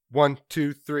1,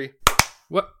 2, 3.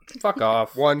 What? Fuck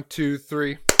off. 1, 2,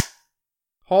 3.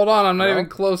 Hold on, I'm not No? even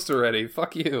close to ready.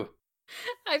 Fuck you.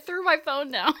 I threw my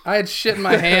phone down. I had shit in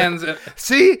my hands.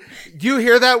 See? You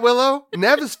hear that, Willow?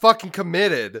 Nev is fucking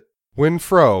committed. When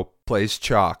Fro plays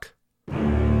chalk.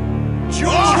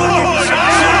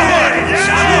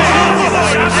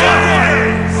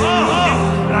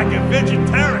 Like a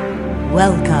vegetarian.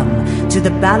 Welcome to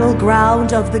the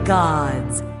battleground of the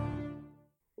gods.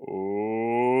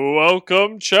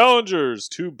 Welcome, challengers,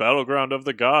 to Battleground of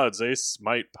the Gods, a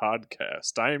Smite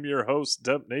podcast. I am your host,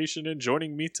 Demp Nation, and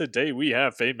joining me today we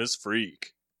have Famous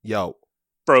Freak, Yo.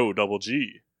 Bro Double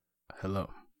G, Hello.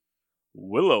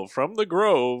 Willow from the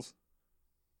Grove,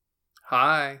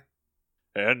 Hi.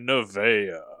 and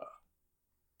Nevaeh.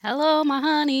 Hello, my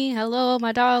honey. Hello,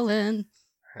 my darling.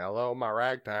 Hello, my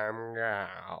ragtime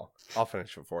gal. I'll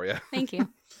finish it for you. Thank you.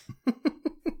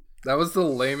 That was the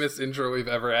lamest intro we've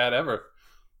ever had ever.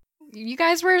 You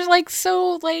guys were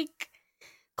so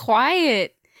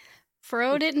quiet.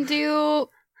 Fro didn't do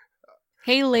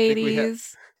hey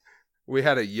ladies. We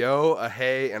had a yo, a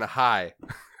hey, and a hi.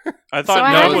 I thought So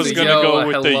I Nev had was to going to Yo, go a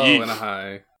with the hello yeet. and a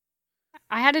hi.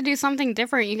 I had to do something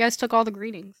different. You guys took all the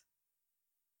greetings.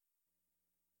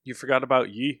 You forgot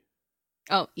about Yee.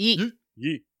 Oh, yeet.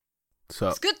 Yee. So,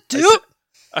 It's good,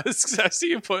 I see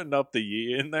you putting up the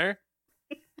Yee in there.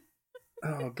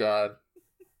 Oh, God.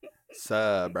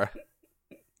 Bruh.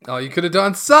 Oh, you could have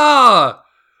done saw!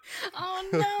 Oh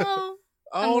no.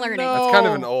 I'm Oh, learning. no. That's kind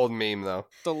of an old meme, though.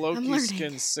 The Loki learning.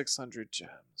 skin 600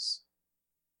 gems.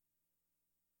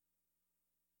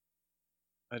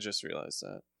 I just realized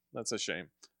that. That's a shame.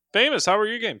 Famous, how are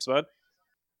your games, bud?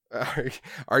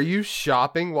 Are you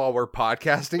shopping while we're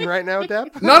podcasting right now,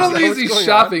 Deb? Not Is only that is what's he going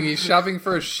shopping, he's shopping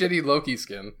for a shitty Loki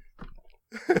skin.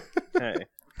 Hey.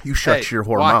 you shut Hey, your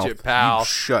whore watch mouth. it, pal. You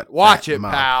shut Watch that it,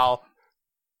 mouth. pal.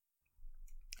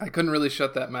 I couldn't really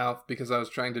shut that mouth because I was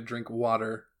trying to drink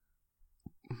water.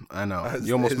 I know. Is-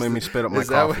 You almost is- made me spit up my is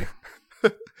that coffee.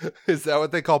 Is that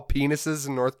what they call penises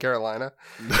in North Carolina?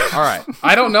 All right.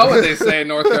 I don't know what they say in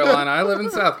North Carolina. I live in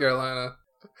South Carolina.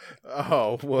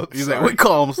 Oh, whoops. He's like, sorry. we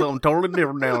call them something totally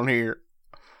different down here.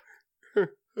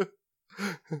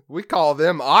 We call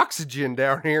them oxygen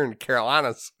down here in the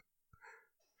Carolinas.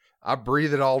 I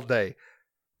breathe it all day.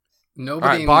 Nobody All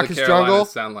right, in Bacchus the Carolinas Jungle?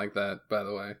 sound like that, by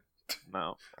the way.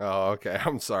 No. Oh, okay.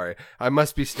 I'm sorry. I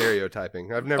must be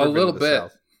stereotyping. I've never A been little to the bit.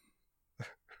 South.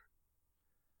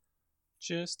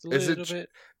 Just a Is it little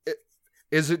bit.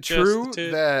 Is it Just true the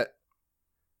tip. that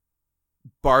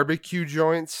barbecue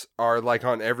joints are like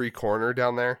on every corner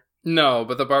down there? No,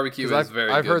 but the barbecue 'Cause is very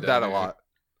I've good heard that down a here. lot.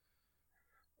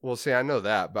 Well, see, I know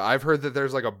that, but I've heard that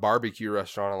there's like a barbecue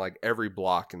restaurant on like every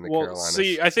block in the Well, Carolinas.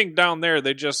 see, I think down there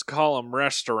they just call them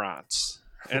restaurants.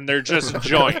 And they're just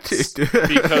joints. Dude.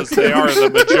 Because they are the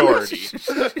majority.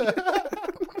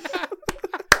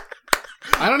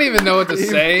 I don't even know what to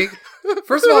say.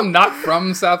 First of all, I'm not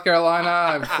from South Carolina.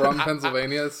 I'm from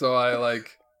Pennsylvania, so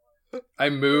I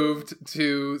moved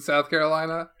to South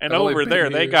Carolina. And I've only over been there,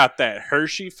 they here- got that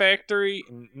Hershey factory.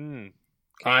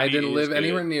 I didn't Candy live is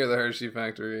anywhere good. near the Hershey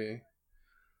factory.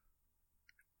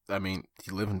 I mean,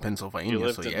 you live in Pennsylvania, You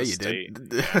lived so in yeah, the you state.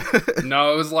 did.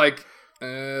 No, it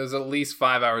was at least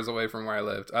 5 hours away from where I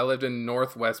lived. I lived in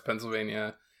northwest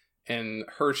Pennsylvania, and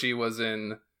Hershey was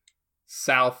in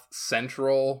south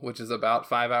central, which is about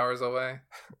 5 hours away.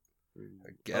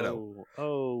 Ghetto.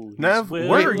 Oh, Nev, he's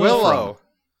where are you Willow.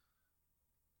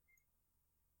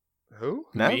 Who?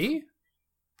 Nev? Me?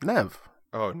 Nev,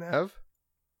 Oh, Nev?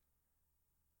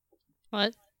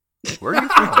 What? where are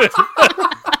you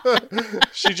from?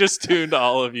 She just tuned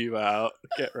all of you out.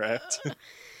 Get wrecked.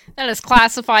 That is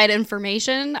classified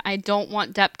information. I don't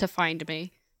want Depp to find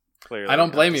me. Clearly. I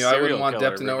don't blame you. I Serial wouldn't want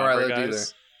killer, Depp to know where I remember, lived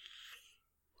guys?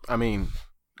 I mean,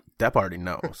 Depp already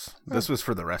knows. This was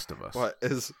for the rest of us. What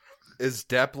is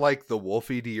Depp like the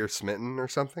Wolfie to your Smitten or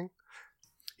something?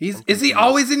 Is he confused.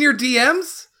 always in your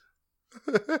DMs?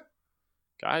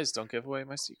 Guys, don't give away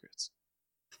my secrets.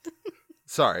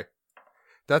 Sorry.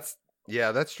 That's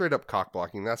straight up cock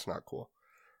blocking. That's not cool.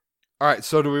 All right,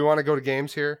 so do we want to go to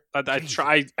games here?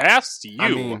 I asked you I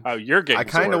mean, how your games I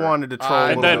kind of were. wanted to troll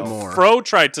a And little And then bit more. Fro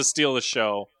tried to steal the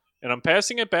show, and I'm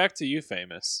passing it back to you,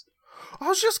 Famous. I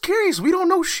was just curious. We don't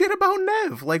know shit about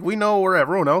Nev. Like, we know where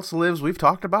everyone else lives. We've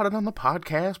talked about it on the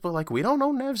podcast, but, like, we don't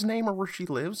know Nev's name or where she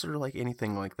lives or, like,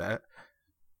 anything like that.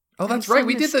 Oh, that's I'm right. so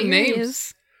We did the names.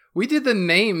 mysterious. We did the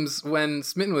names when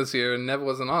Smitten was here and Nev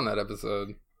wasn't on that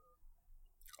episode.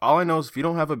 All I know is if you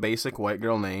don't have a basic white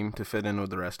girl name to fit in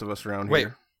with the rest of us around Wait.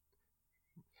 here.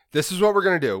 This is what we're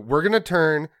going to do. We're going to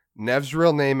turn Nev's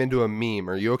real name into a meme.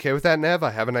 Are you okay with that, Nev? I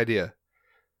have an idea.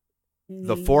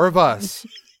 The four of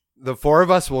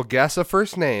us will guess a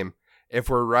first name. If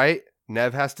we're right,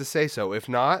 Nev has to say so. If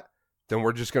not, then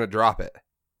we're just going to drop it.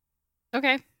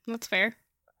 Okay, that's fair.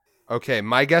 Okay,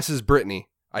 my guess is Brittany.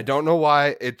 I don't know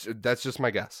why. That's just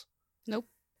my guess. Nope.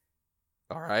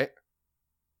 All right.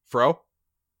 Fro?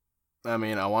 I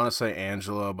mean, I want to say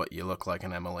Angela, but you look like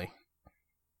an Emily.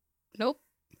 Nope.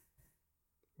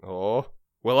 Oh.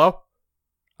 Willow?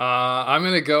 I'm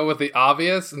going to go with the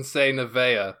obvious and say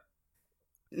Nevaeh.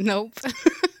 Nope.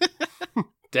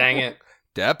 Dang it.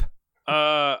 Depp?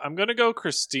 I'm gonna go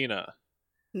Christina.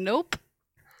 Nope.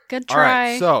 Good All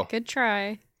try. right, so- Good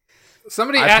try.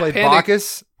 Somebody I at played Panda,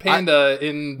 Bacchus. Panda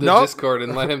in the Nope. Discord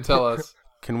and let him tell us.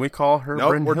 Can we call her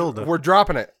Nope, Brynhilda? we're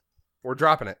dropping it. We're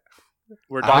dropping it.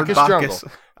 We're I heard Bacchus Bacchus.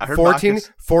 Jungle. I heard 14,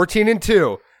 Bacchus. 14 and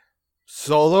 2.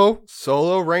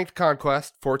 Solo ranked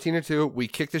conquest, 14 and 2. We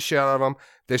kicked the shit out of them.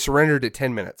 They surrendered at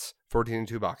 10 minutes. 14 and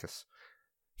 2 Bacchus.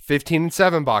 15 and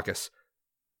 7 Bacchus.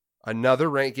 Another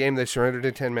ranked game, they surrendered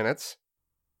in 10 minutes.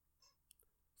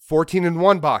 14 and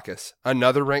 1 Bacchus.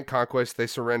 Another ranked conquest, they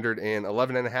surrendered in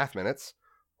 11 and a half minutes.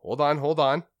 Hold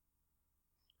on.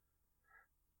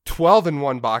 12 and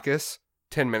 1 Bacchus,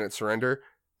 10-minute surrender.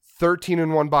 13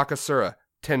 and 1 Bacchusura,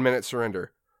 10-minute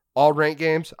surrender. All ranked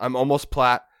games, I'm almost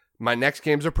plat. My next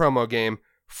game's a promo game.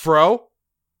 Fro,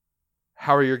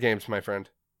 how are your games, my friend?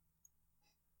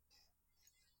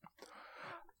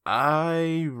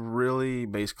 I really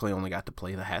basically only got to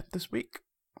play the hat this week,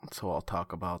 so I'll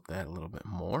talk about that a little bit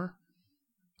more.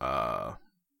 I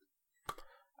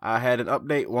had an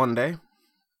update one day.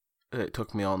 It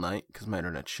took me all night because my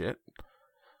internet's shit.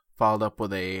 Followed up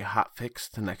with a hot fix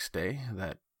the next day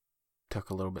that took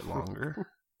a little bit longer.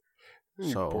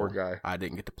 You So poor guy. I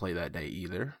didn't get to play that day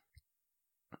either.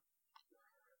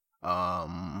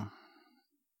 Had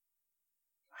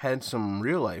some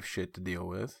real life shit to deal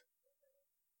with.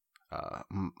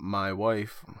 My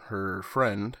wife, her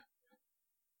friend,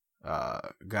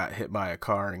 got hit by a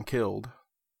car and killed.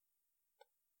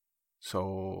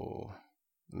 So,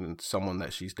 someone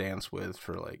that she's danced with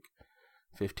for like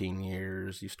 15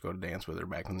 years, used to go to dance with her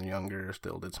back when they're younger,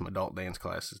 still did some adult dance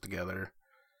classes together.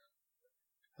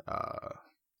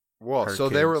 Well, her so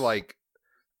they were kids. like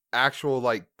actual,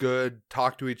 like good,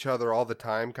 talk to each other all the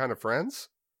time kind of friends?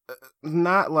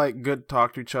 Not like good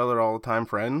talk to each other all the time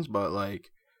friends, but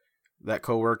like that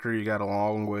coworker you got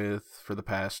along with for the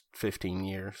past 15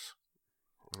 years.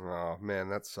 Oh, man,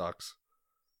 that sucks.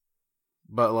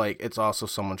 But like it's also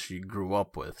someone she grew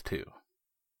up with too.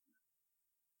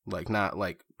 Like not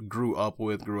like grew up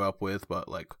with, but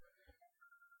like,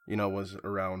 you know, was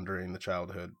around during the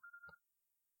childhood.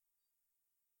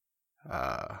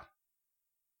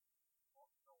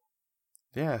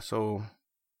 Yeah, so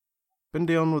been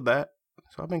dealing with that.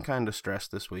 So I've been kind of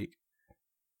stressed this week.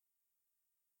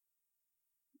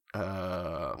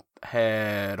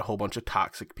 Had a whole bunch of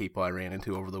toxic people I ran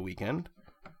into over the weekend.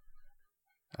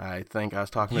 I think I was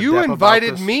talking to You Depp invited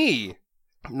about this. me.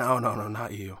 No,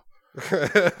 not you.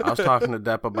 I was talking to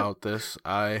Depp about this.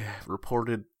 I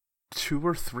reported 2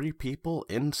 or 3 people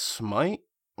in Smite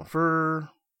for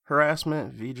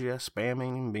harassment, VGS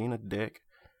spamming, and being a dick.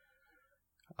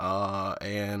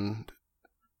 And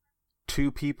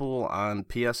 2 people on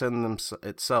PSN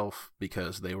itself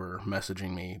because they were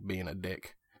messaging me being a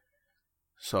dick.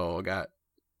 So I got,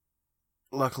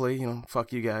 luckily, you know,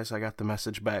 fuck you guys, I got the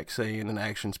message back saying an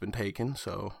action's been taken,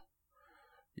 so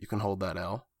you can hold that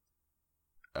L.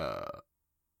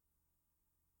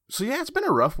 So yeah, it's been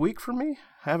a rough week for me.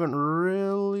 Haven't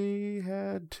really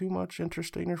had too much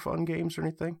interesting or fun games or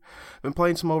anything. Been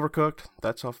playing some Overcooked.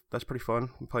 That's pretty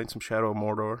fun. Been playing some Shadow of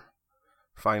Mordor.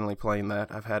 Finally playing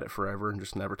that. I've had it forever and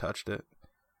just never touched it.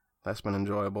 That's been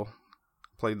enjoyable.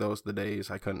 Played those the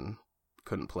days I couldn't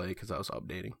play because I was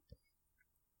updating.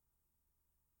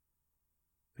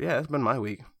 Yeah, it's been my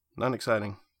week. None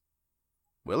exciting.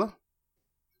 Willa?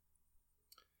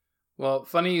 Well,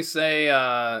 funny you say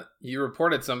you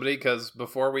reported somebody, because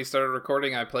before we started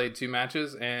recording, I played 2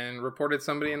 matches and reported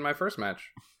somebody in my first match.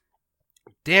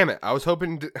 Damn it. I was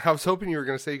hoping you were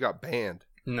going to say you got banned.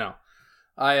 No.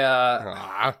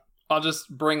 Ah. I'll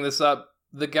just bring this up.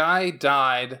 The guy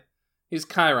died. He's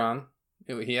Chiron.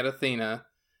 He had Athena.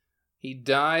 He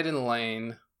died in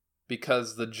lane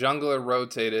because the jungler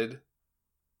rotated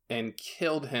and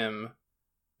killed him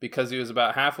because he was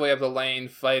about halfway up the lane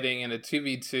fighting in a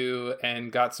 2v2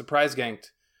 and got surprise ganked.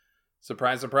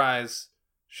 Surprise, surprise.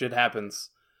 Shit happens.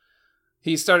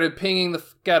 He started pinging the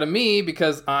fuck out of me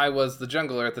because I was the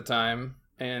jungler at the time,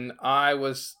 and I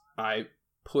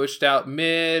pushed out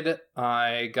mid.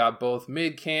 I got both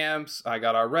mid camps. I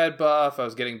got our red buff. I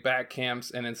was getting back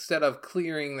camps. And instead of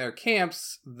clearing their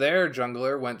camps, their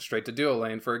jungler went straight to duo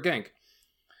lane for a gank.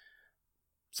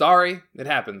 Sorry, it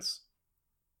happens.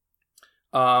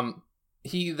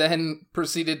 He then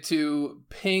proceeded to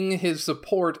ping his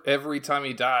support every time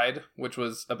he died, which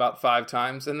was about 5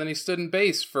 times. And then he stood in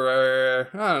base for,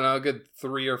 I don't know, a good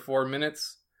 3 or 4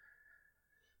 minutes.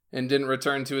 And didn't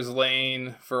return to his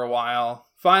lane for a while.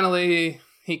 Finally,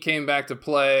 he came back to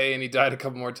play, and he died a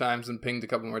couple more times and pinged a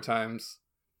couple more times.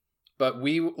 But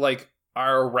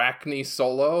our Arachne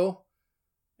solo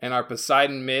and our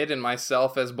Poseidon mid and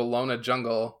myself as Bellona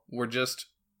jungle were just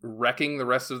wrecking the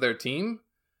rest of their team.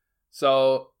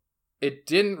 So it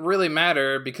didn't really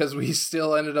matter because we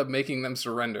still ended up making them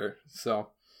surrender. So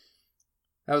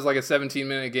that was like a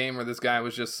 17-minute game where this guy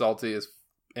was just salty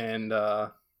and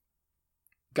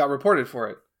got reported for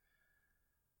it.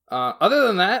 Other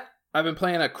than that, I've been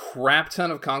playing a crap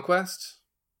ton of Conquest.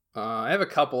 I have a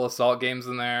couple assault games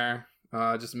in there,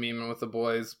 just memeing with the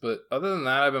boys. But other than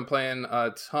that, I've been playing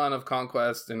a ton of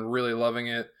Conquest and really loving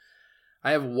it.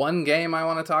 I have one game I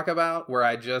want to talk about where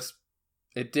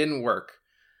it didn't work.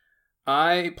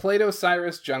 I played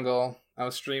Osiris jungle. I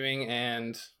was streaming,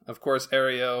 and of course,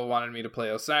 Aereo wanted me to play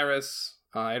Osiris.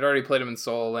 I'd already played him in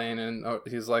solo lane, and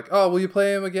he's like, "Oh, will you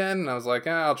play him again?" And I was like,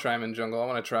 "I'll try him in jungle. I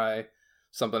want to try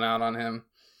something out on him."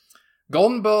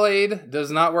 Golden Blade does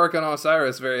not work on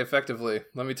Osiris very effectively.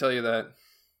 Let me tell you that.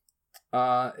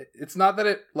 It's not that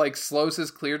it slows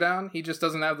his clear down. He just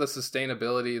doesn't have the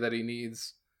sustainability that he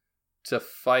needs to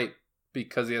fight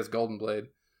because he has Golden Blade.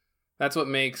 That's what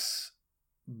makes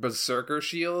Berserker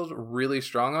Shield really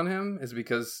strong on him, is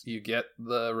because you get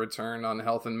the return on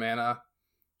health and mana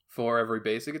for every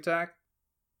basic attack.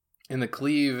 And the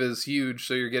cleave is huge,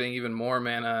 so you're getting even more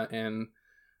mana and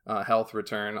health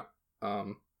return.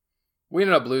 We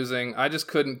ended up losing. I just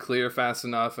couldn't clear fast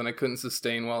enough, and I couldn't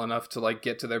sustain well enough to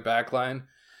get to their backline.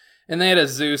 And they had a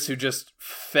Zeus who just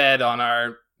fed on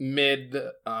our mid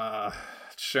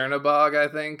Chernobog, I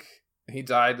think. He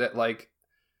died at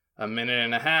a minute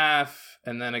and a half,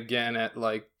 and then again at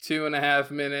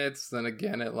 2.5 minutes, then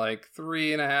again at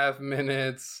 3.5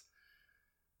 minutes.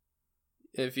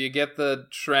 If you get the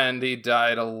trend, he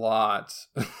died a lot.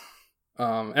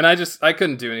 And I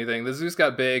couldn't do anything. The Zeus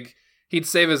got big. He'd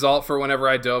save his ult for whenever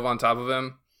I dove on top of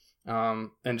him,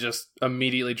 and just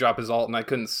immediately drop his ult, and I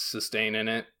couldn't sustain in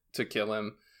it to kill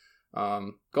him.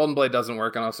 Golden Blade doesn't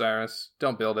work on Osiris.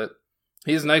 Don't build it.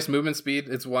 He has nice movement speed.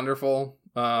 It's wonderful.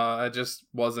 It just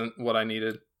wasn't what I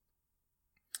needed.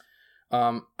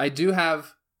 I do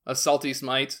have a Salty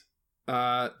Smite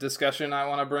discussion I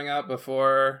want to bring up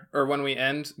before or when we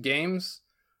end games.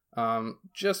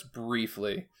 Just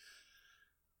briefly.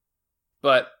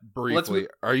 But briefly,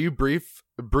 are you briefs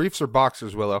or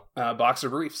boxers, Willow? Boxer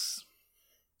briefs.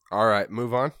 All right,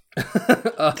 move on.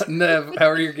 Nev, how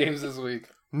are your games this week?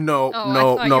 No,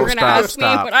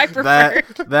 stop. What I preferred.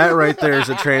 That right there is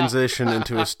a transition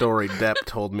into a story Depp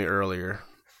told me earlier.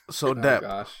 So Depp,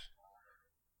 gosh.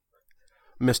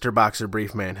 Mr. Boxer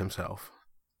Brief Man himself.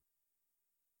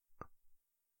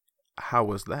 How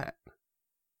was that?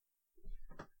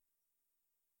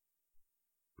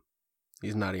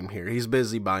 He's not even here. He's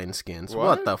busy buying skins.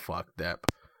 What the fuck, Depp?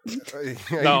 Are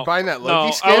you buying that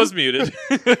Loki skin? I was muted.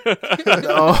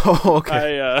 Oh,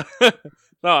 okay.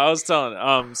 I was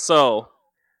telling. So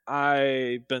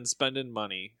I've been spending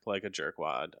money like a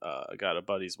jerkwad. I got a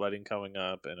buddy's wedding coming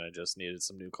up, and I just needed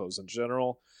some new clothes in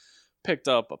general. Picked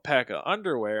up a pack of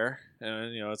underwear,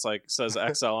 and it's says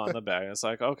XL on the back. It's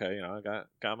okay, I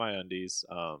got my undies.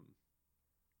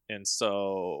 And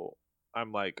so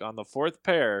I'm on the 4th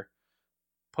pair,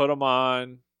 put them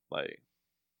on,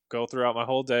 go throughout my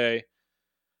whole day.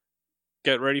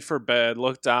 Get ready for bed,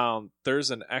 look down, there's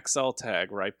an XL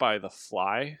tag right by the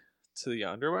fly to the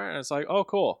underwear, and it's oh,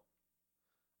 cool.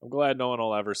 I'm glad no one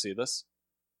will ever see this.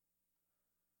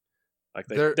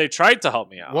 They tried to help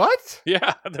me out. What?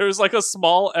 Yeah, there's a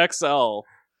small XL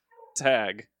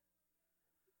tag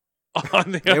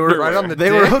on the underwear. Right on the They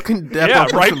dick? were hooking Depp up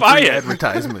with right some by free it.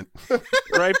 advertisement.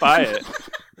 Right by it.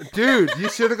 Dude, you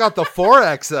should have got the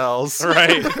 4XLs.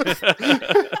 Right.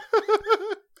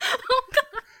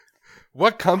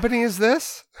 What company is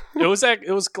this? It was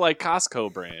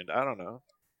Costco brand. I don't know.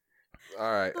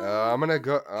 All right, I'm gonna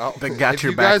go. The Got if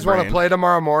Your you Back guys want to brand. play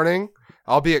tomorrow morning,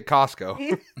 I'll be at Costco.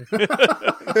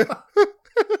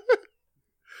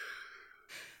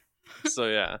 So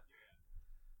yeah,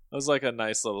 it was a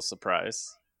nice little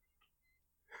surprise.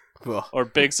 Well, or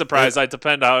big surprise. I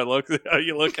depend how you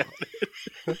look at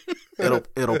it.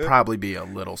 it'll probably be a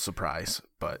little surprise,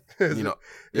 but you know,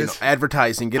 is-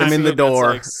 advertising, get I them in the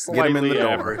assume it's, door, like, get them in the slightly door.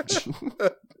 average.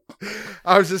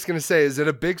 I was just gonna say, is it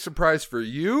a big surprise for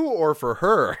you or for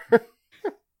her?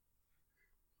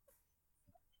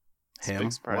 It's a Him?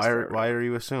 big surprise for her. Why are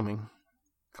you assuming?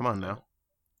 Come on now.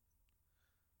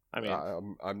 I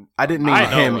mean, I didn't mean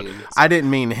I know him. what it is. I didn't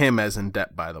mean him as in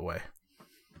Depp, by the way.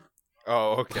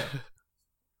 Oh, okay.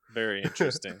 very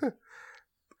interesting.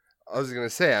 I was gonna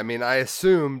say, I mean, I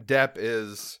assume Depp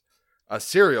is a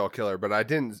serial killer, but I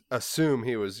didn't assume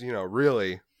he was,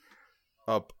 really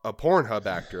a Pornhub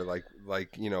actor, like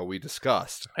we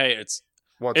discussed. Hey, it's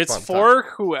Once upon a time. for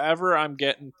whoever I'm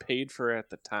getting paid for at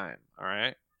the time. All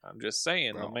right, I'm just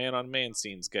saying the Well. man-on-man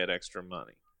scenes get extra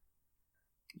money.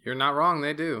 You're not wrong.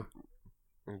 They do.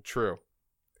 True.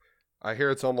 I hear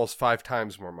it's almost 5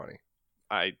 times more money.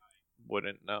 I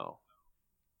wouldn't know.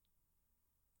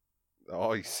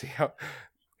 Oh, you see how?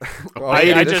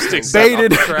 I just this accept- thing's off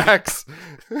the tracks.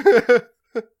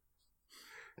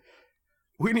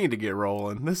 We need to get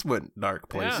rolling. This went dark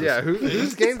places. Yeah,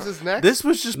 whose games is next? This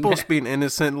was just supposed to be an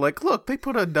innocent, like, look, they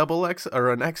put a double X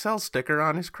or an XL sticker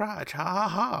on his crotch. Ha ha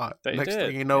ha. They Next did.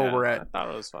 thing you know, Yeah, we're I at thought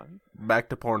it was fun. back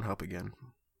to Pornhub again.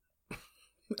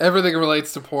 Everything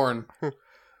relates to porn.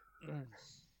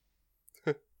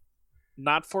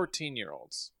 Not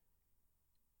 14-year-olds.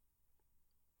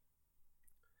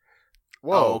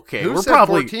 Whoa, Oh, okay. Who We're said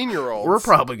probably 14-year-olds? We're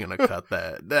probably gonna cut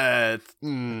that.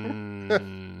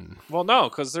 Well, no,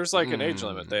 because there's like an age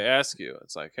limit. They ask you.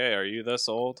 It's like, hey, are you this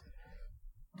old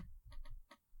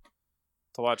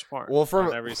to watch porn? Well, from-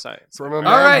 on every site. It's from like, a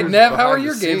All man right, who's Nev, how are behind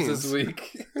your the games scenes. this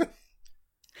week?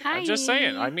 Hi. I'm just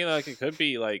saying. I mean, like, it could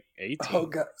be like 18. Oh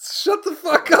God! Shut the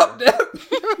fuck up, Nev.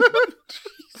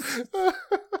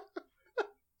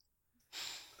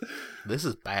 This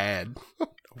is bad.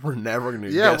 We're never gonna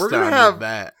Yeah, guest we're gonna on have- with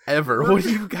that ever. What are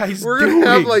you guys We're doing?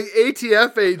 gonna have like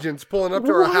ATF agents pulling up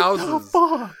to our What houses. the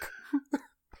fuck?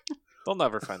 They'll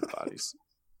never find the bodies.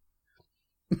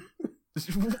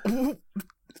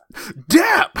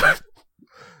 Depp!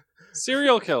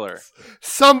 Serial killer.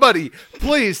 Somebody,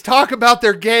 please talk about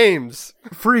their games.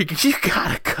 Freak, you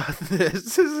gotta cut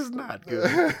this. This is not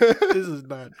good. This is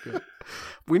not good.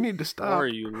 We need to stop. Or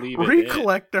you leave it in.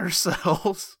 Recollect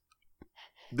ourselves.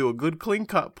 Do a good clean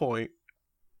cut point.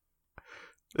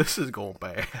 This is going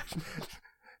bad.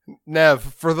 Nev,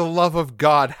 for the love of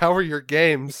God, how are your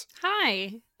games?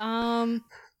 Hi. I'm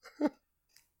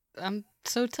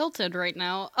so tilted right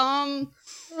now.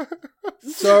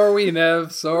 So are we,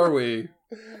 Nev. So are we.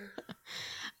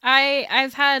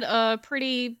 I've had a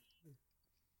pretty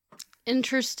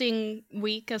interesting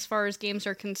week as far as games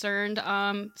are concerned.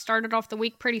 Started off the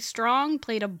week pretty strong,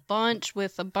 played a bunch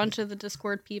with a bunch of the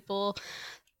Discord people,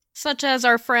 such as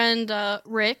our friend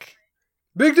Rick.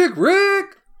 Big Dick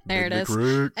Rick. There Big it is. Dick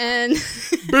Rick. And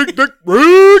Big Dick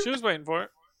Rick! She was waiting for it.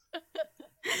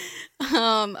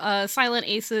 Silent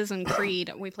Aces and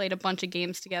Creed. We played a bunch of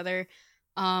games together.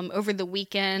 Over the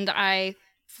weekend, I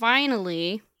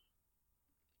finally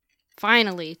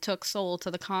took Soul to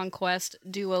the Conquest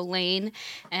duo lane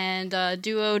and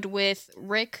duoed with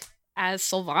Rick as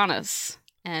Sylvanas,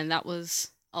 and that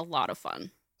was a lot of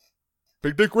fun.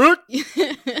 Big Dick Rick!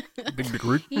 Big Dick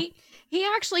Rick.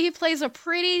 He plays a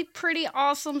pretty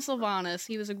awesome Sylvanas.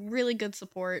 He was a really good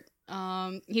support.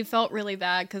 He felt really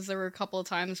bad because there were a couple of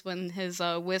times when his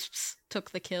wisps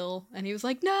took the kill, and he was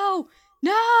like, "No!"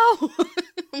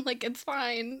 I'm like, "It's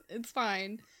fine.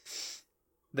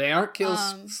 They aren't kill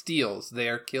steals. They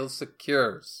are kill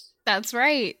secures. That's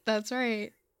right.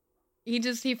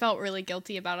 He felt really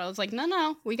guilty about it. I was like,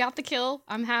 no, we got the kill.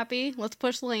 I'm happy. Let's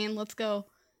push lane. Let's go.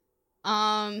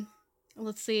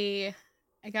 Let's see.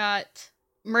 I got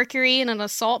Mercury in an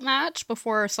assault match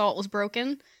before assault was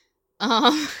broken.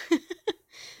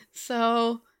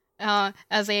 So,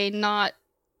 as a not,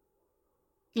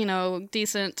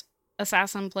 decent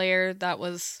assassin player, that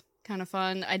was kind of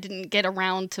fun. I didn't get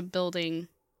around to building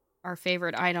our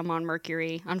favorite item on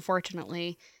Mercury.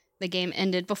 Unfortunately, the game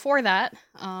ended before that.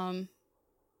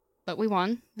 But we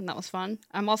won, and that was fun.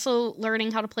 I'm also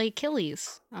learning how to play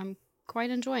Achilles. I'm quite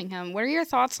enjoying him. What are your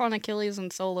thoughts on Achilles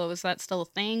and solo? Is that still a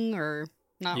thing, or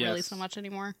not really Yes. so much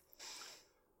anymore?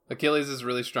 Achilles is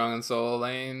really strong in solo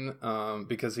lane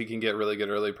because he can get really good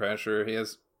early pressure. He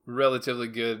has relatively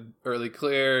good early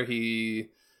clear. He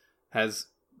has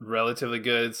relatively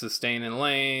good sustain in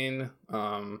lane.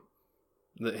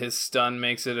 His stun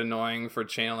makes it annoying for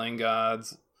channeling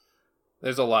gods.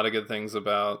 There's a lot of good things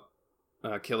about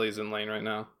Achilles in lane right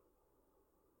now.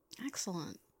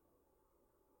 Excellent.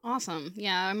 Awesome.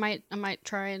 Yeah, I might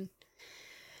try and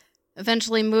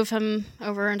eventually move him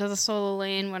over into the solo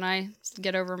lane when I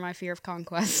get over my fear of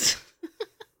conquest.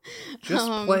 Just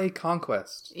play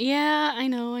Conquest. Yeah, I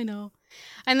know.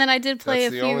 And then I did play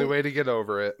That's the only way to get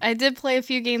over it. I did play a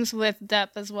few games with Depp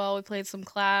as well. We played some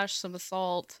Clash, some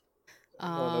Assault.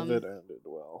 None of it ended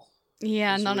well.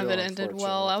 Yeah, It's none of real it ended unfortunate.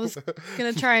 well. I was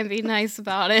gonna try and be nice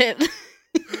about it.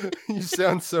 You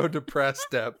sound so depressed,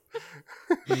 Depp.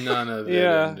 None of it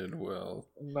Yeah. ended well.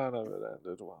 None of it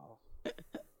ended well.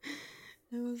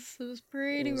 It was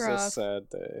pretty It was rough. a sad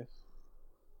day.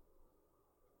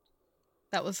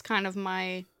 That was kind of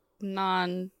my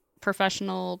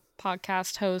non-professional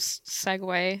podcast host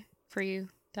segue for you,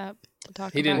 Depp, to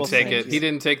talk He about. didn't take thank it. you. He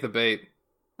didn't take the bait.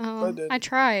 Oh, I did. I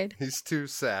tried. He's too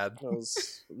sad. That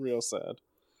was real sad.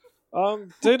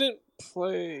 Didn't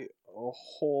play a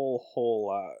whole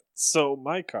lot. So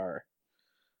my car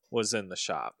was in the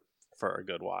shop for a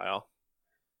good while,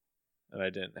 and I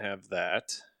didn't have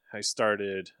that. I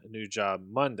started a new job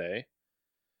Monday,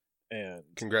 and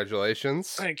Congratulations.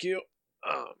 thank you.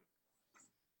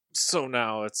 So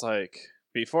now it's like,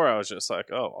 before I was just like,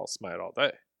 oh, I'll smite all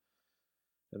day,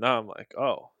 and now I'm like,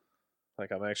 oh,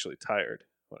 like I'm actually tired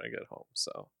when I get home,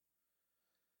 so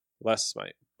less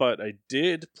smite. But I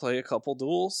did play a couple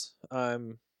duels. I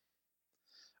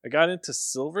got into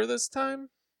silver this time.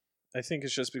 I think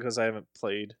it's just because I haven't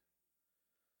played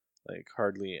like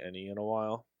hardly any in a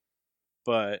while.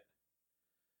 But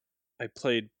I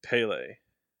played Pele,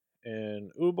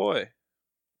 and oh boy,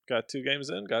 got 2 games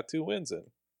in, got 2 wins in.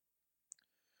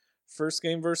 First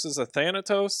game versus a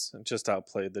Thanatos, and just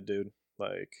outplayed the dude.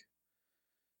 Like,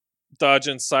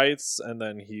 dodging sights, and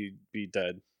then he'd be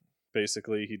dead.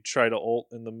 Basically, he'd try to ult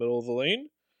in the middle of the lane,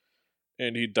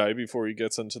 and he'd die before he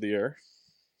gets into the air.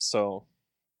 So,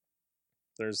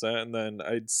 there's that, and then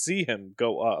I'd see him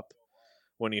go up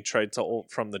when he tried to ult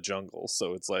from the jungle.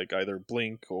 So it's like either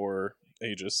Blink or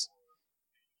Aegis.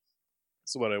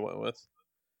 That's what I went with.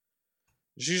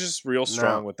 She's just real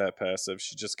strong Now- with that passive.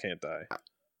 She just can't die.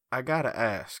 I gotta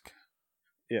ask.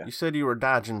 Yeah. You said you were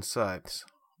dodging sights.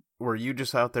 Were you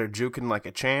just out there juking like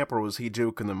a champ, or was he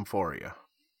juking them for you?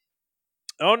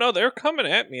 Oh no, they're coming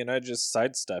at me, and I just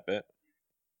sidestep it.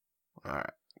 All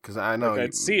right, because I know Like, I'd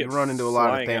you, see you it run into a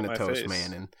lot of flying at my Thanatos, face.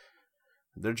 man, and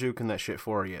they're juking that shit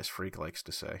for you, as Freak likes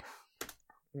to say.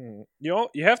 You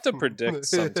have to predict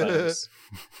sometimes.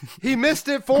 He missed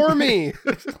it for me.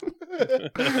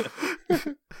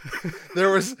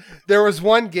 There was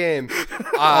one game.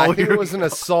 I think it was an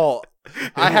assault.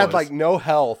 I had was. like no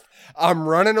health. I'm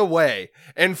running away,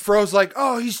 and Fro's like,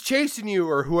 "Oh, he's chasing you,"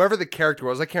 or whoever the character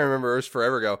was. I can't remember. It was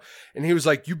forever ago. And he was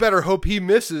like, "You better hope he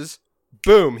misses."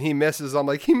 Boom, he misses. I'm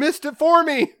like, "He missed it for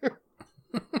me."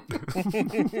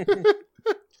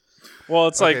 Well,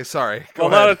 it's Okay, like sorry. a Go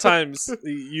lot ahead. of times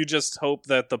you just hope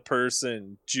that the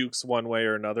person jukes one way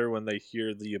or another when they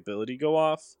hear the ability go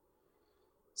off.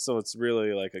 So it's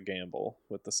really like a gamble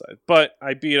with the side. But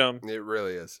I beat him. It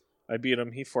really is. I beat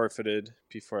him. He forfeited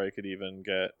before I could even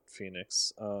get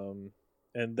Phoenix. And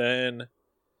then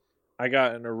I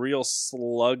got in a real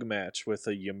slug match with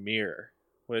a Ymir,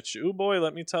 which, ooh boy,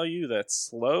 let me tell you, that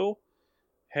slow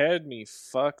had me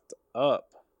fucked up.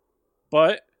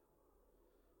 But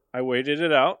I waited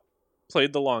it out,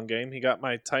 played the long game. He got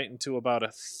my Titan to about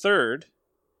a third,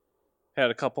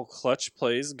 had a couple clutch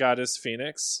plays, got his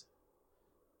Phoenix,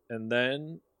 and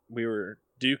then we were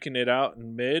duking it out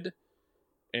in mid,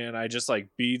 and I just like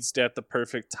beadsed at the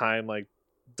perfect time, like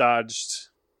dodged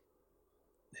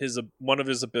one of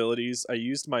his abilities. I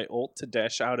used my ult to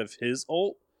dash out of his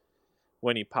ult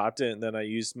when he popped it, and then I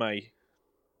used my,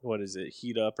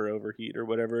 heat up or overheat or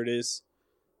whatever it is,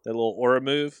 that little aura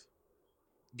move,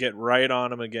 get right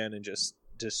on him again and just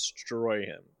destroy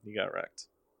him. He got wrecked.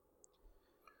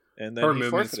 And then Her he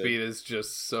movement forfeited. speed is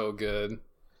just so good.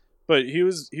 But he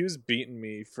was beating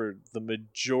me for the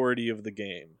majority of the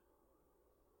game.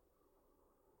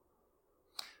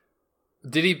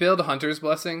 Did he build Hunter's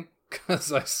Blessing?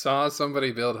 Because I saw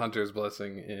somebody build Hunter's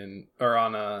Blessing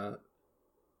on a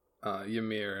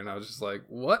Ymir, and I was just like,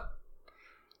 "What?"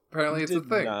 Apparently, it's a Did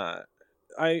thing. not.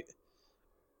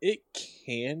 It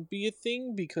can be a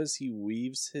thing because he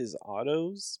weaves his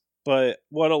autos, but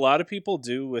what a lot of people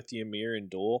do with Ymir in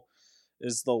Duel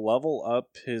is they'll level up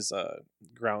his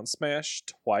ground smash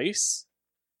twice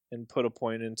and put a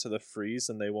point into the freeze,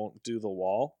 and they won't do the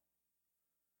wall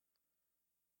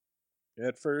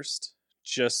at first,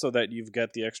 just so that you've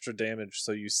got the extra damage.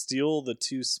 So you steal the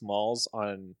 2 smalls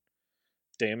on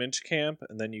damage camp,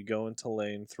 and then you go into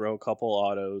lane, throw a couple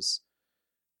autos,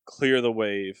 clear the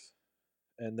wave,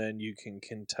 and then you can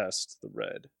contest the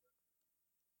red.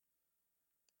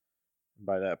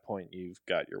 By that point, you've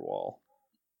got your wall.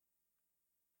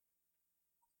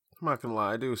 I'm not gonna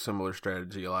lie, I do a similar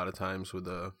strategy a lot of times with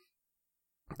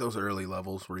those early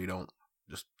levels where you don't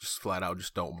just flat out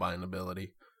just don't buy an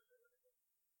ability.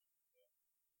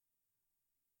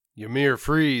 Ymir,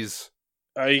 freeze.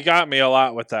 You got me a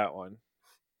lot with that one.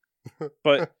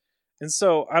 But, and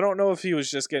so, I don't know if he was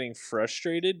just getting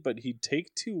frustrated, but he'd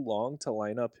take too long to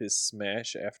line up his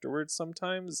smash afterwards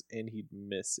sometimes, and he'd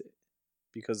miss it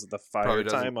because of the fire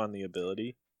time on the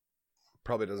ability.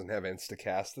 Probably doesn't have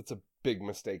Instacast. That's a big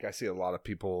mistake I see a lot of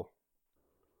people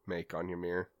make on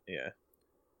Ymir. Yeah.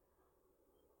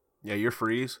 Yeah, your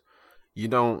freeze, you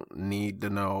don't need to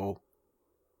know.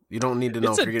 You don't need to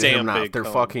know It's if a you're getting hit or damn not. big If they're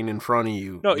cone. fucking in front of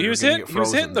you. No, he was hitting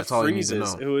the That's all you need to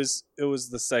freezes. know. It was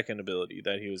the second ability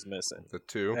that he was missing. The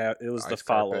two. It was the Ice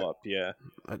carpet. follow up, yeah.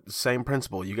 Same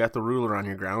principle. You got the ruler on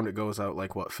your ground. It goes out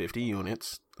like 50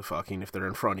 units. If they're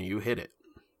in front of you, hit it.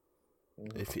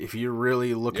 If you're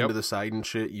really looking to the side and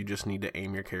shit, you just need to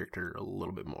aim your character a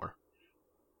little bit more,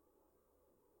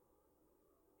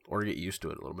 or get used to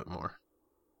it a little bit more.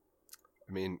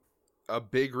 I mean, a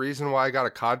big reason why I got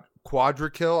a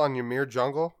quadra kill on Ymir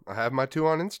jungle. I have my 2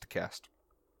 on Instacast.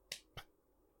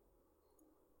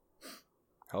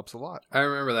 Helps a lot. I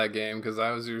remember that game because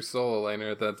I was your solo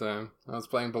laner at that time. I was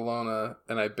playing Bologna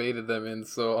and I baited them in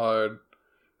so hard.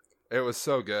 It was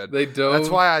so good. They dove. That's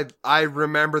why I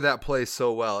remember that play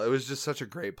so well. It was just such a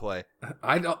great play.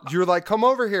 I don't. You were like, "Come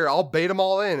over here, I'll bait them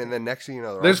all in," and then next thing you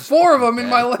know, There's 4 of them in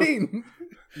my lane.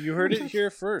 You heard it here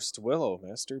first. Willow,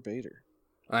 Master Baiter.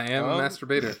 I am a master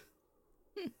baiter.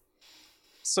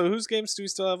 So whose games do we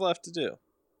still have left to do?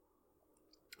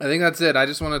 I think that's it. I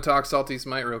just want to talk Salty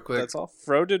Smite real quick. That's all.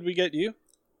 Fro, did we get you?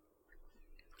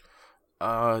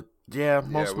 Yeah,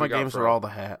 most of my we got games Fro. are all the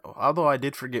hat. Although I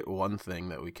did forget one thing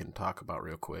that we can talk about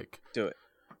real quick. Do it.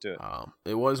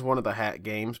 It was one of the hat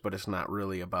games, but it's not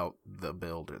really about the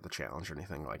build or the challenge or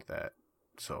anything like that.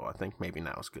 So I think maybe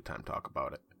now is a good time to talk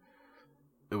about it.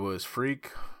 It was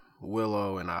Freak,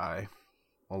 Willow, and I,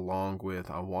 along with,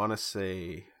 I want to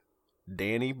say,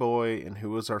 Danny Boy, and who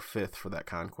was our 5th for that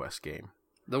Conquest game?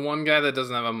 The one guy that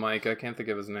doesn't have a mic, I can't think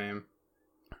of his name.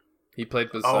 He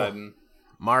played Poseidon.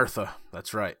 Martha,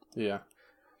 that's right. Yeah.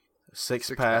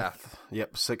 Six Path.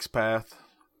 Yep, Six Path.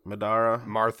 Madara.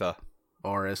 Martha.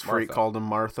 Or as Freak Martha. called him,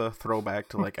 Martha. Throwback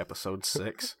to like episode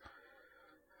 6.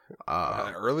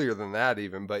 Earlier than that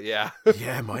even, but yeah.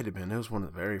 Yeah, it might have been. It was one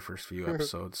of the very first few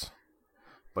episodes.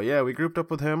 But yeah, we grouped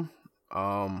up with him.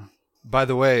 By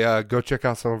the way, go check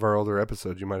out some of our older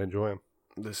episodes. You might enjoy them.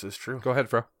 This is true. Go ahead,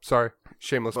 Fro. Sorry.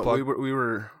 Shameless But plug. we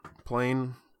were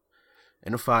playing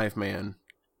in a 5-man.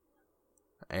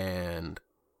 And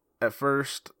at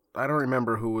first, I don't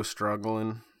remember who was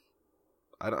struggling.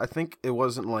 I think it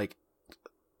wasn't like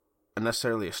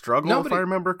necessarily a struggle, if I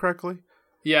remember correctly.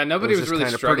 Yeah, nobody was really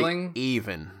kinda struggling. pretty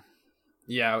even.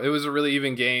 Yeah, it was a really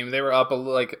even game. They were up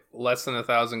like less than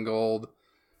 1,000 gold.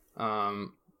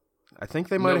 I think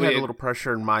they might have had Nobody- a little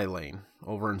pressure in my lane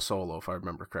over in solo, if I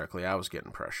remember correctly. I was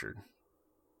getting pressured.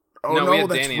 Oh we no, had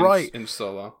that's Danny right. in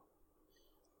solo.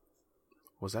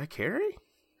 Was I carry?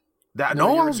 No,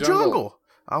 No, you I were was jungle. jungle.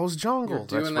 I was jungle. You're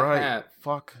doing That's the right. hat.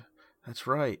 Fuck. That's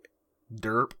right.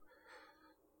 Derp.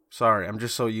 Sorry, I'm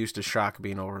just so used to Shock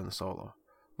being over in the solo.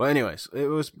 But anyways, it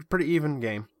was a pretty even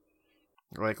game.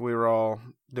 Like, we were all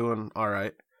doing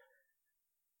alright.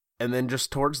 And then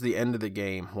just towards the end of the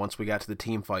game, once we got to the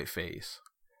team fight phase,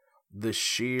 the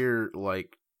sheer,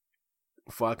 like,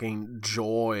 fucking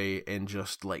joy and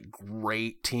just, like,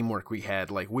 great teamwork we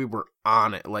had. Like, we were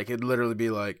on it. Like, it'd literally be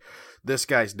like, this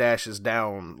guy's dash is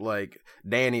down. Like,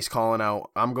 Danny's calling out,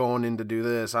 I'm going in to do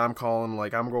this. I'm calling,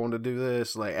 like, I'm going to do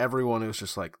this. Like, everyone, it was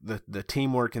just, like, the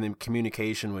teamwork and the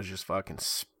communication was just fucking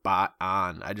spot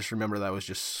on. I just remember that was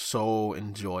just so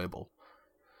enjoyable.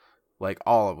 Like,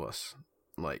 all of us.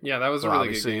 Like, Yeah, that was a really good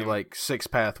obviously, game. like, Six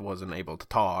Path wasn't able to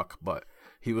talk, but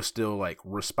he was still, like,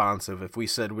 responsive. If we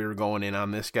said we were going in on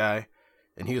this guy,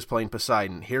 and he was playing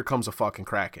Poseidon, here comes a fucking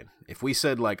Kraken. If we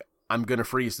said, like, I'm gonna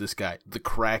freeze this guy, the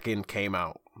Kraken came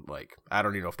out. Like, I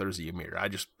don't even know if there's a Ymir. I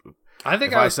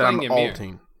think If I was said playing I'm Ymir.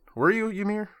 ulting. Were you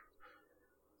Ymir?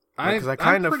 I'm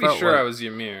kinda pretty felt sure I like- was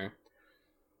Ymir.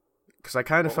 Because I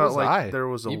kind of What felt was like I? there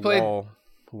was a You played-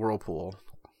 whirlpool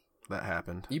that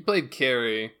happened. You played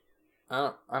carry.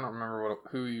 I don't remember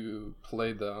who you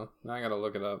played though. Now I gotta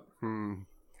look it up.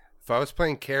 If I was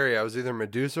playing carry, I was either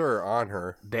Medusa or on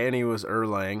her. Danny was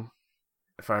Erlang,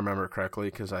 if I remember correctly,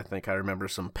 because I think I remember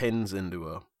some pins into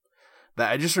That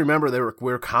I just remember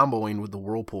we were comboing with the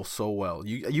Whirlpool so well.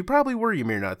 You probably were,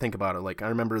 Ymir, now I think about it. Like, I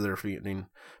remember there being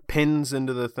pins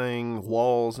into the thing,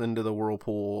 walls into the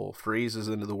Whirlpool, freezes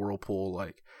into the Whirlpool.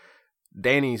 Like,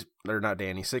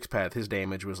 Sixpath, his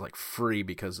damage was like free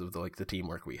because of the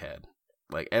teamwork we had.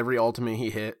 Like, every ultimate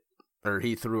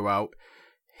he threw out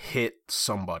hit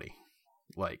somebody.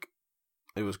 Like,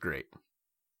 it was great.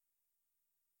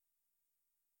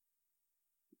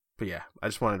 But yeah, I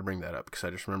just wanted to bring that up because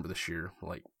I just remember the sheer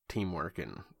teamwork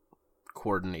and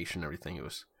coordination, everything. It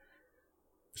was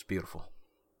beautiful.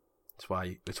 It's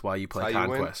why you play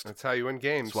Conquest. That's how you win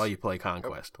games. That's why you play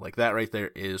Conquest. Like, that right there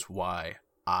is why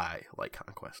I like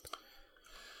Conquest.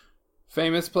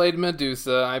 Famous played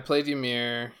Medusa. I played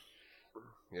Ymir.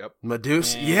 Yep.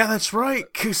 Medusa. Yeah, that's right.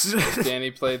 Danny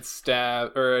played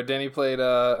Danny played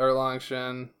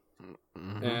Erlangshun.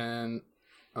 Mm-hmm. And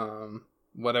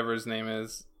whatever his name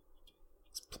is.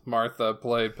 Martha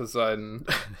played Poseidon.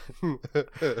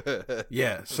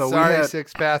 Yeah, so sorry, we had,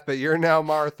 Sixpath, but you're now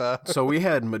Martha. So we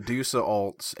had Medusa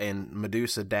ults and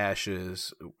Medusa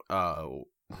dashes,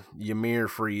 Ymir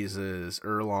freezes,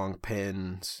 Erlong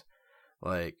pins,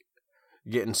 like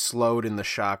getting slowed in the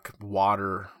shock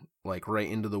water, like right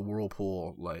into the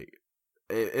Whirlpool. Like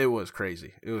it was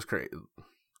crazy. It was crazy.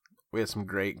 We had some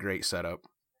great setup.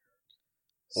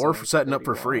 Or for setting up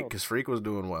for Freak, because Freak was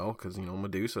doing well, because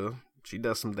Medusa. She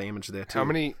does some damage there too.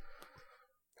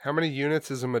 How many units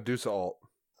is a Medusa ult?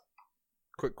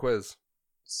 Quick quiz.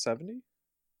 70?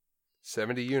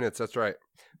 70 units, that's right.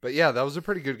 But yeah, that was a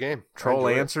pretty good game. Troll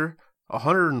answer,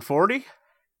 140?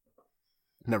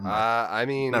 Never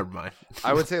mind. Never mind.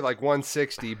 I would say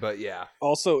 160, but yeah.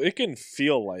 Also, it can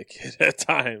feel like it at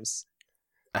times.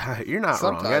 You're not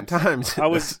wrong. At times, I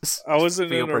was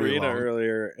in an arena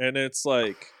earlier, and it's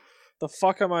like, the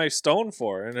fuck am I stoned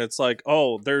for? And it's like,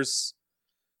 oh, there's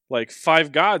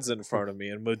 5 gods in front of me,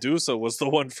 and Medusa was the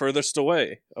one furthest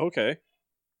away. Okay.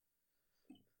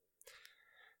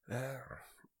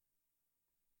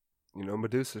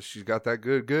 Medusa, she's got that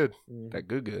good. Mm-hmm. That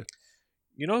good.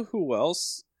 You know who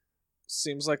else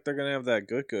seems like they're gonna have that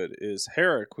good is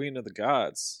Hera, Queen of the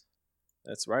Gods.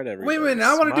 That's right, everybody. Wait a minute,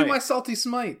 I want to do my salty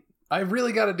smite. I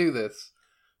really got to do this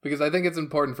because I think it's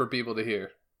important for people to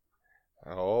hear.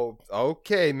 Oh,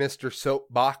 okay, Mr.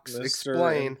 Soapbox. Mr.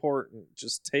 Explain. Important.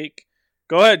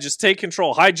 Go ahead, just take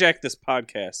control. Hijack this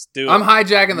podcast. I'm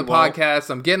hijacking the podcast.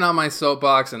 I'm getting on my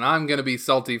soapbox, and I'm going to be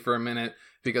salty for a minute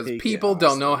because people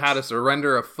don't know how to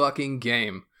surrender a fucking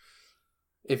game.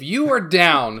 If you are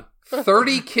down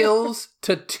 30 kills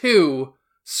to 2,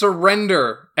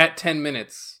 surrender at 10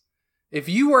 minutes. If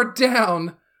you are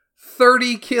down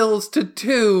 30 kills to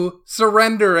 2,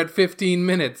 surrender at 15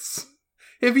 minutes.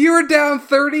 If you are down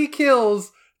 30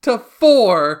 kills to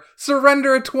 4,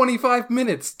 surrender at 25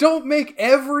 minutes. Don't make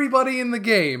everybody in the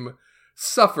game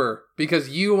suffer because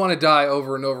you want to die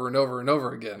over and over and over and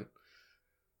over again.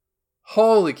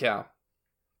 Holy cow.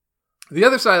 The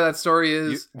other side of that story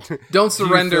is don't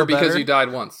surrender because you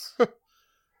died once.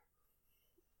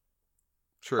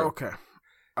 True. Okay.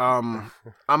 I'm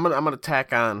gonna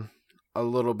tack on a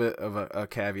little bit of a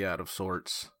caveat of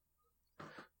sorts.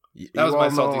 That was my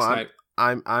salty snipe.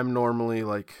 I'm normally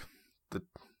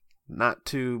not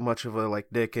too much of a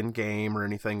dick in game or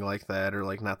anything like that, or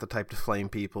not the type to flame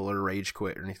people or rage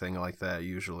quit or anything like that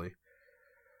usually.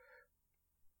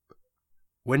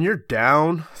 When you're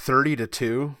down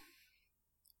 30-2,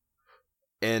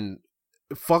 and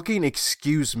fucking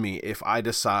excuse me if I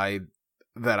decide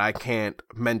that I can't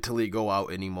mentally go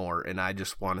out anymore and I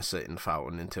just want to sit in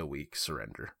Fountain until we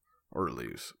surrender or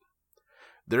lose.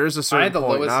 There is a certain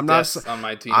point. I'm not on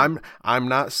my team. I'm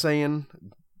not saying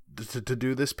to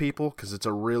do this, people, because it's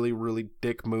a really, really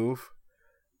dick move.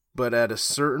 But at a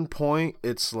certain point,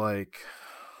 it's like,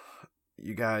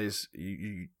 you guys,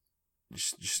 you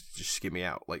just get me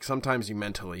out. Sometimes you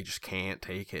mentally just can't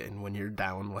take it, and when you're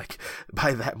down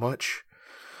by that much,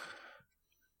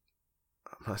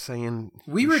 I'm not saying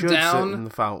we were down sit in the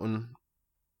Fountain,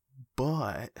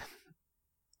 but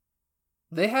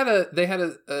they had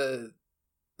a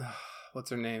what's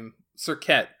her name?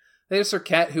 Serket. They had a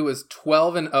Serket who was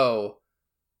 12-0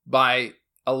 by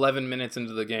 11 minutes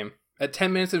into the game. At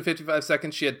 10 minutes and 55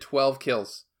 seconds, she had 12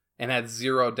 kills and had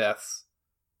 0 deaths.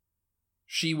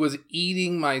 She was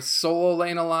eating my solo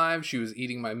lane alive. She was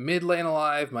eating my mid lane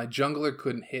alive. My jungler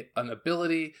couldn't hit an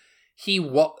ability.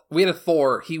 We had a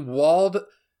Thor. He walled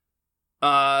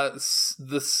the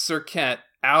Serket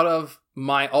out of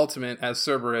my ultimate as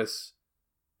Cerberus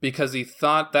because he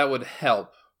thought that would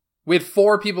help. We had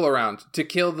 4 people around to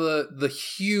kill the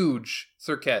huge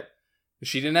Serket.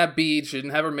 She didn't have Bead. She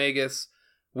didn't have her Magus.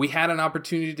 we had an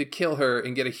opportunity to kill her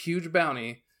and get a huge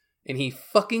bounty, and he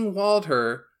fucking walled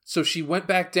her, so she went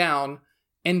back down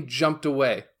and jumped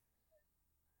away.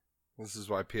 This is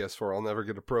why PS4 will never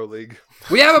get a Pro League.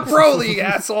 We have a Pro League,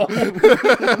 asshole!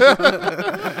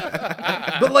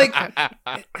 But like,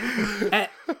 at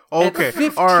Okay,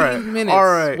 15 all right, minutes, all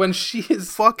right. when she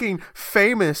is... Fucking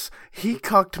famous, he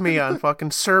cucked me on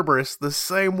fucking Cerberus the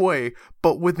same way,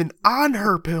 but with an on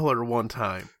her pillar one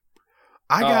time.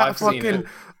 I got I've seen fucking it.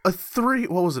 a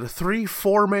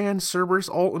 3-4-man Cerberus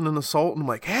ult and an assault, and I'm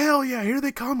like, hell yeah, here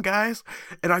they come, guys.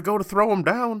 And I go to throw them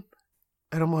down,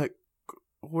 and I'm like,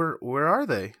 where are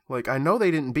they? Like, I know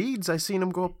they didn't beads. I seen them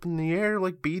go up in the air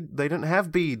like bead. They didn't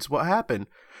have beads. What happened?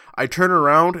 I turn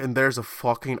around and there's a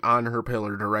fucking on her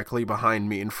pillar directly behind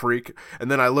me and Freak. And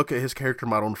then I look at his character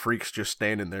model and Freak's just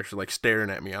standing there. She's like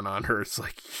staring at me on her. It's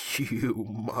like, you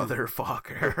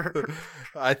motherfucker.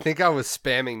 I think I was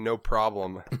spamming no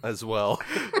problem as well.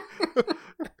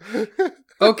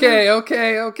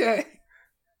 Okay.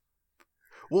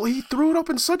 Well, he threw it up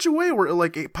in such a way where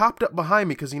it popped up behind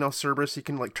me because, Cerberus, he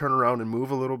can like turn around and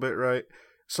move a little bit, right?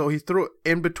 So he threw it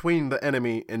in between the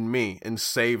enemy and me and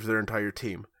saved their entire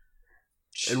team.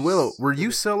 And Willow, were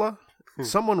you Scylla?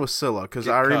 Someone was Scylla because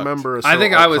I remember. I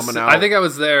think I was. coming out. I think I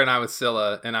was there, and I was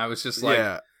Scylla, and I was just like,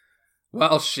 yeah.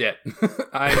 well, shit.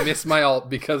 I missed my ult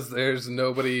because there's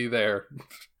nobody there.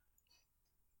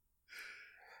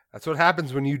 That's what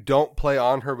happens when you don't play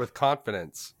on her with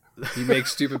confidence. You make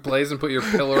stupid plays and put your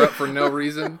pillar up for no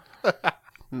reason.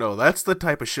 No, that's the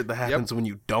type of shit that happens when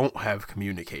you don't have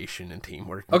communication and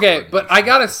teamwork. and Okay, but I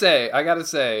coordination. gotta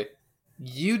say,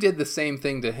 you did the same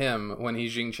thing to him when he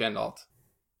Jing Chen ult.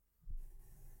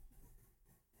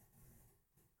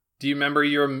 Do you remember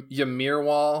your Ymir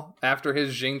wall after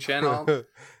his Jing Chen ult?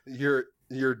 Your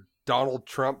Donald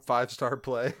Trump 5-star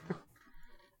play.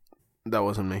 That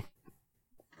wasn't me.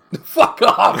 Fuck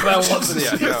off! That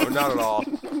wasn't Yeah, no, not at all.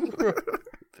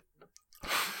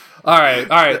 All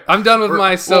right. I'm done with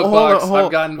my soapbox.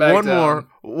 I've gotten back down.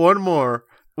 One more.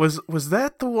 Was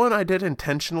that the one I did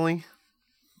intentionally?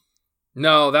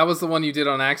 No, that was the one you did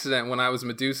on accident when I was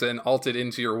Medusa and ulted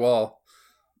into your wall.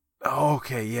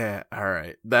 Okay, yeah, all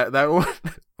right. That one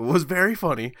was very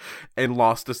funny and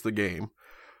lost us the game.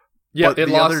 Yeah, But it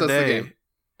the lost other us the day- game.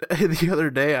 The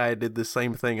other day, I did the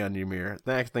same thing on Ymir.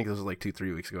 I think this was like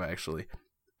 2-3 weeks ago, actually.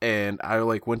 And I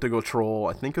went to go troll.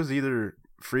 I think it was either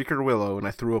Freak or Willow, and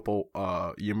I threw up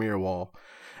a Ymir wall,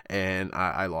 and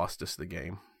I lost us the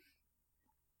game.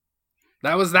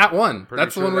 That was that one. Pretty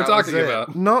That's sure the one we're that was talking it.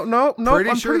 about. No. Pretty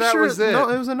I'm sure pretty that sure was it. No,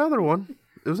 it was another one.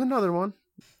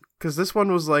 Because this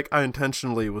one was like I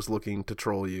intentionally was looking to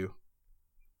troll you.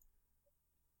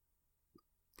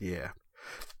 Yeah.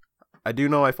 I do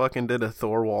know I fucking did a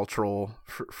Thor wall troll.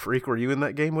 Freak, were you in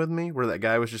that game with me? Where that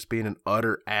guy was just being an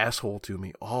utter asshole to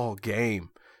me all game.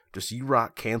 Just you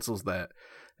rock cancels that.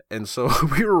 And so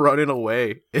we were running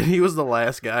away, and he was the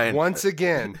last guy. And Once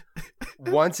again,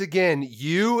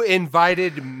 you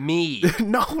invited me.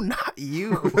 no, not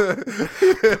you.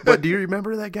 But do you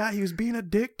remember that guy? He was being a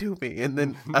dick to me. And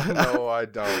then No, I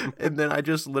don't. And then I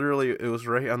just literally, it was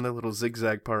right on the little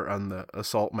zigzag part on the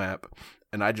assault map.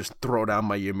 And I just throw down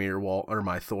my Ymir wall, or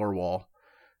my Thor wall,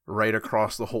 right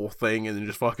across the whole thing, and then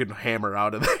just fucking hammer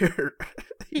out of there.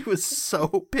 He was so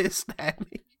pissed at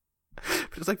me.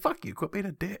 But it's like, fuck you, quit being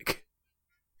a dick.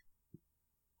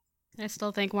 I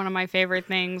still think one of my favorite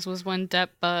things was when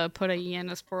Depp put a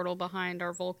Yanis portal behind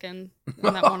our Vulcan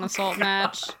in that one assault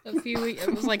match it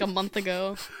was like a month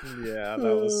ago. Yeah,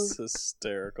 that was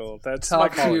hysterical. That's Top my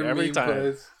calling tier every meme time.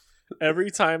 plays. Every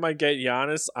time I get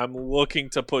Giannis, I'm looking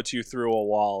to put you through a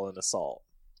wall in assault.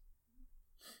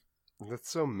 That's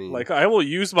so mean. Like, I will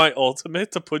use my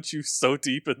ultimate to put you so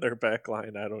deep in their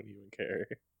backline, I don't even care.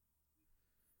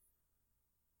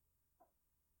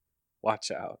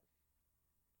 Watch out.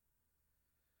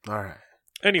 All right.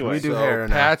 Anyway, We do so hair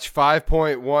now. patch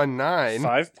 5.19.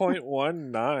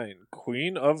 5.19,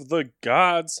 Queen of the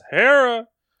Gods, Hera,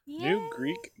 new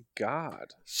Greek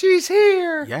god. She's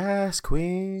here. Yes,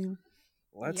 queen.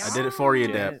 Let's I did it for you,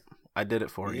 get Depp. I did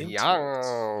it for you. into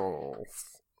Yeah.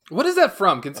 What is that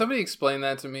from? Can somebody explain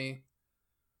that to me?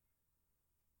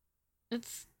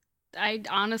 I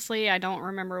honestly don't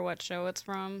remember what show it's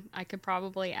from. I could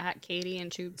probably at Katie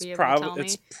and she'd be It's, able to tell me.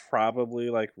 it's probably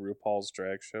like RuPaul's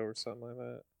drag show or something like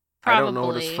that. Probably. I don't know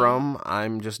what it's from.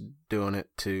 I'm just doing it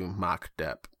to mock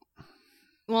Depp.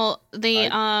 Well, the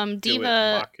Do it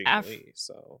diva mockingly,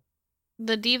 so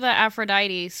the diva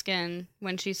Aphrodite skin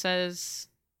when she says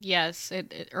yes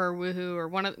or woohoo or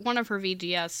one of her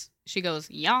VGS, she goes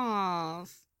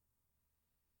yas.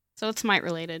 So it's Smite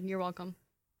related. You're welcome.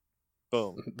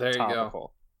 boom. There you go.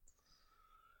 Topical.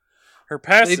 Her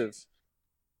passive,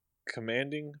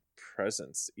 Commanding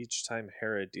Presence. Each time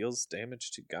Hera deals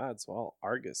damage to gods while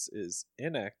Argus is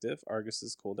inactive,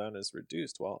 Argus's cooldown is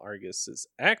reduced. While Argus is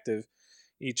active,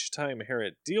 each time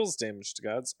Hera deals damage to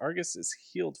gods, Argus is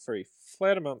healed for a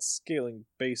flat amount scaling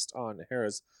based on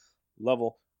Hera's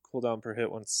level. Cooldown per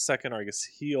hit 1 second. Argus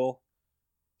heal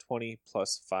 20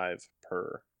 plus 5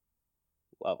 per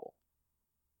level.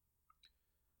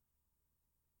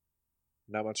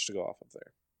 Not much to go off of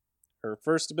there. Her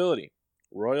first ability,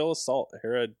 Royal Assault.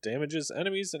 Hera damages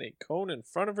enemies in a cone in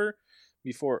front of her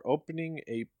before opening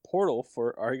a portal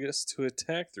for Argus to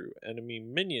attack through. Enemy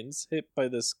minions hit by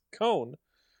this cone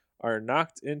are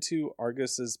knocked into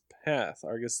Argus's path.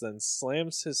 Argus then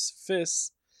slams his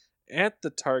fists at the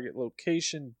target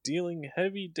location, dealing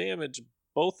heavy damage.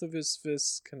 Both of his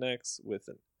fists connects with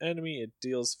an enemy. It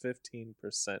deals 15%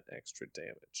 extra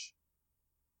damage.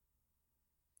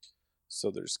 So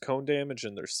there's cone damage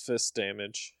and there's fist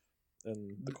damage.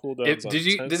 And the cooldown's on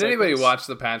 10 Did anybody seconds. watch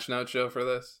the patch note show for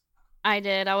this? I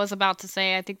did. I was about to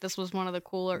say, I think this was one of the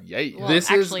cooler. Yay. Well, This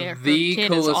actually, is her the kid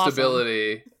is coolest awesome,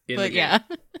 ability in the But game.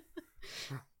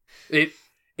 yeah.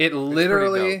 It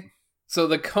literally. dope. So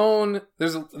the cone,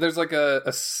 there's like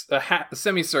a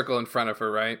semicircle in front of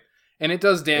her, right? And it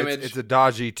does damage. It's a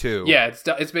dodgy too. Yeah,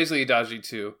 it's basically a dodgy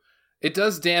 2. It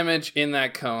does damage in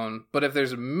that cone, but if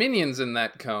there's minions in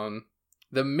that cone,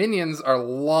 the minions are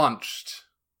launched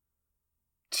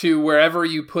to wherever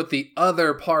you put the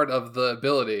other part of the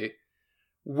ability,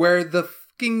 where the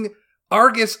fucking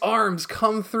Argus arms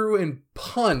come through and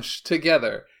punch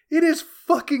together. It is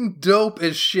fucking dope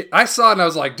as shit. I saw it and I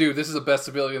was like, dude, this is the best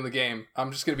ability in the game.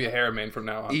 I'm just going to be a Hera main from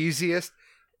now on. Easiest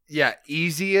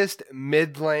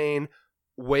mid lane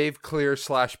wave clear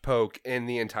 / poke in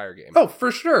the entire game. Oh, for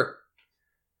sure.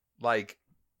 Like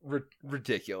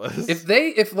ridiculous.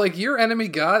 If like your enemy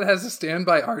god has to stand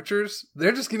by archers,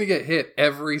 they're just gonna get hit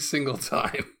every single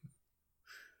time.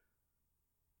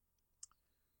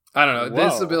 I don't know.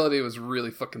 This Whoa. ability was really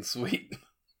fucking sweet.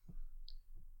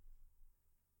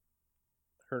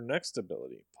 Her next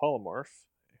ability, Polymorph.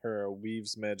 Hera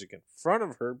weaves magic in front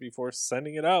of her before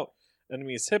sending it out.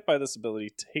 Enemies hit by this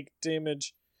ability take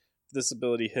damage. If this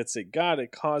ability hits a god,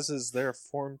 it causes their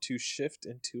form to shift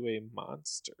into a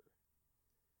monster.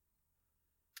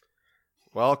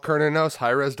 Well, Kernanos,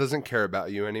 Hi-Rez doesn't care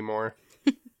about you anymore.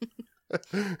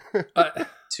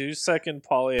 2 second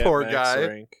poly at Poor max guy.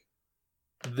 rank.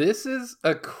 This is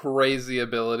a crazy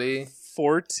ability.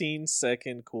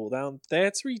 14-second cooldown.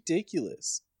 That's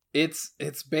ridiculous. It's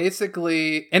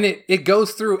basically, and it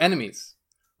goes through enemies.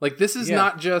 Like this is Yeah.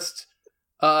 not just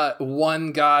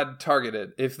one god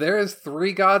targeted. If there is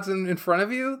 3 gods in front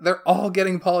of you, they're all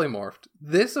getting polymorphed.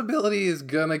 This ability is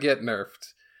gonna get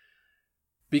nerfed.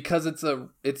 Because it's a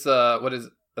what is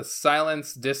a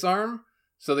silence disarm,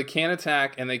 so they can't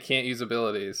attack and they can't use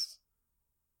abilities.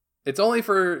 It's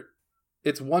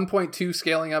 1.2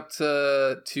 scaling up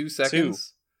to 2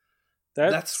 seconds.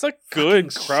 That's a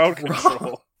good fucking crowd strong.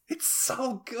 control. It's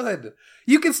so good.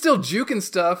 You can still juke and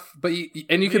stuff, but you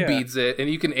can Yeah. beads it and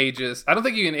you can Aegis. I don't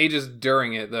think you can Aegis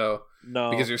during it though,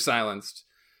 No. because you're silenced.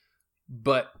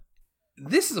 But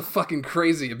this is a fucking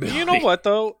crazy ability. You know what,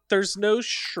 though? There's no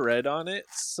shred on it,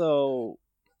 so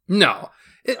No.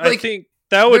 I think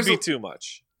that would there's be a- too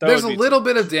much. There's a little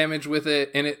bit of damage with it,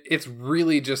 and it's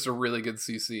really just a really good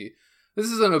CC.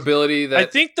 This is an ability that... I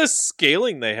think the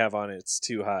scaling they have on it's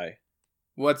too high.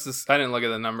 What's this? I didn't look at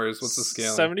the numbers. What's the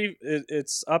scaling?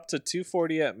 It's up to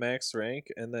 240 at max rank,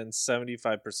 and then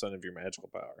 75% of your magical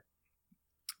power.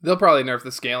 They'll probably nerf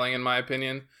the scaling, in my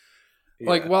opinion.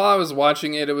 Like, Yeah. while I was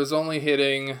watching it, it was only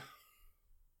hitting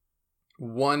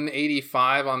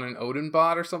 185 on an Odin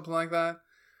bot or something like that.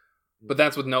 But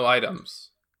that's with no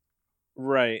items.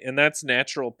 Right, and that's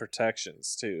natural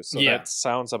protections too, so Yeah. that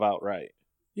sounds about right.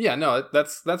 Yeah, no,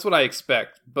 that's what I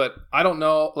expect. But I don't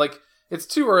know, like, it's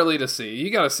too early to see.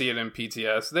 You gotta see it in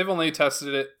PTS. They've only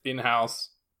tested it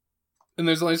in-house. And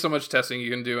there's only so much testing you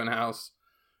can do in-house.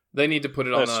 They need to put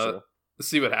it That's on true.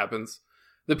 see what happens.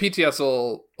 The PTS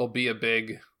will be a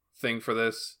big thing for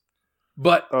this.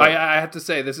 But Oh. I have to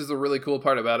say, this is a really cool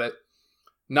part about it.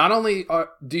 Not only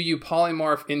do you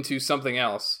polymorph into something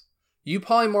else, you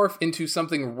polymorph into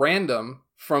something random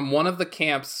from one of the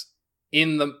camps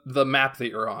in the map that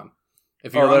you're on.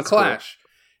 If you're on that's cool. Clash,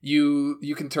 you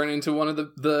can turn into one of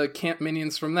the camp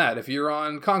minions from that. If you're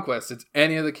on Conquest, it's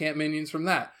any of the camp minions from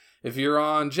that. If you're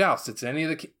on Joust, it's any of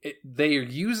the... They are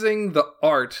using the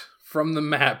art from the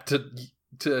map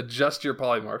to adjust your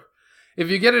polymorph. If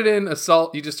you get it in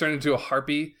Assault, you just turn into a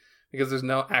Harpy because there's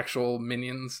no actual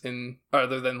minions in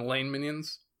other than lane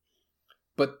minions.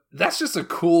 But that's just a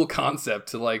cool concept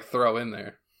to like throw in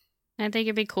there. I think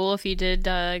it'd be cool if you did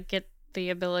get the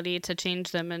ability to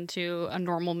change them into a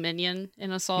normal minion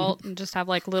in Assault and just have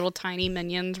like little tiny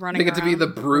minions running Make it to be around. the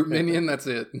brute minion. That's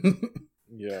it.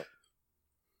 Yeah.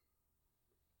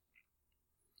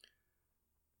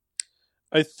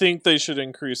 I think they should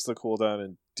increase the cooldown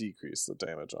and decrease the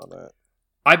damage on that.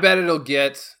 I bet it'll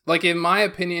get, like, in my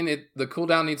opinion, the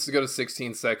cooldown needs to go to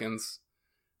 16 seconds,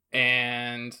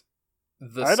 and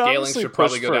the I'd scaling honestly should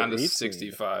probably push go for down to 18.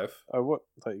 65. I would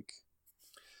like.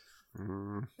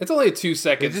 It's only a 2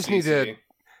 second. They just need CC.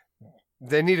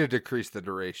 They need to decrease the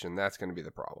duration. That's going to be the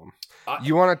problem. I-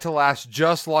 You want it to last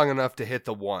just long enough to hit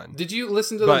the 1. Did you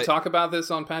listen to them But- talk about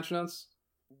this on Patch Notes?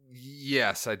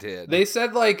 Yes, I did. They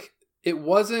said, like, it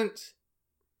wasn't...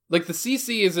 Like, the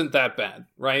CC isn't that bad,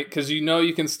 right? Because you know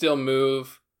you can still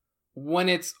move. When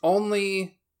it's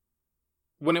only...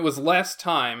 When it was less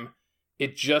time,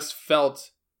 it just felt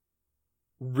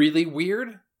really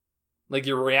weird. Like,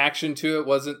 your reaction to it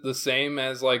wasn't the same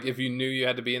as, like, if you knew you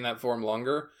had to be in that form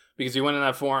longer. Because you went in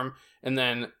that form and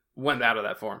then went out of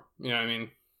that form. You know what I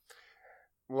mean?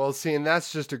 Well, see, and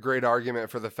that's just a great argument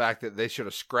for the fact that they should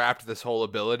have scrapped this whole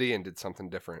ability and did something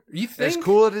different. You think? As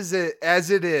cool as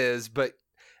it is, but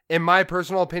in my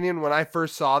personal opinion, when I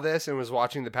first saw this and was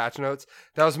watching the patch notes,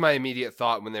 that was my immediate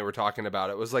thought when they were talking about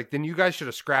it. Was like, then you guys should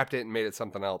have scrapped it and made it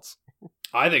something else.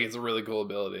 I think it's a really cool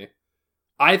ability.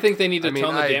 I think they need to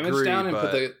tone the I damage agree, down and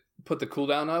but- put the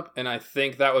cooldown up, and I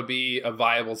think that would be a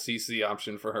viable CC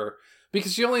option for her.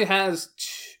 Because she only has...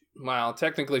 Well,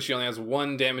 technically she only has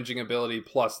one damaging ability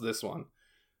plus this one.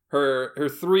 Her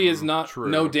 3 is not true.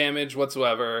 no damage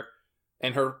whatsoever,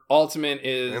 and her ultimate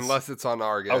is Unless it's on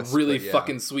Argus. a really but yeah.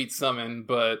 fucking sweet summon,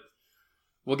 but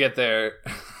we'll get there.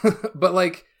 But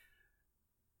like,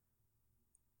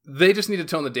 they just need to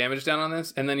tone the damage down on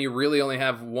this, and then you really only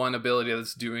have one ability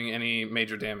that's doing any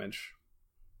major damage.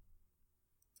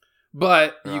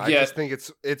 But you I just think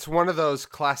it's one of those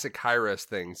classic high-risk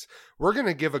things. We're going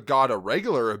to give a god a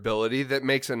regular ability that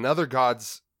makes another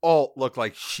god's ult look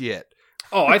like shit.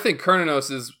 Oh, I think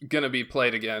Kernanos is going to be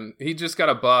played again. He just got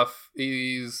a buff.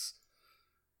 He's...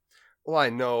 Well, I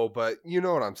know, but you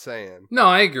know what I'm saying. No,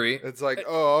 I agree. It's like,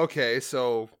 oh, okay,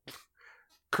 so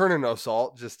Kernanos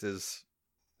ult just is...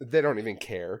 They don't even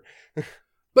care.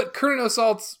 But Kernanos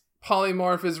Alt's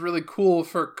polymorph is really cool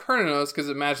for Kernanos because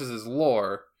it matches his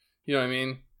lore. You know what I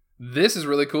mean? This is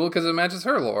really cool because it matches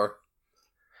her lore.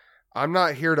 I'm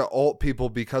not here to ult people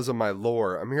because of my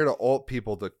lore. I'm here to ult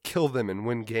people to kill them and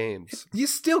win games. You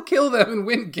still kill them and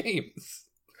win games.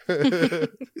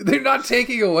 They're not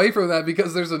taking away from that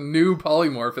because there's a new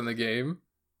polymorph in the game.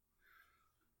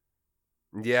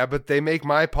 Yeah, but they make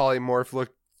my polymorph look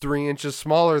 3 inches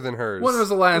smaller than hers. When was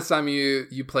the last time you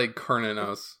played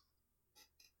Kernanos?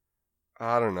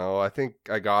 I don't know. I think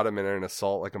I got him in an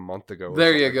assault like a month ago. or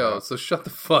There you something go. like So shut the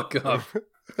fuck up.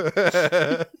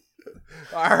 that.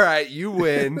 All right, you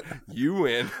win. You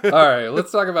win. All right,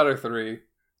 let's talk about her 3.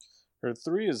 Her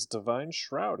 3 is Divine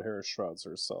Shroud. Hera shrouds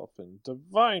herself in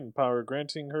divine power,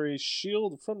 granting her a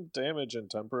shield from damage and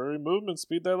temporary movement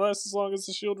speed that lasts as long as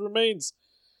the shield remains.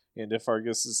 And if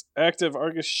Argus is active,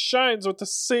 Argus shines with the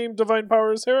same divine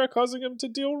power as Hera, causing him to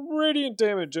deal radiant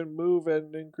damage and move at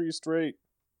an increased rate.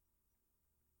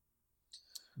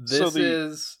 This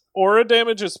is... Aura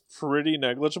damage is pretty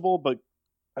negligible, but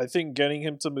I think getting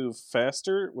him to move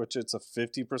faster, which it's a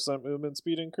 50% movement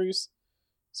speed increase,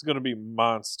 is going to be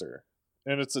monster.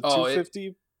 And it's a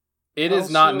 250. It is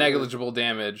not Also- negligible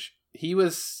damage. He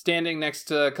was standing next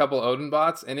to a couple Odin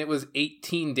bots, and it was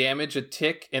 18 damage a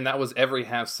tick, and that was every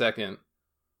half second.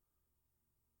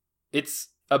 It's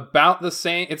about the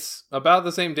same. It's about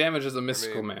the same damage as a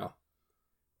mystical mail.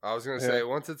 I was gonna Yeah. say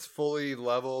once it's fully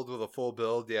leveled with a full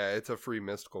build, yeah, it's a free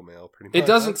mystical mail. Pretty much. It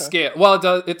doesn't Okay. scale. Well, it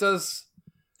does. It does.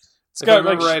 It's If I got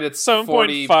remember like right, it's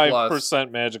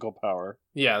 7.5% magical power.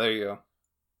 Yeah, there you go.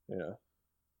 Yeah.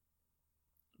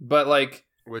 But like,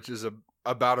 Which is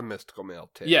about a mystical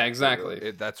mail tick. Yeah, exactly.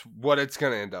 That's what it's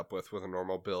gonna end up with a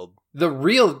normal build. the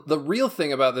real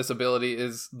thing about this ability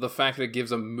is the fact that it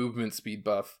gives a movement speed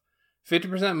buff.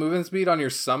 50% movement speed on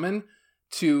your summon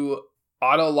to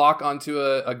auto lock onto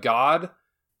a god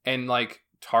and like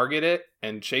target it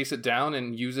and chase it down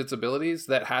and use its abilities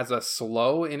that has a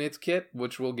slow in its kit,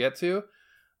 which we'll get to.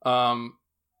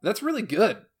 That's really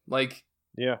good. Like,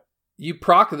 Yeah. you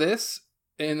proc this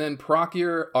and then proc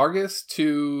your Argus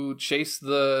to chase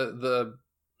the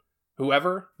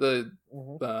whoever, the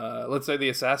Mm-hmm. let's say the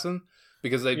assassin,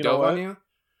 because they You know dove on what? you.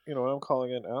 You know what I'm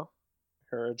calling it now?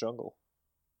 Hera Jungle.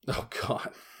 Oh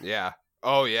god. Yeah.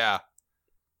 Oh yeah.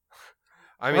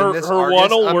 I mean, her, this her Argus, one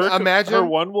will work. imagine Her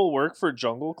one will work for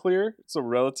jungle clear. It's a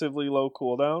relatively low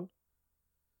cooldown.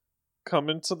 Come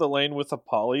into the lane with a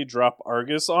poly, drop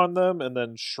Argus on them, and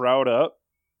then shroud up.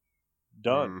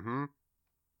 Done. Mhm.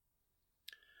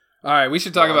 All right, we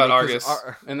should talk Well, I about mean, 'cause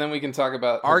Argus, and then we can talk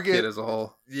about her Argus- kit as a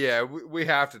whole. Yeah, we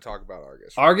have to talk about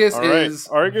Argus. Argus All right, is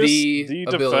Argus, the the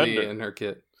ability defender. in her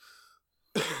kit.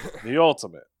 The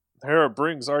ultimate. Hera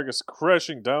brings Argus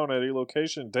crashing down at a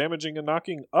location, damaging and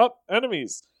knocking up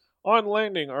enemies. On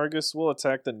landing, Argus will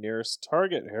attack the nearest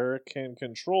target. Hera can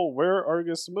control where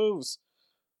Argus moves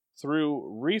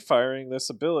through refiring this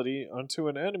ability onto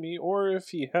an enemy, or if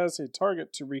he has a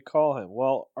target to recall him.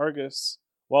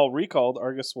 While recalled,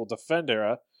 Argus will defend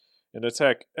Hera and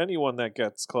attack anyone that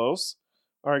gets close.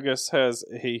 Argus has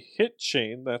a hit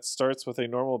chain that starts with a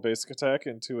normal basic attack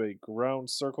into a ground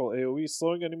circle AoE,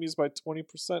 slowing enemies by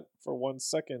 20% for 1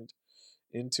 second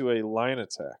into a line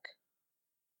attack.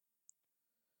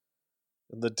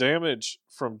 And the damage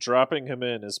from dropping him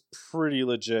in is pretty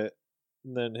legit.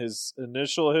 And then his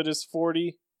initial hit is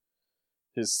 40,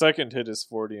 his second hit is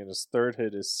 40, and his third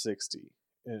hit is 60.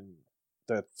 And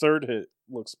that third hit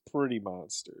looks pretty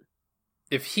monster.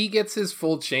 If he gets his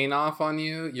full chain off on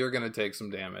you, you're gonna take some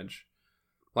damage.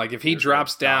 Like if he You're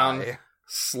drops gonna down, die.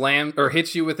 slam or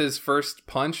hits you with his first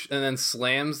punch, and then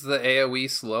slams the AoE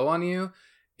slow on you,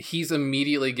 he's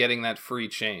immediately getting that free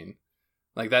chain.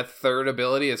 Like that third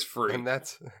ability is free, And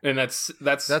that's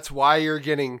that's why you're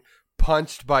getting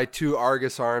punched by 2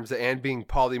 Argus arms and being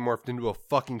polymorphed into a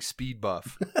fucking speed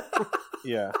buff.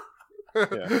 Yeah.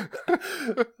 Yeah.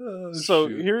 So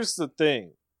here's the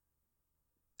thing.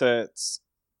 His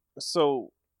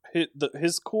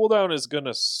cooldown is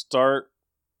gonna start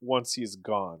once he's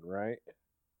gone, right?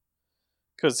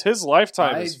 Because his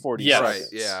lifetime is 40 yes. Right,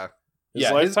 seconds. yeah.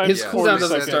 yeah. lifetime His is cooldown 40 doesn't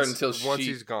seconds. start until once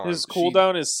he's gone. His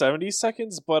cooldown is 70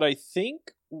 seconds, but I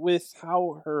think with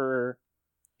how her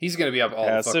he's gonna be up all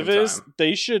the passive fucking is, time.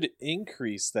 they should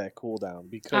increase that cooldown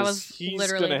because was he's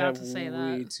literally gonna about have to say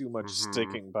way that. too much Mhm.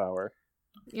 sticking power.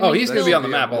 You know, Oh, you he's That gonna be should on the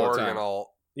a map all the Morgan time.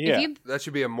 alt. Yeah. If you That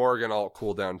should be a Morgan alt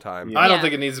cooldown time. Yeah. I don't Yeah.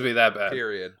 think it needs to be that bad.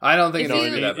 Period. I don't think If it needs you-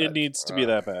 to be that bad. It needs to be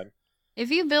that bad. If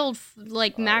you build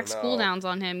like I max don't know. cooldowns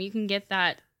on him, you can get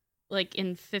that like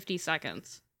in 50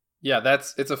 seconds. Yeah,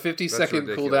 it's a 50-second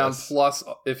cooldown ridiculous. plus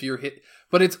if you're hit,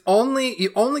 but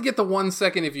you only get the 1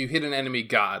 second if you hit an enemy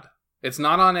god. It's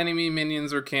not on enemy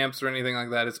minions or camps or anything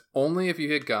like that. It's only if you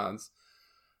hit gods.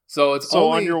 So it's So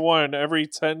only on your one, every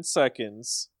 10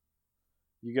 seconds,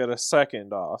 you get a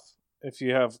second off. If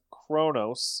you have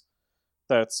Chronos,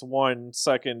 that's 1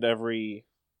 second every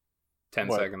 10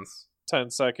 what? seconds.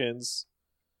 10 seconds.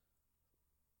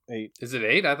 8. Is it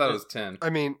 8? I thought it was 10. I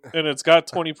mean, And it's got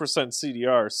 20%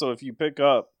 CDR. So if you pick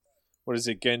up, what is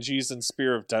it, Genji's and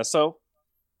Spear of Deso?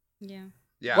 Yeah.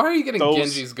 yeah. Why are you getting Those-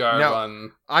 Genji's garb No.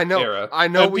 on? I know. Era. I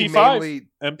know. We MP5. mainly.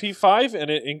 MP5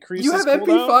 and it increases You have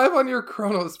cooldown. MP5 on your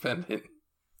Chronos pendant.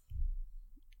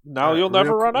 Now you'll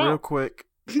never run Real out. quick,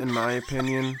 in my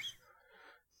opinion,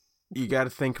 you got to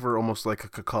think of her almost like a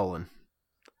Cucullin.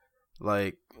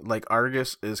 Like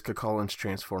Argus is Cucullin's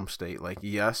transform state. Like,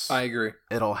 yes, I agree.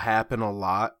 it'll happen a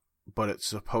lot, but it's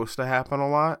supposed to happen a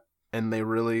lot, and they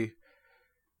are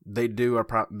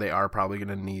probably going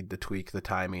to need to tweak the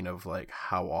timing of like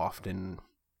how often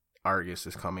Argus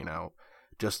is coming out,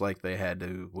 just like they had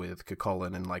to with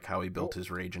Cucullin and like how he built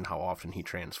his rage and how often he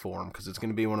transformed, because it's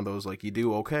going to be one of those like you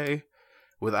do okay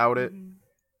without it, Mhm.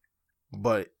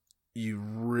 but you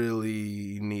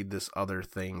really need this other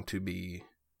thing to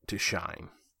shine.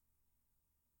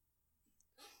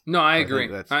 No, I think agree.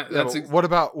 that's- Yeah, That's but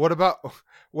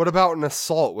what about an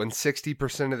assault when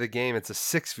 60% of the game it's a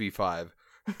 6v5?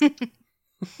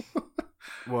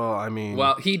 Well, I mean,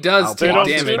 well, he does I'll They take don't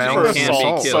balance damage do and for balance can't assault,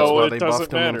 be That's killed. so why it they doesn't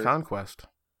buffed him in matter. Conquest.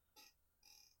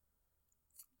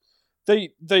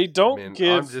 They don't I mean,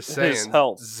 give I'm just his saying,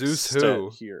 health Zeus stat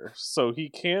who? here, so he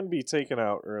can be taken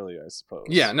out early, I suppose.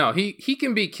 Yeah, no, he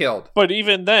can be killed. But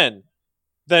even then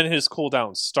his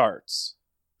cooldown starts.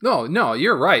 No,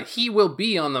 you're right. He will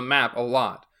be on the map a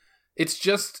lot. It's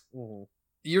just Mhm.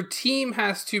 your team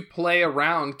has to play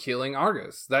around killing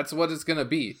Argus. That's what it's going to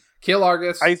be. Kill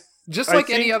Argus, just I like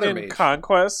think any other in mage.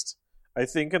 Conquest, I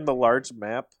think in the large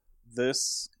map,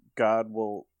 this god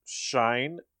will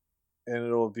shine and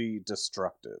it'll be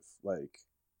destructive. Like,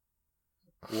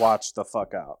 watch the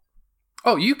fuck out.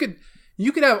 Oh, you could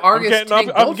have Argus I'm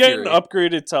take getting Fury.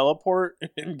 upgraded teleport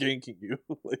and ganking you.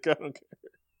 Like, I don't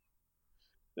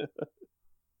care.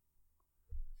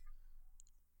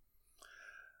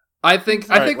 I think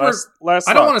All right, we're. last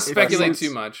I don't want thoughts. to speculate If you-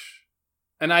 too much,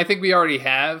 and I think we already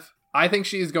have. I think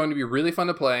she is going to be really fun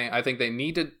to play. I think they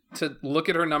need to look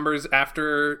at her numbers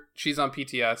after she's on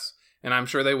PTS, and I'm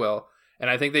sure they will. And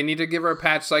I think they need to give her a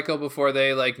patch cycle before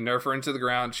they like nerf her into the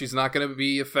ground. She's not going to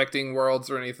be affecting worlds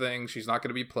or anything. She's not going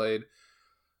to be played.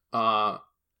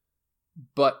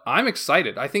 But I'm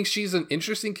excited. I think she's an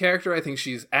interesting character. I think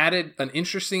she's added an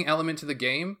interesting element to the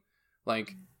game.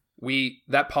 Like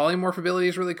that polymorph ability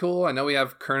is really cool. I know we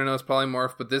have Kernanos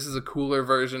polymorph, but this is a cooler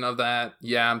version of that.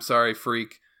 Yeah, I'm sorry,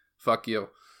 freak. Fuck you.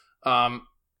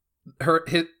 Her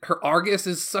Argus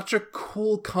is such a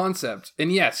cool concept.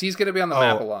 And yes, he's going to be on the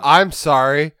map a lot. I'm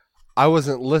sorry. I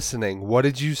wasn't listening. What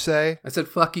did you say? I said,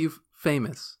 fuck you,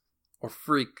 famous. Or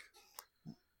freak.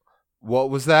 What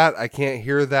was that? I can't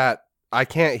hear that. I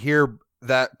can't hear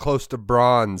that close to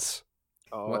bronze.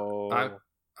 Oh.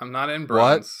 I'm not in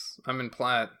bronze. I'm in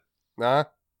plat. Nah?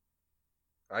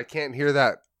 I can't hear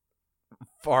that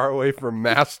far away from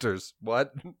masters.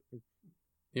 What?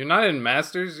 You're not in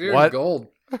masters? You're What? in gold.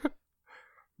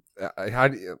 I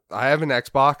have an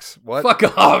Xbox. What?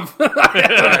 Fuck off. Go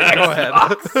ahead.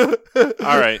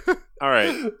 All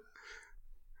right.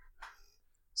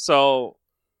 So,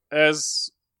 as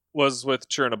was with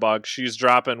Chernobog, she's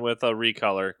dropping with a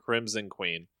recolor, Crimson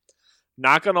Queen.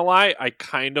 Not gonna lie, I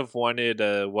kind of wanted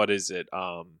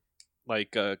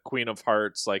like a Queen of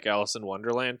Hearts, like Alice in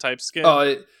Wonderland type skin.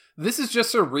 This is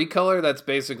just a recolor that's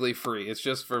basically free. It's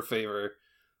just for favor.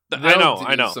 I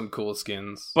know. Some cool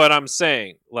skins. But I'm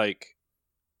saying, like,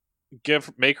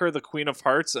 make her the Queen of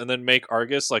Hearts and then make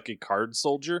Argus like a card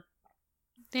soldier.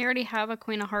 They already have a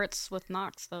Queen of Hearts with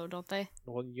Nox, though, don't they?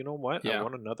 Well, you know what? Yeah. I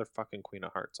want another fucking Queen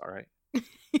of Hearts, alright?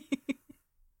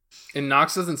 And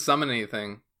Nox doesn't summon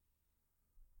anything.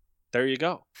 There you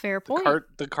go. Fair point.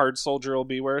 The card soldier will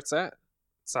be where it's at.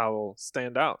 That's how it'll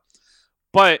stand out.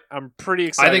 But I'm pretty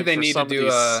excited. I think they for need some to of do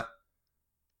these...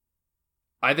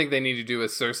 I think they need to do a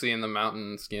Cersei in the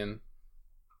Mountain skin.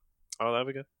 Oh, that'd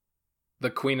be good. The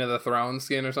Queen of the Throne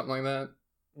skin or something like that.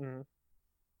 Mm-hmm.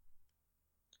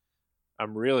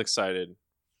 I'm real excited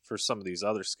for some of these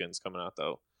other skins coming out,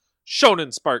 though.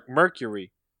 Shonen Spark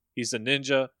Mercury. He's a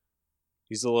ninja.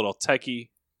 He's a little techie.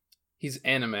 He's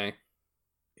anime.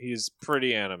 He's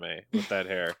pretty anime with that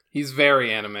hair. He's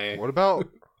very anime. What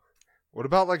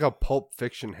about like a Pulp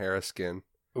Fiction Hera skin?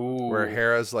 Ooh. Where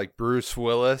Hera's like Bruce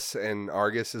Willis and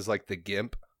Argus is like the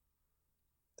Gimp.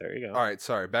 There you go. All right,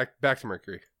 sorry. Back to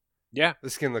Mercury. Yeah. The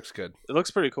skin looks good. It looks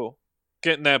pretty cool.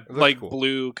 Getting that It looks like cool.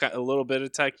 blue, a little bit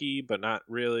of techie, but not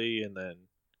really. And then,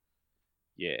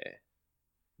 yeah,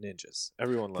 ninjas.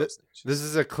 Everyone loves ninjas. This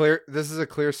is a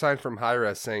clear sign from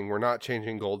Hi-Res saying we're not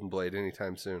changing Golden Blade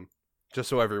anytime soon. Just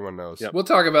so everyone knows. Yep. We'll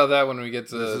talk about that when we get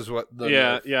to This is what the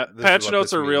Yeah. This is Patch what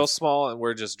notes this are real means. small, and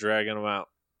we're just dragging them out.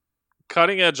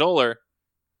 Cutting Edge Uller.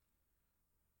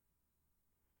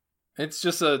 It's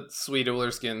just a sweet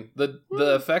Uller skin. The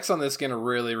effects on this skin are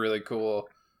really, really cool.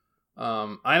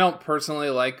 I don't personally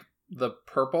like the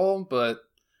purple, but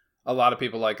a lot of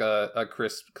people like a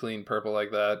crisp, clean purple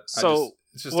like that. So,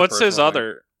 it's just a what's his personal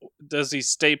other? Does he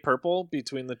stay purple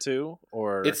between the two,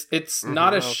 or thing. It's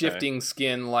not a Okay. shifting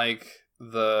skin like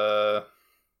the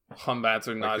Humbats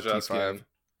or Like the Naja T5. skin.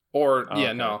 Or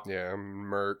Okay. no. Yeah,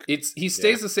 Merc. He stays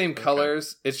Yeah. the same Okay.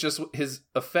 colors. It's just his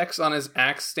effects on his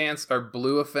axe stance are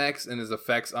blue effects, and his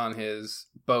effects on his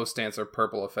bow stance are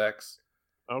purple effects.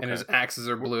 okay? And his axes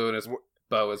are blue, and his wh-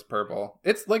 bow is purple.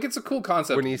 It's a cool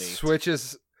concept. when he neat.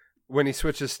 switches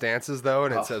stances though,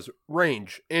 and Oh. it says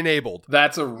range enabled.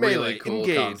 That's a really Melee, cool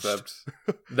engaged. concept.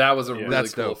 That was a Yeah. really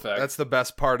That's cool dope. effect. That's the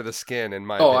best part of the skin in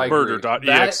my Oh, I opinion. agree.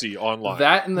 Murder.exe online.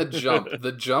 That and the jump.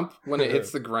 The jump when it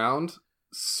hits the ground,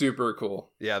 super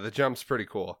cool. Yeah, the jump's pretty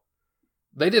cool.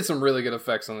 They did some really good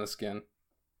effects on the skin.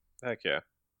 Heck yeah.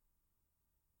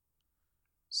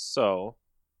 So,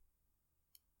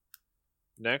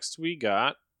 next we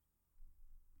got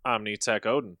Omnitech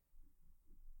Odin.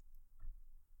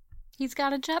 He's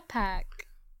got a jetpack.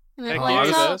 And it Heck lights yeah, yeah,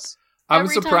 he up. does. I'm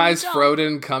Every time surprised you jump.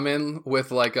 Froden come in with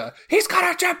like he's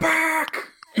got a jetpack.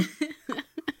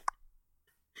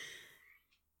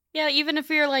 Yeah, even if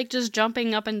you're like just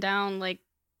jumping up and down like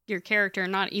your character,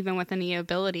 not even with any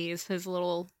abilities, his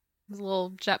little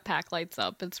jetpack lights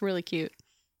up. It's really cute.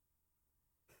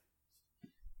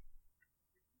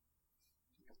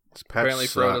 This patch Apparently,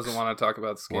 Fro sucks. doesn't want to talk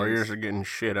about skins. Warriors are getting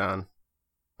shit on.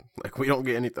 Like, we don't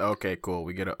get anything. Okay, cool.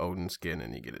 We get an Odin skin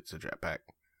and you get it to jetpack.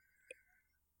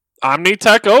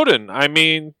 Omnitech Odin. I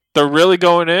mean, they're really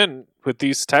going in with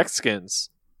these tech skins.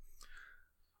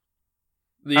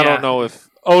 I don't know if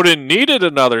Odin needed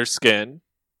another skin.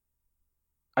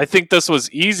 I think this was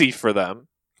easy for them.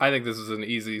 I think this is an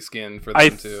easy skin for them I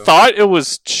too. thought it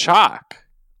was chalk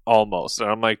almost. And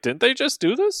I'm like, didn't they just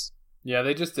do this? Yeah,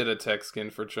 they just did a tech skin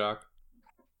for Chuck.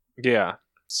 Yeah,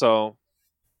 so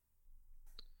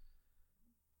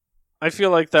I feel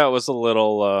like that was a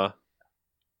little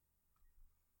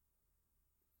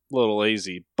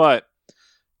lazy, but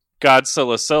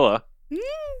Godzilla Scylla.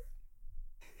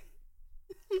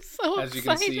 I'm so As you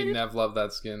can excited. see, Nev loved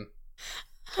that skin.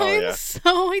 Oh, I'm yeah.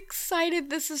 so excited.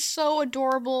 This is so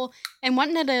adorable. And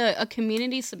wasn't it a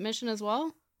community submission as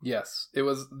well? Yes, it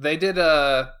was. They did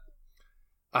a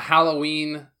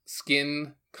Halloween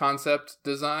skin concept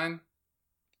design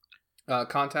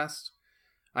contest.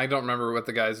 I don't remember what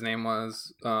the guy's name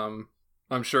was.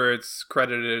 I'm sure it's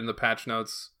credited in the patch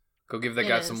notes. Go give that It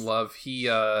guy is. some love.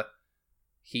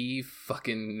 He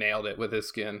fucking nailed it with his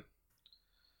skin.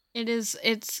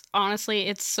 It's honestly,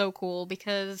 it's so cool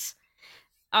because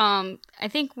I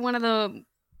think one of the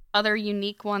other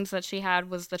unique ones that she had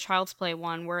was the Child's Play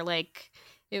one where like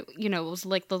it was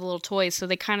like the little toys, so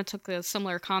they kind of took a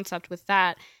similar concept with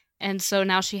that. And so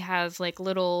now she has like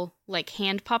little like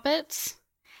hand puppets,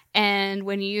 and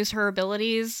when you use her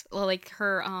abilities, like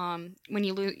her when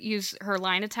you use her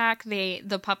line attack,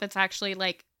 the puppets actually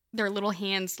like their little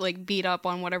hands like beat up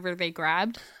on whatever they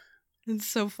grabbed. It's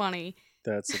so funny.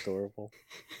 That's adorable.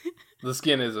 The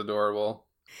skin is adorable.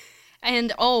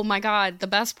 And oh my god, the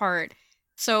best part.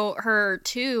 So her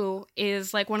 2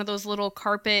 is like one of those little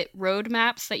carpet road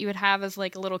maps that you would have as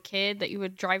like a little kid that you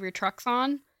would drive your trucks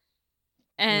on.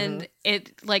 And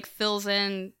it like fills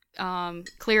in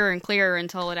clearer and clearer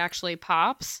until it actually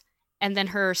pops. And then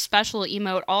her special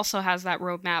emote also has that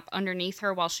road map underneath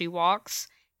her while she walks.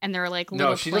 And there are like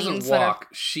little No, she planes doesn't that are walk.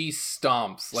 She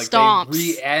stomps. Like Stomps.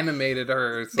 they reanimated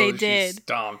her. So They she did.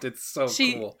 stomped. It's so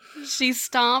cool. She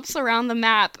stomps around the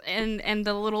map, and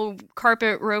the little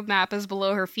carpet road map is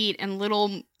below her feet, and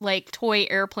little like toy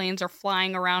airplanes are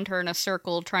flying around her in a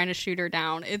circle trying to shoot her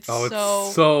down. It's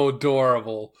It's so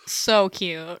adorable. so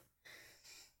cute.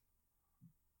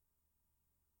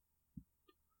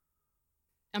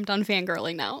 I'm done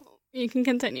fangirling now. You can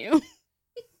continue.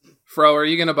 Fro, are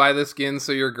you gonna buy this skin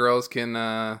so your girls can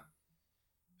Play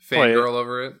it. fangirl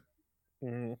over it?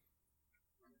 Mhm.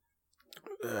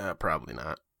 Probably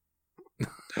not. I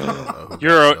don't know who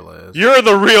You're Godzilla is. you're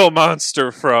the real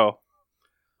monster, Fro.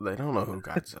 They don't know who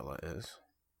Godzilla is.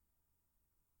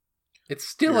 It's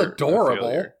still You're a adorable.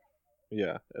 failure.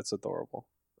 Yeah, it's adorable.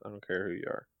 I don't care who you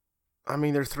are. I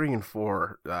mean, they're 3 and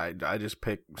 4. I just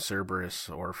pick Cerberus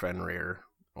or Fenrir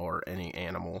or any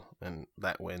animal, and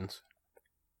that wins.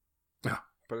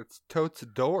 But it's totes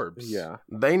adorbs. Yeah.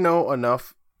 They know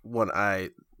enough when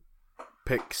I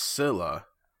pick Scylla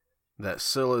that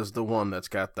Scylla is the one that's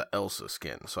got the Elsa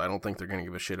skin. So I don't think they're going to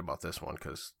give a shit about this one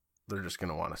because they're just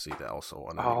going to want to see the Elsa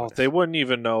one. Oh, anyways. they wouldn't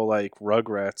even know like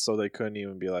Rugrats, so they couldn't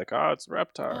even be like, "Oh, it's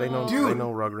Reptar." They know. Dude, they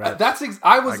know Rugrats.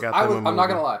 I I got them a I'm not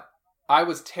gonna movie. lie. I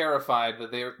was terrified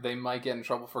that they might get in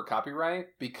trouble for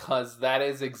copyright because that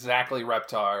is exactly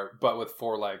Reptar, but with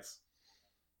 4 legs.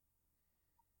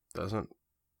 Doesn't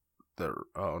the?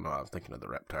 Oh no, I'm thinking of the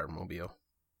Reptar Mobile.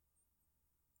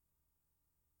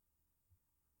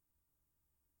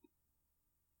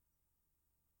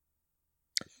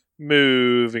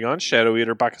 Moving on, Shadow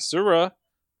Eater Bakasura.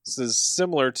 This is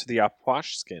similar to the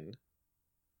Apwash skin.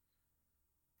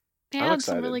 They I'm had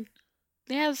some excited. really,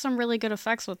 they had some really good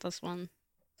effects with this one.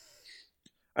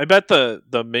 I bet the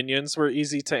minions were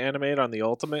easy to animate on the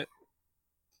Ultimate.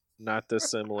 Not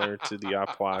dissimilar to the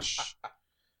Apwash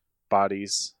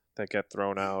bodies that get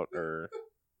thrown out or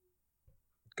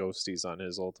ghosties on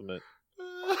his Ultimate.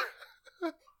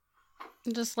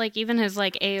 Just like even his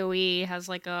like AOE has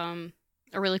like a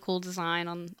really cool design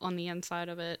on the inside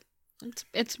of it.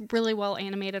 It's really well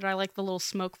animated. I like the little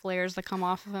smoke flares that come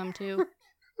off of him too.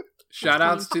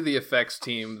 Shoutouts to the effects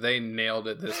team. They nailed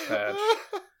it this patch.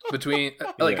 Between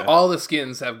Yeah. all the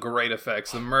skins have great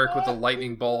effects. The Merc with the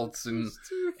lightning bolts and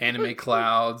anime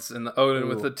clouds, and the Odin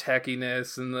with Ooh. the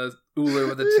techiness, and the Uller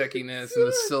with the techiness, and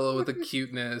the Scylla with the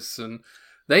cuteness, and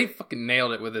they fucking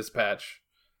nailed it with this patch.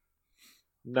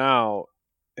 Now,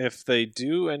 if they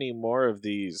do any more of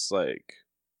these, like,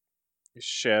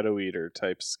 Shadow Eater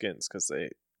type skins, because they,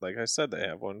 like I said, they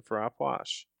have one for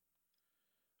Apwash,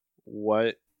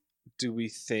 what do we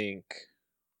think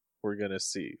we're going to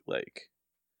see? Like,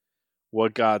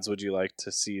 what gods would you like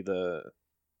to see the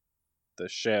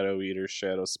Shadow Eater,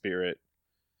 Shadow Spirit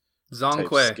type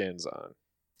Zongque. skins on?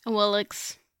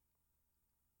 Willix.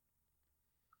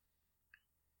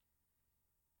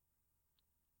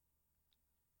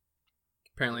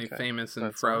 Apparently, Okay, Famous and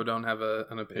that's Fro all. don't have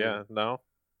an opinion. Yeah, no?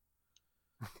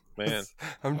 Man.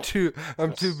 I'm too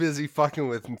busy fucking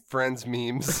with friends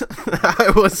memes.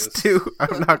 I was too.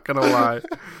 I'm not gonna lie.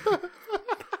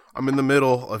 I'm in the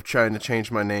middle of trying to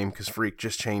change my name because Freak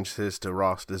just changed his to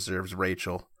Ross Deserves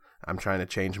Rachel. I'm trying to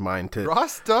change mine to...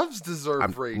 Ross does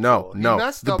deserve Rachel. No, He no.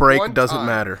 messed The up break one doesn't time.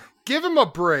 matter. Give him a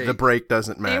break. The break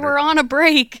doesn't matter. They were on a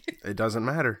break. It doesn't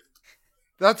matter.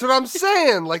 That's what I'm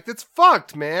saying. Like, that's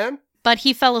fucked, man. But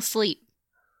he fell asleep.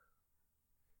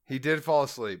 He did fall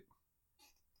asleep.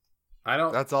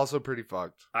 That's also pretty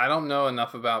fucked. I don't know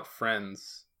enough about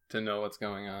Friends to know what's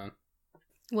going on.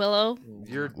 Willow,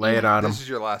 Lay it on him. This is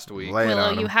your last week. Lay it Willow,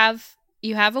 on you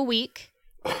him. have a week.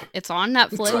 It's on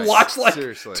Netflix.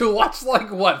 To watch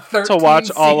like what 13 To watch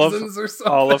seasons or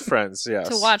something. all of Friends, yes.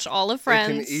 To watch all of It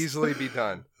Friends. can easily be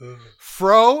done.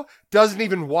 Fro doesn't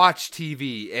even watch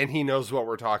TV, and he knows what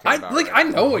we're talking about. I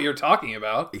know what you're talking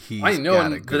about. He's I know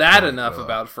got a good that point, enough though.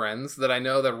 about Friends that I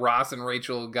know that Ross and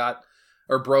Rachel got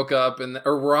or broke up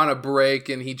or were on a break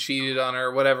and he cheated on her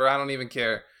or whatever. I don't even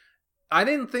care. I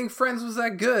didn't think Friends was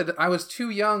that good. I was too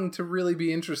young to really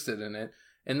be interested in it.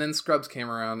 And then Scrubs came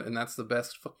around, and that's the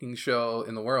best fucking show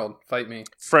in the world. Fight me.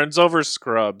 Friends over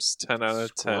Scrubs, 10 out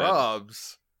of 10.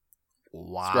 Scrubs.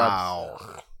 Wow.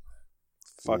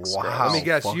 Fuck Scrubs. Let me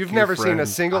guess, Fuck you've your never seen a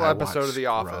friends. single I episode watch of The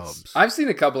Office. Scrubs. I've seen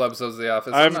a couple episodes of The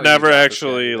Office. I'm I've not a never huge Office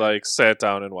actually fan. sat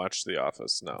down and watched The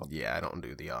Office. No. Yeah, I don't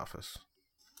do The Office.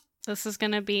 This is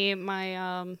gonna be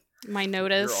my my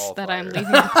notice all that I'm fired.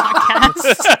 leaving the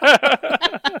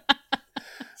podcast.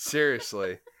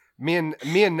 Seriously. Me and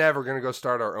Nev are going to go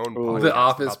start our own podcast. The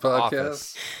Office about The podcast.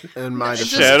 Office. In my defense,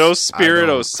 Shadow Spirit I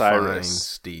don't Osiris. find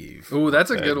Steve. Ooh,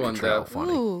 that's a good and one, Cottrell Dev.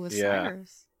 funny. Ooh, Yeah.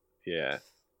 Cyrus. Yeah.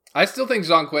 I still think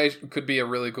Zhang Kuei could be a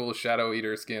really cool Shadow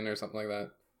Eater skin or something like that.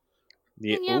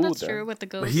 Yeah, Ooh, that's that- true with the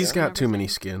ghost. But he's and got too many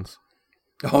everything. skins.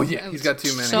 Oh yeah, he's got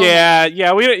too many. So-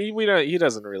 Yeah, we don't. He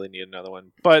doesn't really need another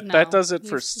one. But No, that does it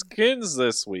for he's- skins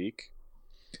this week.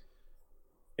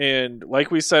 And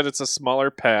like we said, it's a smaller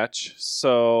patch.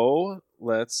 So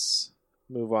let's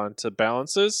move on to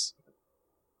balances.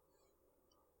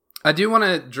 I do want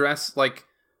to address like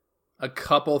a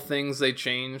couple things they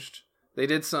changed. They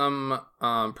did some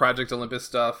Project Olympus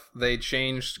stuff. They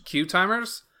changed queue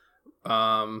timers.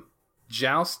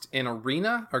 Joust and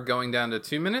Arena are going down to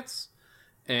 2 minutes.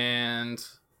 And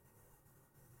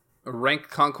Rank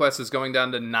Conquest is going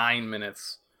down to 9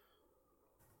 minutes.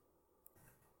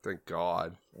 Thank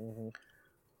God.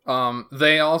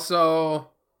 They also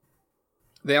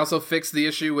fixed the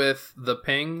issue with the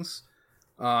pings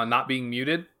not being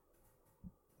muted.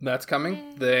 That's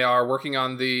coming. They are working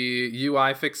on the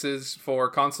UI fixes for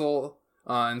console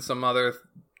and some other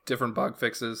different bug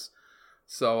fixes.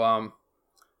 So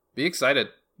be excited.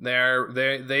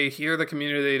 They hear the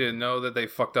community to know that they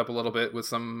fucked up a little bit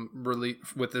with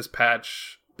with this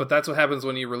patch. But that's what happens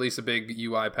when you release a big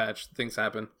UI patch. Things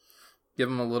happen. Give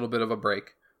them a little bit of a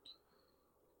break.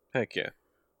 Heck yeah.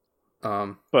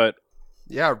 But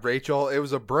Yeah, Rachel, it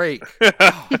was a break. all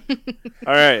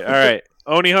right.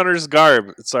 Oni Hunter's Garb.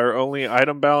 It's our only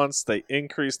item balance. They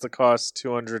increased the cost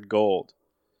 200 gold.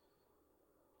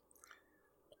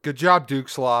 Good job, Duke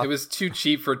Sloth. it was too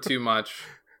cheap for too much.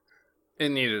 It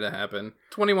needed to happen.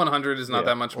 2,100 is not Yeah,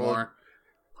 that much well, more.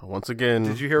 Once again,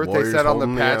 Did you hear what Warriors they said on the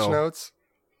holding patch L. notes?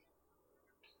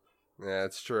 Yeah,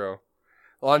 it's true.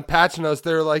 Well, on patch notes,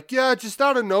 they're like, yeah, just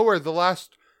out of nowhere, the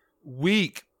last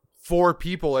week, 4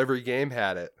 people every game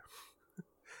had it.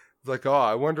 It's like, oh,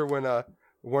 I wonder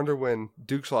when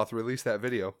Duke Sloth released that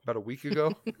video about a week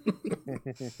ago.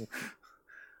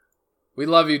 We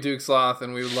love you, Duke Sloth,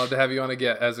 and we would love to have you on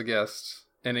as a guest.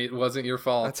 And it wasn't your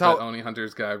fault That's how- that Oni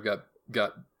Hunter's Garb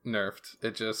got nerfed.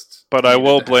 It just. But I needed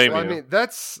will to blame Well, I you. mean,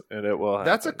 that's And it will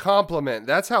happen. a compliment.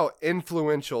 That's how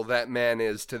influential that man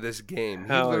is to this game. He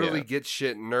Hell literally yeah. gets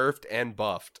shit nerfed and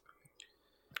buffed.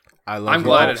 I love I'm you,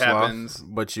 glad Duke it Sloth, happens.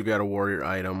 But you got a warrior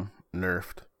item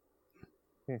nerfed.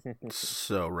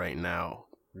 So right now,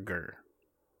 grr.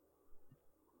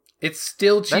 It's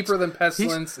still cheaper That's- than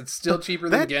Pestilence. It's still cheaper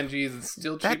that- than Genji's. It's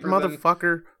still That cheaper than.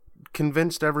 motherfucker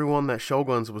convinced everyone that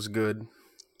Shogun's was good.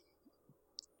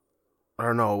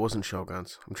 Or no, it wasn't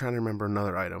Shogun's. I'm trying to remember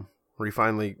another item where he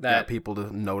finally That- got people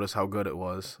to notice how good it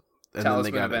was, and Talisman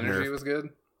then they got of it Energy nerfed. was good.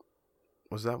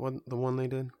 Was that the one they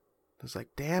did? It's like,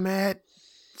 damn it,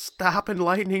 stop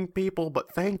enlightening people,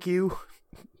 but thank you.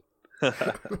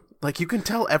 Like, you can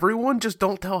tell everyone, just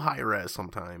don't tell Hi-Res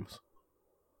sometimes.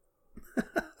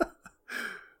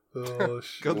 Oh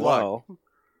shit! Good luck. Well,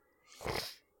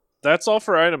 that's all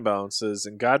for item balances.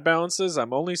 And god balances,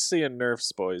 I'm only seeing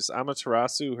nerfs, boys.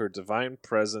 Amaterasu, her divine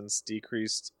presence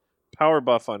decreased power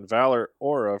buff on Valor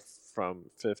Aura from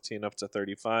 15 up to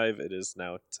 35. It is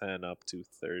now 10 up to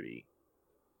 30.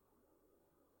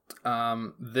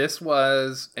 This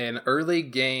was an early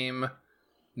game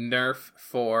nerf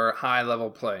for high level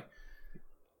play.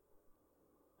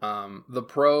 The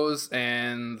pros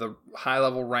and the high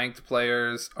level ranked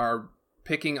players are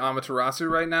picking Amaterasu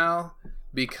right now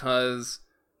because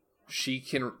she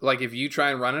can, like, if you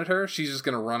try and run at her, she's just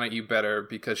going to run at you better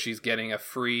because she's getting a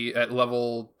free, at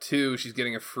level 2, she's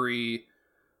getting a free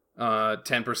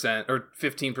 10% or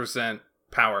 15%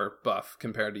 power buff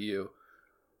compared to you.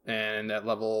 And at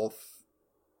level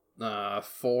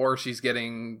 4, she's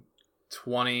getting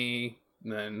 20,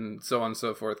 and so on and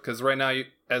so forth. Because right now,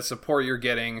 as support, you're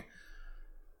getting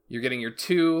your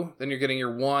 2, then you're getting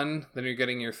your 1, then you're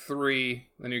getting your 3,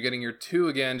 then you're getting your 2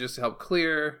 again just to help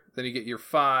clear. Then you get your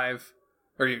 5,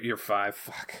 or your 5,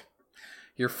 fuck.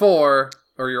 Your 4,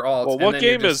 or your alt. Well, and what then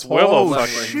you're game just is Willow leveling.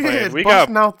 fucking playing? Shit, We got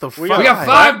busting out the we got got 5.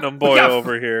 Platinum Boy We got-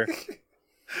 over here.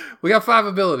 We got 5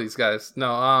 abilities, guys.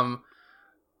 No,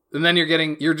 and then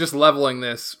you're just leveling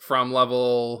this from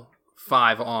level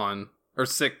 5 on, or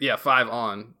 6, 5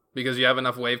 on, because you have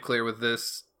enough wave clear with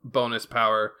this bonus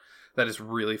power that is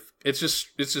really, it's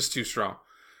just too strong.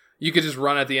 You could just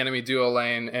run at the enemy duo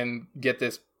lane and get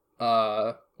this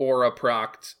aura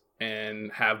procced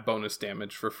and have bonus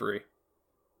damage for free.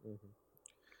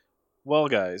 Well,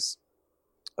 guys,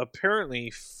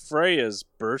 apparently Freya's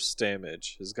burst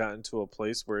damage has gotten to a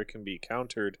place where it can be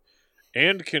countered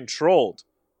and controlled,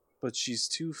 but she's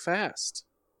too fast.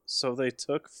 So they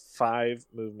took 5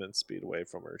 movement speed away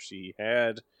from her. She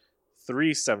had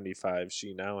 375.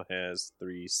 She now has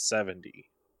 370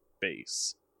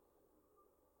 base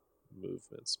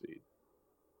movement speed.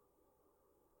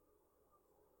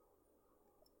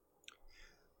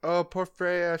 Oh, poor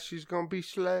Freya, she's gonna be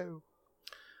slow.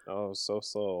 Oh, so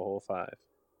slow, a whole 5.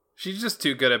 She's just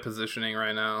too good at positioning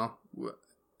right now.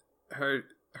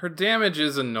 Her damage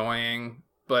is annoying,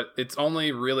 but it's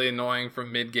only really annoying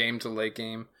from mid game to late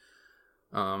game.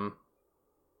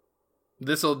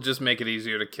 This'll just make it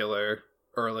easier to kill her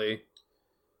early.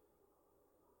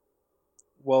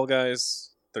 Well, guys,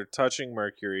 they're touching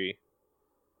Mercury.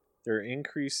 They're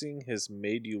increasing his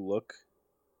Made You Look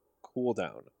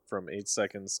cooldown from 8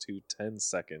 seconds to 10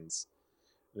 seconds.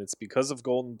 And it's because of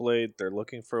Golden Blade. They're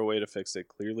looking for a way to fix it.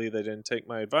 Clearly, they didn't take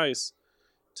my advice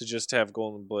to just have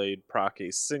Golden Blade proc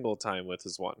a single time with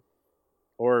his 1.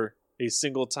 Or a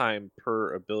single time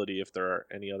per ability if there are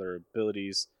any other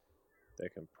abilities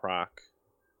that can proc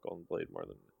Golden Blade more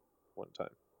than 1 time.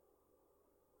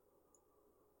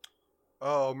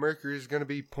 Oh, Mercury's gonna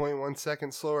be 0.1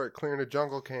 second slower at clearing a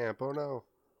jungle camp. Oh no.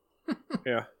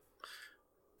 Yeah.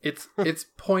 It's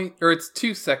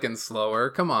 2 seconds slower.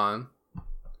 Come on.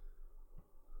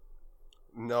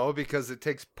 No, because it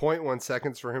takes 0.1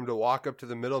 seconds for him to walk up to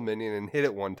the middle minion and hit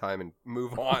it 1 time and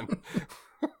move on.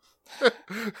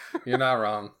 You're not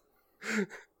wrong.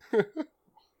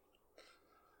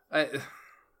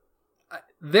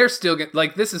 They're still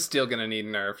this is still gonna need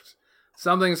nerfed.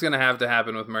 Something's gonna have to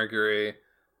happen with Mercury.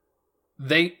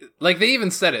 They even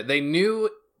said it. They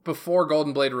knew before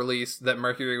Golden Blade released that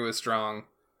Mercury was strong.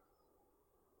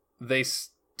 They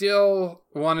still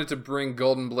wanted to bring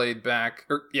Golden Blade back,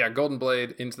 Golden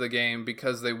Blade into the game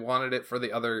because they wanted it for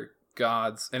the other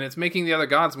gods, and it's making the other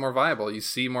gods more viable. You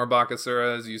see more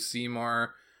Bakasuras, you see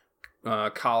more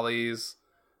Kalis,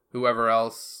 whoever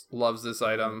else loves this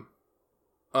item.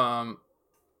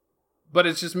 But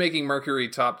it's just making Mercury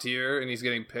top tier, and he's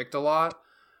getting picked a lot.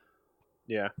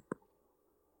 Yeah.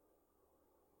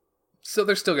 So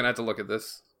they're still gonna have to look at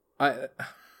this.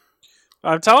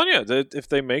 I'm telling you, that if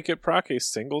they make it proc a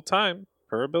single time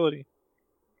per ability.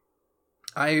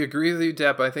 I agree with you,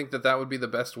 Depp. I think that would be the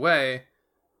best way.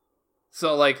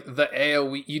 So, the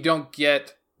AoE, you don't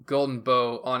get Golden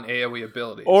Bow on AoE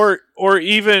abilities. Or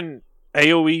even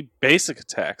AoE basic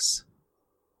attacks.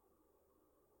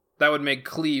 That would make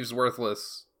Cleaves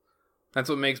worthless. That's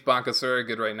what makes Bakasura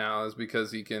good right now, is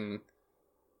because he can...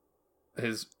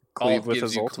 His Cleave alt with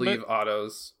gives his you ultimate? cleave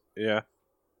autos. Yeah.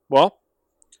 Well,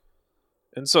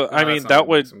 and so, No, I mean, that's not that what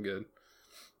would... makes him good.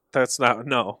 That's not...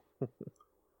 No.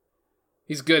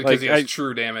 He's good because Like, he has I-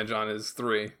 true damage on his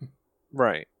 3.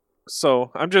 Right. So,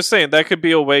 I'm just saying, that could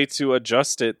be a way to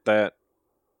adjust it that...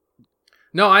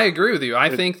 No, I agree with you.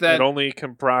 I think that... It only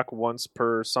can proc once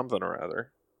per something or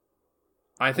other.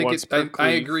 I think once it. per I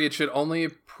cleave. agree. It should only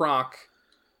proc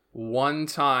 1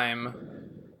 time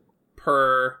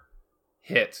per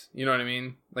hit. You know what I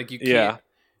mean? Like you can't. Yeah.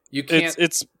 You can't.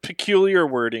 It's peculiar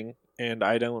wording, and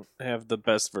I don't have the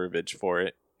best verbiage for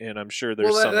it. And I'm sure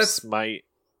there's Well, some that's- smite,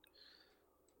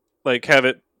 like have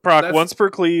it proc That's- once per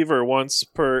cleave or once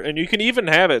per, and you can even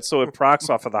have it so it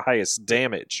procs off of the highest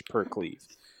damage per cleave.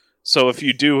 So if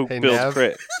you do Hey, build Nev.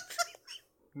 crit,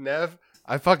 Nev,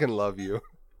 I fucking love you.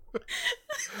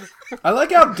 I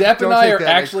like how Depp Don't and I take are that in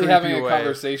a actually having a creepy way.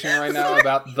 conversation right now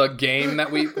about the game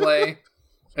that we play,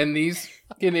 and these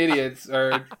fucking idiots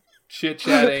are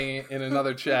chit-chatting in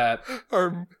another chat.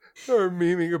 Or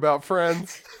memeing about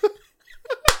friends.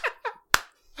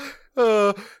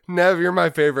 Nev, you're my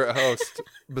favorite host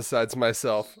besides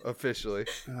myself, officially.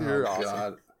 You're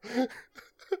awesome. God.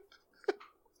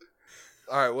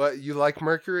 All right, what you like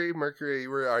Mercury? Mercury,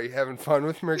 are you having fun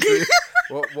with Mercury?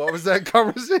 what was that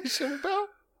conversation about?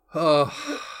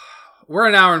 Oh, we're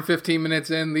an hour and 15 minutes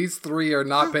in. These three are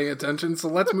not paying attention, so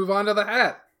let's move on to the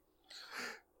hat.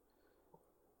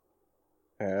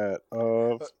 Hat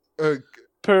of Uh,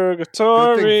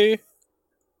 Purgatory.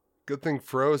 good thing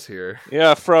Fro's here.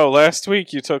 Yeah, Fro, last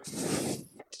week you took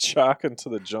Chalk into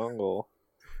the jungle.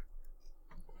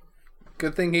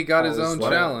 Good thing he got his Oh, own wow.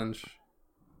 challenge.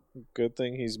 Good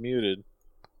thing he's muted.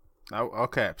 Oh,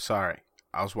 okay, sorry.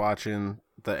 I was watching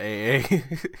the AA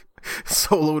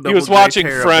solo. He was Double J watching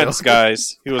Terra Friends, build.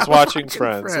 guys. He was watching watching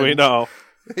Friends. We Friends. know.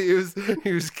 He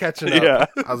was catching up. Yeah.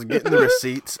 I was getting the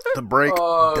receipts. The break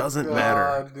Oh, doesn't God,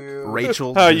 matter. dude.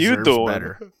 Rachel How you deserves doing?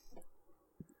 better.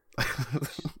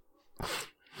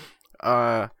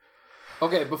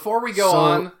 Okay, before we go So-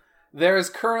 on, there is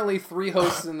currently 3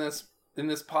 hosts in this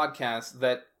podcast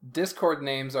that Discord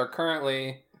names are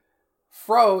currently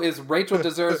Fro is Rachel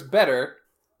deserves better,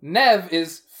 Nev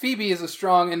is Phoebe is a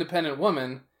strong independent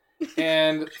woman,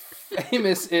 and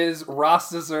Famous is Ross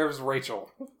deserves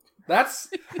Rachel. That's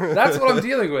what I'm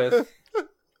dealing with.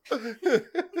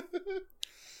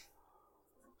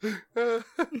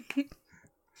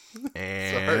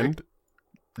 And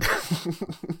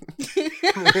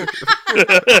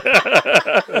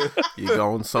you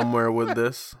going somewhere with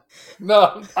this?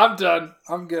 No, I'm done.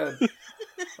 I'm good.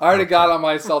 I already got on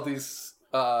my salty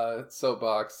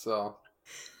soapbox, so.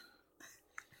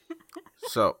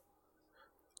 So,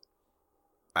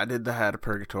 I did the Hat of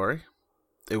Purgatory.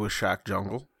 It was Shock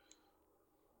Jungle.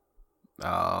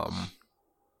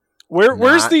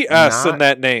 Where's Not- the S in not-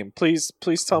 that name? Please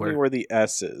tell me Where? where the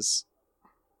S is.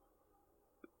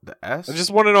 The S. I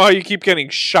just want to know how you keep getting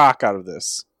shock out of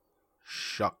this.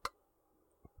 Shock.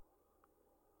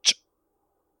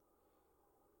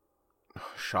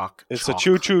 Shock. It's chalk. a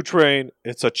choo-choo train.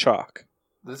 It's a chalk.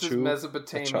 This is Chew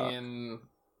Mesopotamian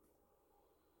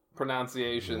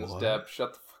pronunciations, What? Depp.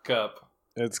 Shut the fuck up.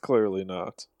 It's clearly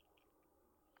not.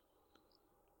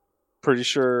 Pretty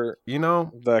sure You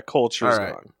know, that culture's All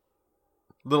right. wrong.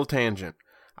 little tangent.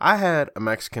 I had a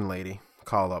Mexican lady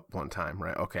call up one time,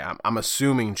 right? Okay, I'm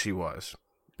assuming she was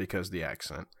because the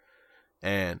accent,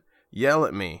 and yell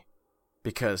at me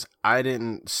because I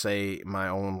didn't say my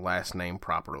own last name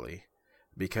properly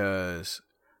because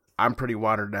I'm pretty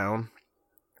watered down,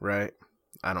 right?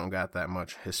 I don't got that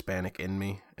much Hispanic in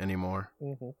me anymore.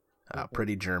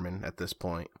 Pretty German at this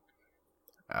point.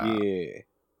 Yeah.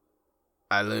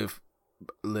 I live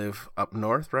up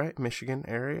north, right? Michigan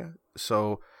area.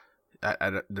 So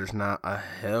there's not a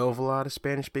hell of a lot of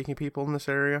Spanish-speaking people in this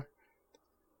area.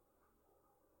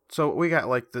 So we got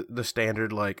like the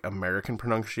standard like American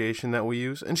pronunciation that we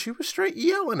use. And she was straight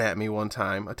yelling at me one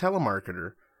time, a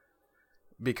telemarketer,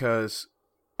 because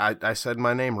I said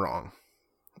my name wrong.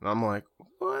 And I'm like,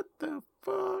 what the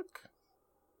fuck?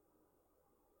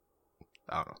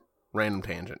 I don't know. Random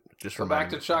tangent. Just So back reminded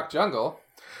to me. Chalk Jungle.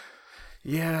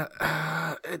 Yeah,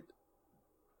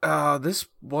 this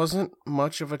wasn't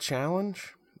much of a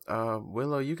challenge.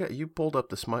 Willow, you pulled up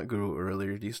the Smite Guru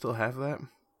earlier. Do you still have that?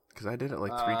 Because I did it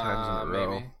like 3 times in a row.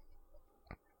 Maybe.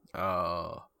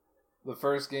 The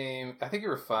first game, I think you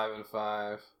were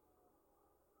 5-5.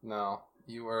 No,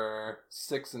 you were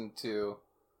 6-2.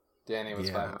 Danny was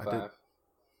Yeah, 5-5.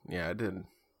 Yeah, I did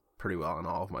pretty well in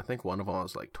all of them. I think one of them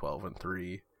was like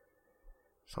 12-3,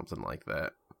 something like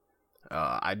that.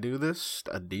 I do this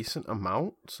a decent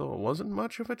amount, so it wasn't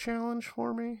much of a challenge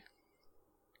for me.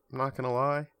 I'm not gonna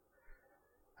lie.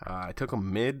 I took a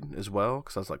mid as well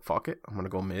because I was like, "Fuck it, I'm gonna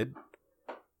go mid."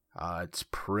 It's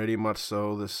pretty much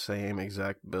so the same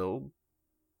exact build.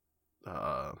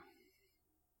 Yeah,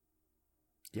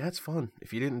 it's fun.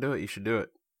 If you didn't do it, you should do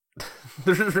it.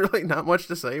 There's really not much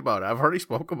to say about it. I've already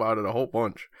spoke about it a whole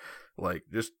bunch. Like,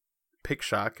 just pick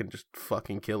shock and just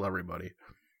fucking kill everybody.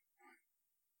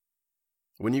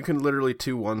 When you can literally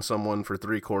 2-1 someone for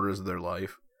 3/4 of their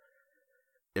life,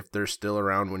 if they're still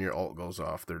around when your ult goes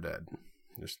off, they're dead.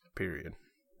 Just period.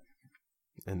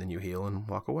 And then you heal and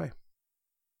walk away.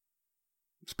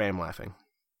 Spam laughing.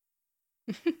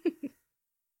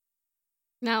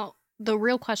 Now, the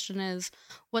real question is,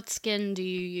 what skin do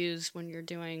you use when you're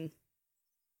doing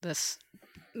this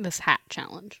hat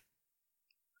challenge?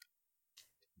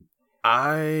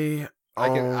 I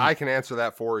I can answer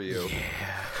that for you. Yeah.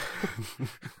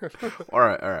 All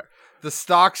right. The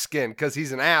stock skin, because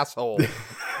he's an asshole.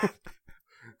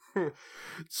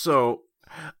 So,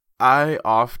 I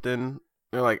often,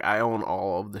 I own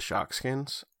all of the shock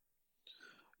skins.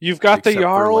 You've got the Except for,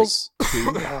 Jarls.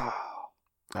 two.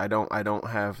 I don't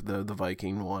have the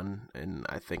Viking one, and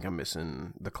I think I'm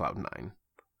missing the Cloud9.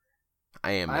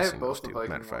 I am I missing have both those the two, Viking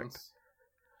matter of fact.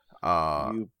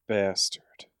 ones. You bastard.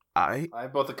 I I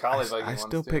have both the Kali Viking I ones.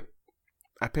 still too.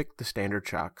 pick the standard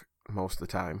shock most of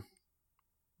the time.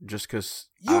 Just because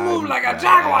You move like a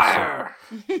jaguar.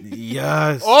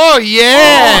 Yes. Oh,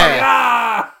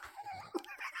 yeah!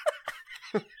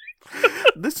 Yeah.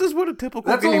 This is what a typical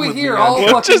That's game what we would be hear on all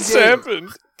shock. What fucking just game. happened?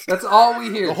 That's all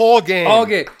we hear. The whole game. All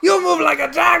game. You move like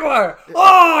a jaguar.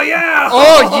 Oh yeah.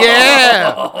 Oh,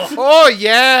 yeah! Oh,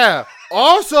 yeah!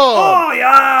 Awesome! Oh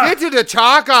yeah. Get to the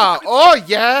chaka! Oh,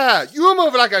 yeah! You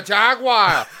move like a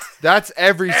jaguar! That's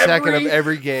every second of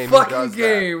every game. he Fucking does that.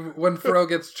 game when Fro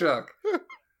gets Chuck.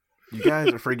 You guys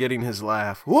are forgetting his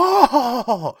laugh.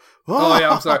 Whoa! Oh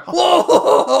yeah, I'm sorry.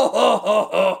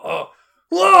 Whoa!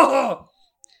 Whoa!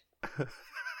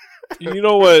 You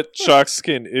know what? Shock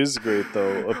skin is great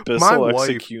though. My Abyssal wife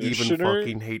even Executioner.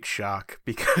 fucking hates shock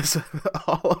because of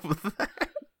all of that.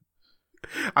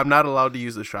 I'm not allowed to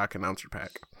use the shock announcer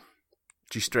pack.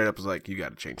 She straight up was like, "You got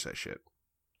to change that shit."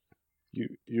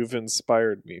 You've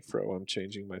inspired me, Fro. I'm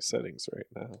changing my settings right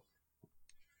now.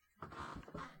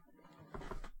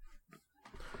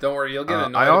 Don't worry, you'll get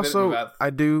annoyed. I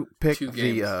do pick 2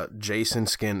 games. the Jason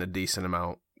skin a decent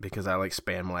amount because I like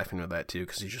spam laughing with that too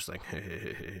because he's just like. That's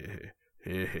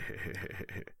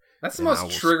the and I most will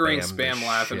triggering spam the spam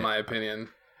laugh, in shit. my opinion.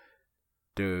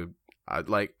 Dude,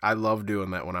 I love doing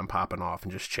that when I'm popping off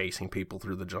and just chasing people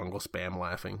through the jungle, spam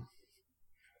laughing.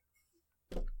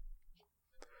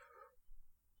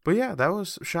 But yeah, that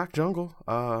was Shock Jungle.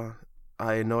 I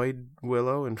annoyed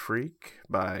Willow and Freak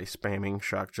by spamming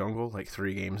Shock Jungle like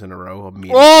 3 games in a row.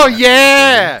 Oh,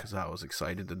 yeah! Because I was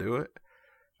excited to do it.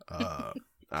 I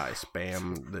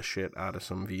spammed the shit out of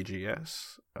some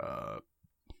VGS.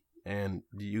 And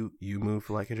you move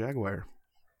like a jaguar.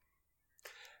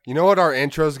 You know what our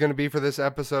intro is going to be for this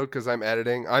episode? Because I'm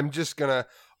editing. I'm just going to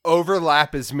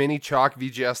overlap as many chalk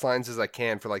VGS lines as I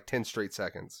can for like 10 straight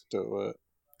seconds. Do it.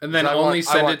 And then I only want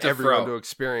send it to everyone to Fro.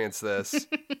 experience this.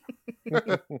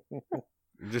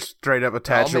 Just straight up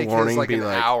attach I'll a make his, warning, like, be an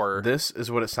like, hour. "This is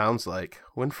what it sounds like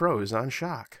when Fro is on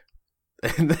shock."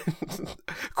 And then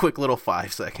quick little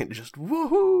 5-second, just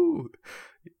woohoo!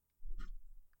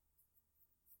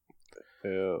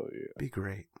 Hell yeah. Be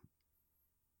great.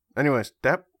 Anyways,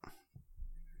 Depp,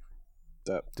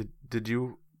 Depp. did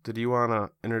you want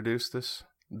to introduce this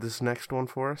next one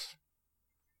for us?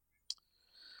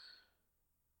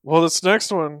 Well, this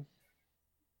next one,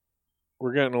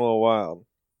 we're getting a little wild.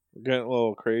 We're getting a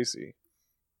little crazy.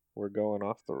 We're going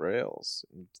off the rails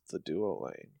into the duo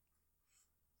lane.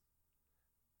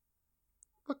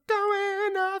 We're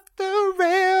going off the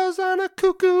rails on a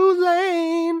cuckoo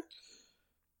lane.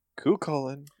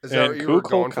 Kukulin. Is that what you were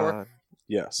going for? Kukulkan.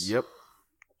 Yes. Yep.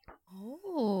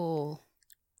 Oh.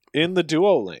 In the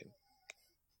duo lane.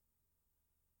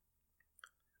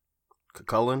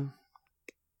 Cucullin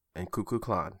and Cuckoo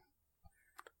Clan.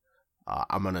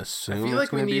 I'm gonna assume I feel like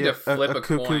it's gonna we be need a to flip a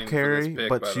cuckoo coin for carry, this pick,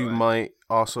 by but the you way. might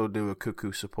also do a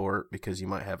cuckoo support because you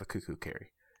might have a cuckoo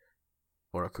carry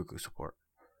or a cuckoo support.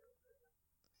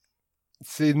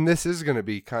 See, and this is going to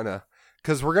be kind of...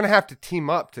 Because we're going to have to team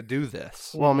up to do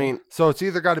this. Well, I mean, So it's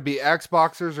either got to be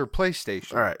Xboxers or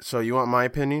PlayStation. all right. So you want my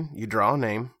opinion? You draw a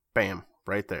name, bam,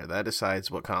 right there. That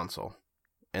decides what console,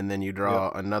 and then you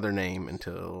draw another name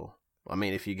until. I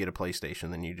mean, if you get a PlayStation,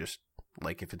 then you just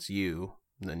like if it's you,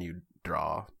 then you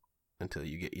draw until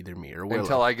you get either me or Willow.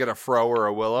 Until I get a Fro or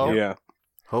a Willow. Yeah.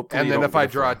 Hopefully, And you then don't if I get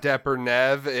a draw Fro. Depp or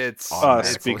Nev, it's...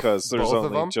 Us, it's because there's both of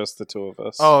only them? just the two of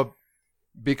us. Oh,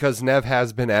 because Nev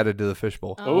has been added to the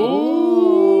fishbowl.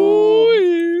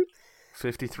 Oh.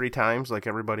 53 times like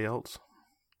everybody else.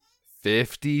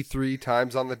 53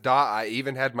 times on the dot. I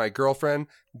even had my girlfriend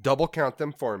double count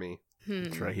them for me.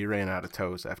 That's right. He ran out of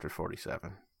toes after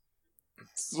 47.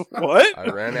 What? I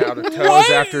ran out of toes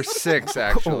What? after 6,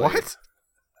 actually. What?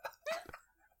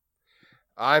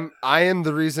 I am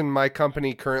the reason my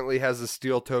company currently has a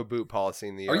steel toe boot policy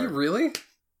in the Are yard. you really?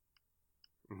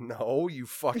 No, you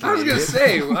fucking I was gonna idiot.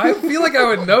 say, I feel like I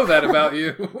would know that about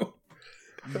you.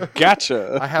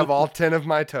 Gotcha. I have all 10 of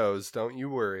my toes. Don't you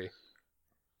worry.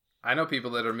 I know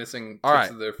people that are missing All tips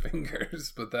right. of their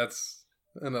fingers, but that's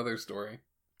another story.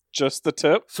 Just the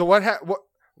tip? So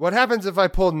what happens if I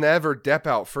pull Nev or Depp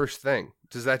out first thing?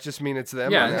 Does that just mean it's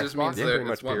them? Yeah, on it just Xbox? means Pretty they're-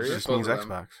 much it's one- It period. just both means of them.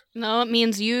 Xbox. No, it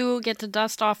means you get to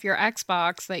dust off your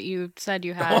Xbox that you said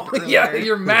you had. Oh, yeah, earlier.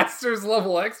 your master's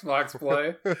level Xbox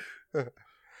play.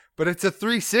 But it's a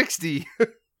 360.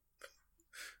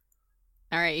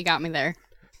 All right, you got me there.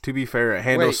 To be fair, it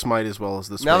handles Wait. Smite as well as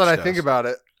the Switch Now that I does. think about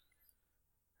it,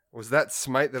 was that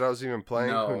Smite that I was even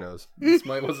playing? No. Who knows?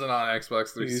 Smite wasn't on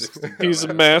Xbox 360. He's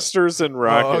dumbass. Masters in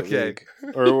Rocket okay. League,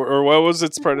 or what was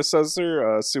its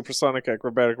predecessor? Supersonic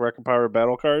Acrobatic Wrecking Power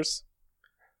Battle Cars.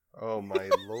 Oh my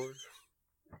lord!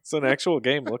 It's an actual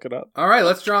game. Look it up. All right,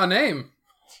 let's draw a name.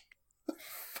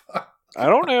 I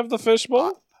don't have the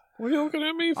fishbowl. What are you looking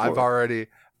at me for? I've already.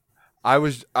 I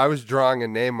was drawing a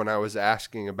name when I was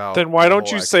asking about. Then why the don't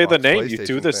whole you say the Xbox, name? You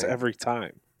do PlayStation this thing. every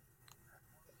time.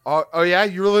 Oh yeah,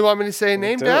 you really want me to say a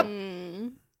name, do. Deb?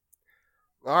 Mm.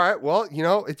 All right, well,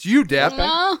 it's you, Deb.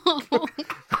 No.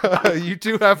 You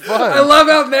two have fun. I love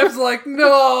how Nev's like,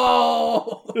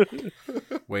 no.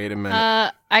 Wait a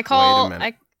minute. I call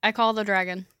minute. I call the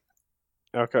dragon.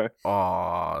 Okay.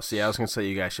 Oh, see, I was gonna say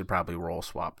you guys should probably roll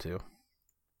swap too.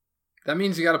 That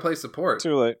means you got to play support.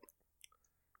 Too late.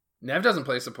 Nev doesn't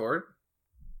play support.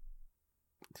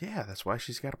 Yeah, that's why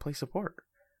she's got to play support.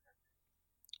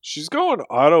 She's going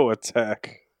auto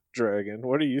attack, Dragon.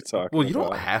 What are you talking about? Well, you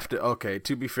don't have to. Okay,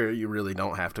 to be fair, you really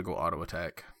don't have to go auto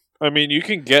attack. I mean, you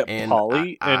can get And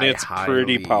Polly, and it's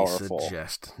pretty highly powerful.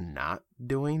 Suggest not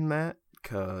doing that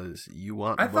because you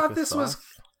want. I Book thought of this was. Thoth.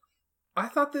 I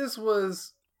thought this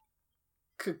was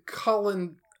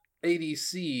Cullen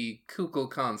ADC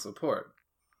Kukulkan support.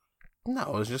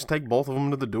 No, it's just take both of them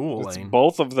to the dual It's lane.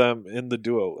 both of them in the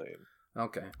duo lane.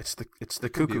 Okay. It's the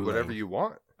Could be cuckoo whatever lane. you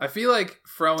want. I feel like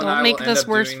Fro and Don't I make will end this up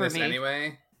worse doing for this me.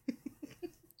 anyway.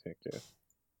 Thank you.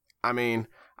 I mean,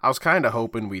 I was kind of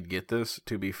hoping we'd get this.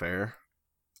 To be fair,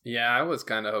 Yeah, I was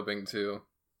kind of hoping to.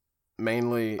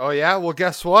 mainly. Oh yeah, well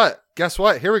guess what?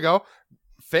 Here we go.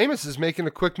 Famous is making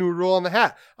a quick new rule on the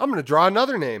hat. I'm going to draw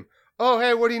another name. Oh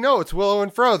hey, what do you know? It's Willow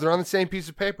and Fro. They're on the same piece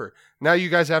of paper. Now you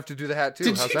guys have to do the hat too.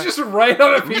 Did How's you that? just write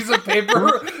on a piece of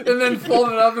paper and then fold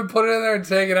it up and put it in there and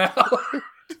take it out?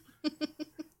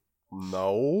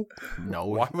 No. No,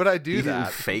 Why would I do he that?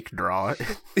 didn't fake draw it.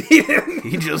 He didn't.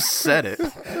 He just said it.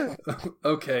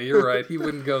 Okay, you're right. He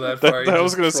wouldn't go that far. That, He'd I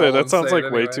was just going to say, troll that and sounds say like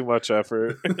it way anyway. too much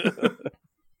effort.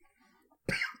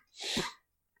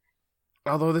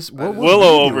 Although this what would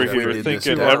Willow we do over if we here did this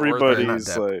thinking with- everybody's not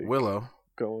Deb, like Willow,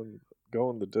 going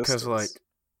the distance. because like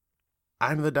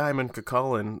I'm the Diamond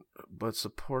Cucullin, but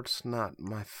support's not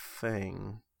my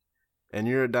thing, and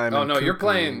you're a Diamond. Oh, no, you're Cuckoo,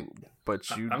 playing- but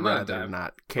you'd I'm not a rather diamond.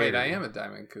 not care. Wait, I am a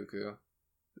diamond cuckoo.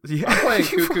 Yeah. I'm playing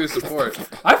cuckoo support.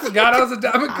 I forgot I was a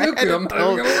diamond I had, cuckoo. to I'm not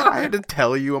tell, even gonna I lie. had to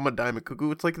tell you I'm a Diamond Cuckoo.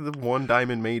 It's like the one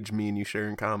Diamond Mage me and you share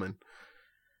in common.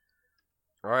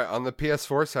 All right, on the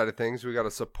PS4 side of things, we got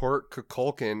a support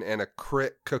Kukulkan and a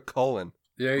crit Kukulin.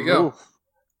 There you go. Ooh.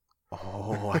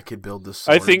 Oh, I could build this.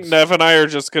 I think Nev and I are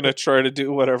just going to try to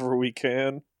do whatever we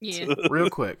can. Yeah. Real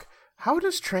quick, how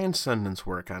does Transcendence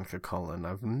work on Cucullin?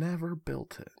 I've never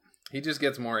built it. He just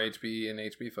gets more HP in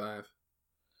HP 5.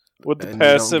 Would the And you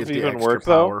don't passive get the even extra work,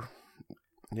 though? power.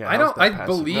 Yeah, I how's don't. that I passive?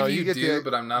 believe No, you you get do, the-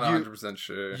 but I'm not you- 100%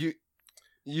 sure.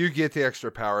 You get the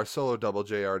extra power. Solo Double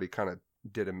J already kind of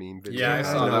did a meme video. Yeah, I I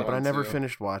saw know, that but I one never too.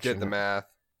 finished watching. Did the it. math.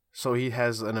 So he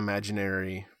has an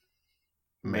imaginary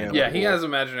mana. Yeah, he pool. has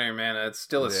imaginary mana. It's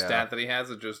still a Yeah. stat that he has.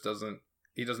 It just doesn't.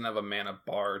 He doesn't have a mana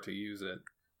bar to use it.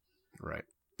 Right.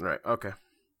 Okay.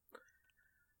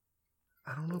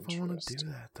 I don't know if I want to do Interesting.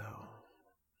 that though.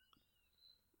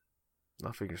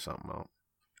 I'll figure something out.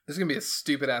 This is gonna be a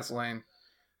stupid ass lane.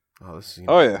 Oh, this is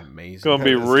Oh, gonna be yeah. amazing. Gonna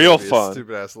be This is real a fun.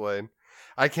 Stupid ass lane.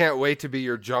 I can't wait to be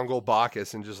your jungle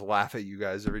Bacchus and just laugh at you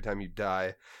guys every time you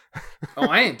die. Oh,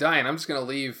 I ain't dying. I'm just gonna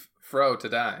leave Fro to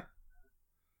die.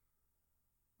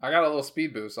 I got a little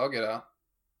speed boost. I'll get out.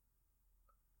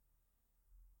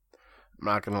 I'm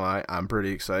not gonna lie, I'm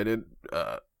pretty excited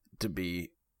to be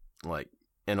like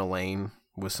in a lane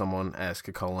with someone as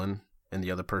Cucullin, and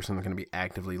the other person is gonna be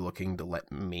actively looking to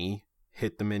let me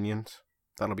hit the minions.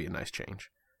 That'll be a nice change.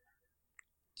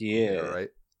 Yeah. Right.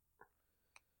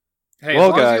 Hey, Well,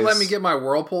 as long as you let guys. me get my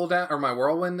whirlpool down or my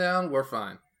whirlwind down, we're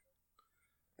fine.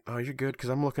 Oh, you're good because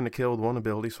I'm looking to kill with one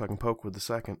ability so I can poke with the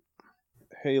second.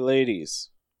 Hey, ladies.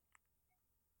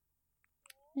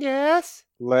 Yes.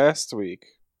 Last week,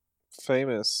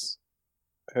 Famous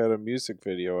had a music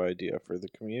video idea for the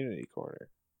community corner.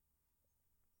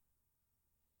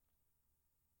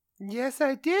 Yes,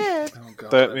 I did. Oh,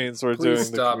 God. That means we're Please doing the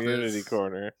stop community this.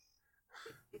 corner.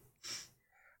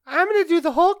 I'm gonna do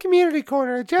the whole community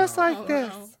corner just Oh, like Oh, this.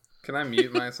 no. Can I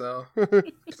mute myself?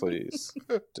 Please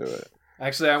do it.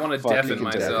 Actually, I want to Fucking deafen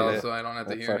myself deafen it. so I don't have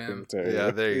to I'll hear fucking him. tell you.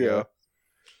 Yeah, there you go.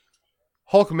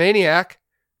 Hulkmaniac,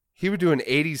 he would do an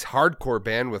 80s hardcore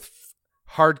band with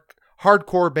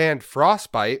hardcore band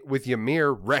Frostbite with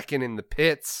Ymir wrecking in the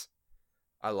pits.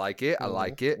 I like it. I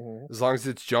like it. Mhm. As long as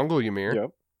it's jungle Ymir. Yep.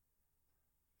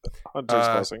 Hunter's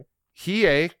blessing.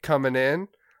 Hiei coming in,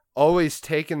 always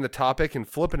taking the topic and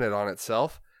flipping it on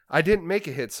itself. I didn't make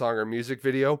a hit song or music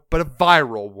video, but a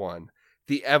viral one.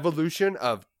 The evolution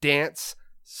of Dance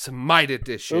Smite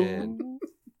Edition. Ooh.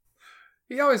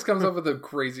 He always comes up with the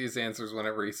craziest answers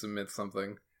whenever he submits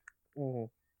something. Mhm.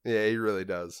 Yeah, he really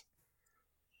does.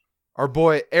 Our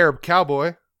boy Arab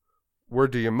Cowboy,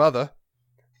 word to your mother,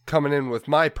 coming in with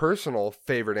my personal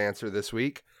favorite answer this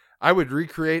week. I would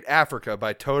recreate Africa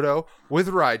by Toto with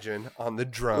Raijin on the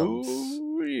drums.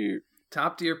 Ooh.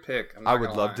 Top tier pick. I'm I not would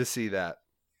gonna love lie. to see that.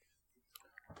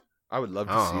 I would love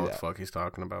I to don't know see what the that. fuck he's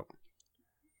talking about.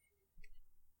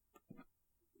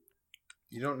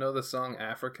 You don't know the song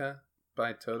Africa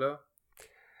by Toto?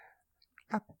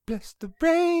 I bless the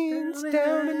rains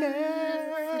down in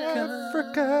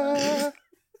Africa.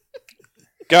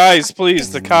 Guys,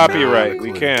 please, the copyright.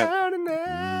 We can't.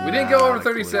 We didn't go over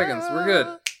 30 seconds. We're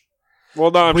good.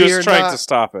 Well, no, I'm We're just trying not- to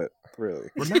stop it. Really.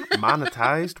 We're not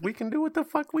monetized. We can do what the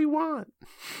fuck we want.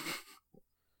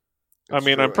 I It's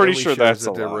mean, true. I'm pretty Ellie sure shares that's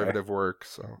a lie. derivative work.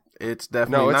 So It's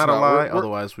definitely No, it's not a not. lie. We're-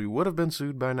 Otherwise, we would have been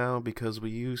sued by now because we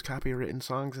use copywritten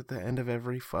songs at the end of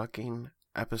every fucking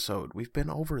episode. We've been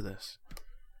over this.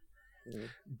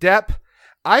 Depp,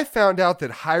 I found out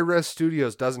that High Res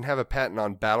Studios doesn't have a patent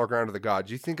on Battleground of the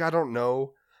Gods. You think I don't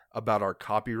know about our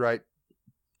copyright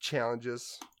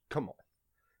challenges? Come on.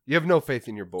 You have no faith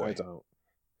in your I boy. don't.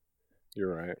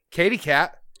 You're right. Katie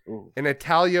Cat, Ooh. an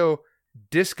Italio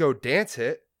disco dance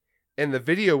hit, and the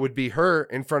video would be her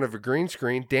in front of a green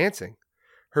screen dancing.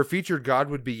 Her featured god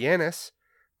would be Yanis,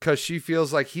 because she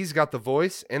feels like he's got the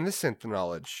voice and the synth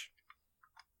knowledge.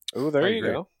 Ooh, there I you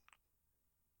agree. go.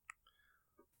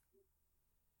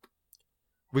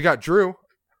 We got Drew,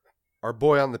 our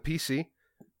boy on the PC.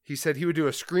 He said he would do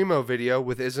a Screamo video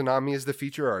with Izanami as the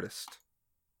feature artist.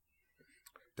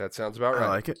 That sounds about right. I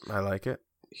like it. I like it.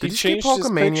 He Did you skip changed his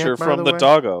Hulkamaniac, picture by from the the way?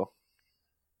 doggo.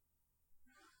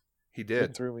 He It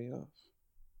did. threw me off.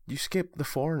 You skipped the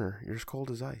foreigner. You're as cold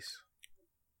as ice.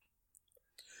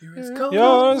 You're It's as Oh,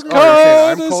 you're saying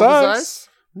I'm cold as ice?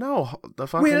 No, the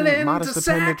fucking Willing modest to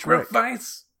appendage Rick.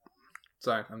 sacrifice.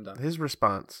 Sorry, I'm done. His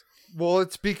response. Well,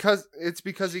 it's because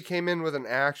he came in with an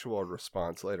actual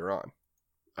response later on.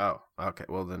 Oh, okay.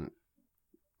 Well then,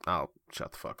 I'll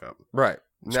shut the fuck up. Right.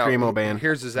 Now, Screamo band.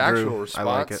 Here's his actual Drew, response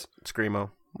I like it.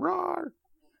 Screamo. Roar.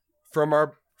 from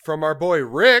our boy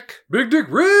Rick. Big Dick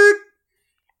Rick!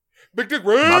 Big Dick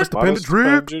Rick. Modest appendage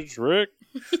Rick. Appendage Rick.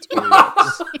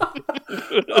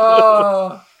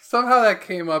 Oh, somehow that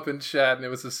came up in chat and it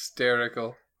was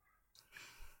hysterical.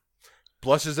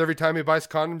 Blushes every time he buys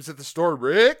condoms at the store.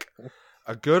 Rick.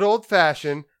 A good old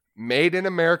fashioned made in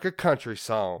America country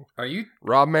song. Are you?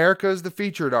 Rob America is the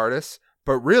featured artist,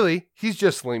 but really, he's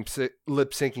just lip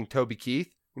syncing Toby Keith,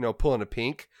 pulling a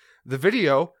pink. The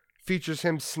video features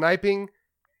him sniping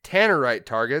tannerite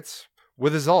targets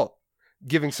with his ult,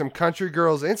 giving some country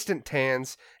girls instant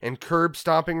tans and curb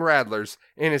stomping rattlers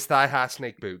in his thigh-high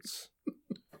snake boots.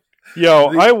 Yo,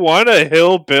 I want a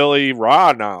hillbilly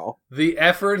raw now. The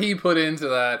effort he put into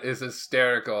that is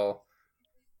hysterical.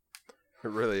 It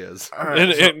really is. All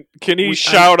right, so And can he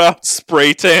shout out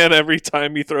spray tan every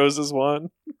time he throws his one?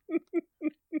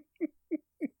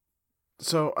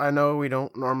 So I know we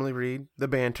don't normally read the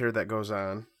banter that goes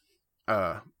on,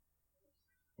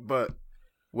 but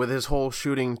with his whole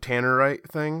shooting tannerite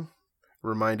thing,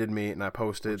 reminded me, and I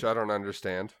posted Which I don't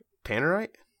understand.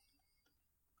 tannerite.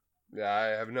 Yeah, I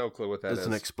have no clue what that It's is.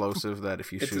 an explosive that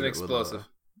if you It's shoot an it explosive. with a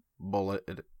bullet,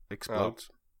 it explodes.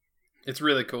 It's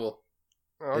really cool.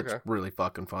 Oh, okay. It's really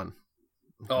fucking fun.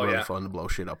 Oh, really yeah. fun to blow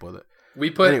shit up with it.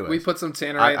 We put Anyways, some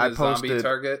tannerite I in a zombie posted-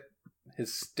 target.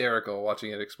 Hysterical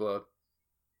watching it explode.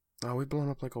 Oh, we blown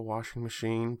up like a washing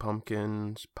machine,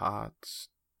 pumpkins, pots,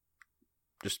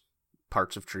 just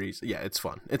parts of trees. Yeah, it's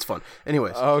fun. It's fun.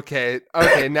 Anyways, Okay.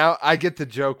 Now I get the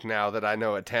joke now that I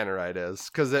know what tannerite is,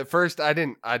 because at first I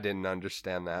didn't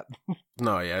understand that.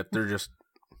 no, yeah, they're just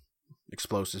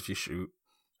explosives you shoot.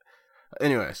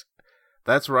 Anyways,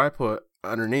 that's where I put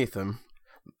underneath them.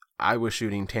 I was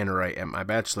shooting tannerite at my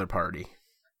bachelor party,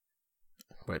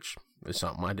 which is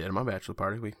something I did at my bachelor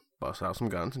party. We busted out some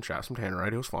guns and shot some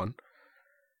tannerite. It was fun.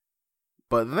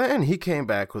 But then he came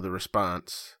back with a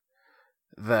response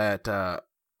that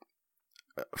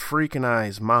Freak and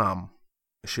I's mom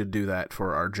should do that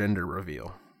for our gender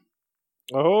reveal.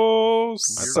 Oh, You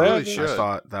thought- really sadness. should. I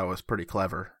thought that was pretty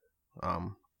clever.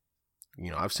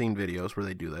 I've seen videos where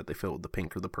they do that. They fill it with the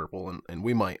pink or the purple,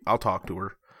 and I'll talk to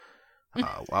her.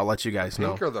 I'll let you guys know.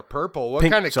 Pink or the purple? What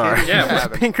Pink- kind of sorry. kid are you Yeah,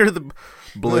 having? Pink or the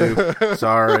blue.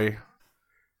 Sorry.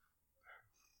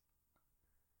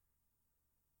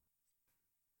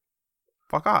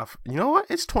 Fuck off. You know what?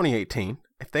 It's 2018.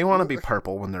 If they want to be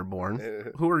purple when they're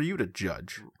born, who are you to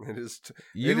judge? It is.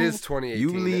 You- it is 2018.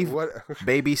 you leave- What?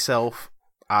 Baby self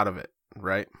out of it,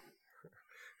 right?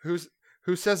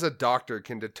 Who says a doctor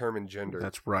can determine gender?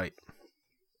 That's right.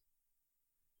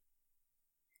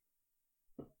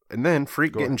 And then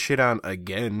Freak Go getting ahead. shit on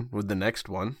again with the next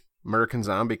one. American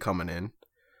Zombie coming in.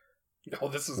 Oh,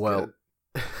 this is Well,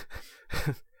 good.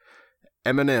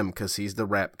 Eminem, because he's the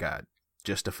rap god,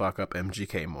 just to fuck up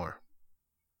MGK more.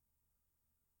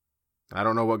 I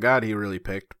don't know what god he really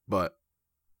picked, but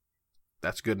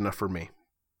that's good enough for me.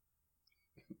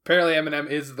 Apparently, Eminem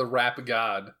is the rap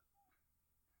god.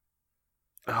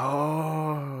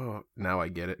 Oh, now I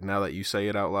get it. Now that you say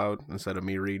it out loud instead of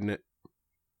me reading it.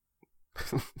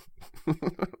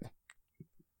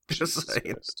 Just Jesus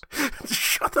saying. Christ.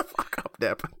 Shut the fuck up,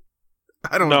 Depp.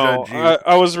 I don't No, judge you.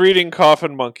 I was reading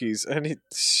Coffin Monkeys, and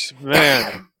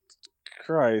man,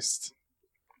 Christ.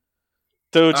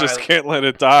 Dude just Alright. can't let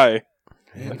it die.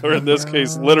 Or in this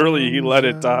case, literally, he let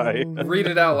it die. Read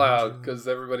it out loud, because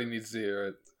everybody needs to hear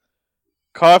it.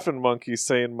 Coffin Monkey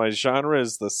saying, my genre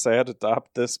is the sad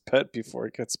adopt this pet before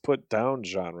it gets put down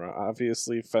genre.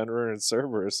 Obviously, Fenrir and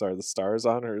Cerberus are the stars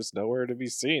on her is nowhere to be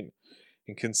seen.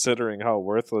 And considering how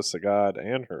worthless a god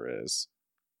Anhur is,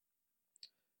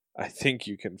 I think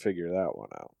you can figure that one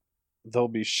out. They'll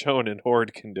be shown in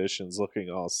horde conditions looking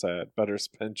all sad. Better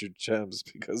spend your gems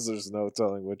because there's no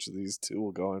telling which of these two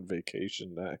will go on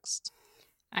vacation next.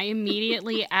 I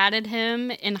immediately added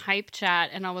him in hype chat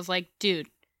and I was like, dude,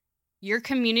 your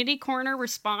community corner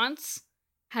response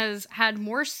has had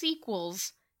more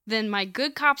sequels than my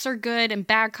good cops are good and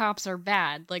bad cops are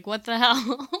bad. Like, what the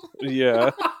hell?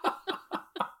 Yeah.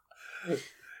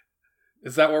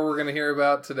 Is that what we're going to hear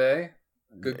about today?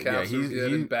 Good Yeah, cops are he- good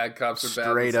he and bad cops are bad.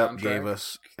 Straight the up soundtrack? gave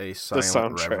us a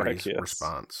silent soundtrack, reveries yes.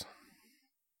 response.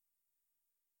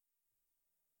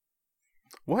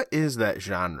 What is that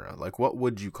genre? Like, what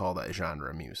would you call that genre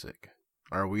of music?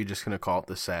 Or are we just going to call it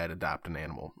the sad adopt an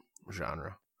animal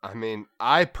genre? I mean,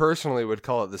 I personally would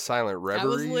call it the silent I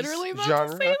reveries was literally about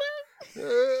genre. to say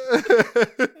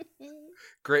that.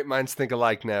 Great minds think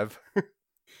alike, Nev. All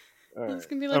right. It's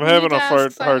gonna be like I'm having a Luke-ass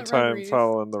hard Silent time Reveries.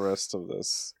 following the rest of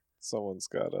this. Someone's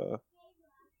got to...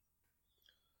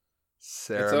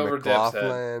 Sarah It's over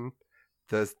McLaughlin,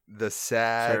 the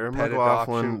sad Sarah pet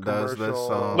McLaughlin adoption does this commercial.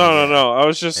 song. No. I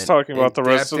was just And- talking about the And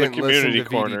rest Depp of the didn't listen community to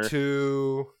corner.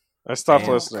 VD2. I stopped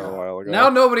And- listening a while ago. Now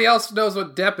nobody else knows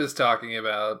what Depp is talking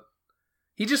about.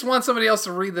 He just wants somebody else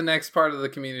to read the next part of the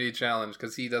community challenge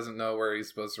because he doesn't know where he's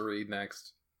supposed to read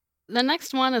next. The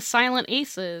next one is Silent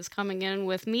Aces coming in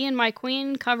with Me and My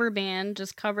Queen cover band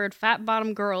just covered Fat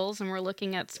Bottom Girls and we're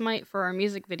looking at Smite for our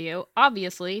music video.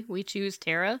 Obviously, we choose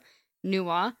Terra,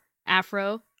 Nuwa,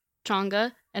 Afro,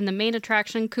 Chonga, and the main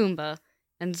attraction Kumba,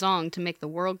 and Zong to make the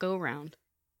world go round.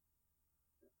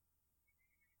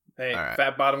 Hey, All right.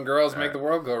 fat bottom girls All make right. the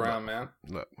world go round, Look. man.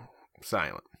 Look,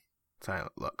 silent.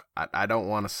 Look, I don't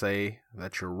want to say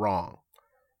that you're wrong.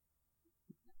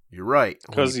 You're right.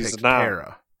 when 'Cause you he's picked not.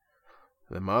 Tara.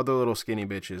 Them other little skinny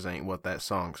bitches ain't what that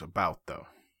song's about, though.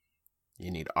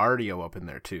 You need Ardio up in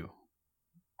there, too.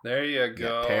 There you You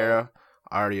go. got Tara,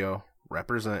 Ardio,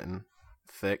 representing,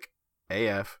 thick,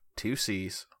 AF, 2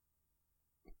 C's.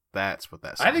 That's what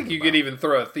that song's I think you about. could even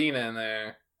throw Athena in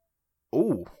there.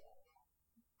 Ooh.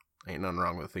 Ain't nothing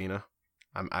wrong with Athena.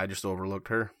 I just overlooked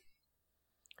her.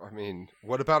 I mean,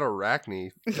 what about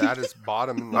Arachne? That is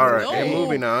bottom in the All right, No. and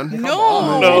moving on.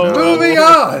 No. No. Moving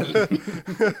on.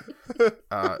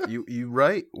 You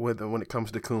right when it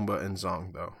comes to Kumba and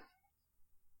Zong though.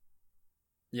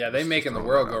 Yeah, they Just making the throwing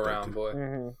world that go out there, round, too. boy.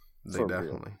 They For real.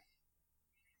 definitely.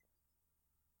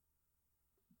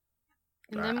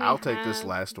 And All then right, we I'll take this have-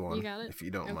 last one You got it? if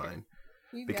you don't Okay. mind,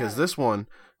 You because got it. this one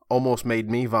almost made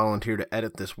me volunteer to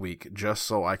edit this week just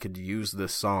so I could use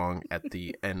this song at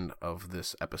the end of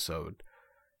this episode.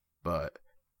 But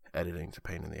editing's a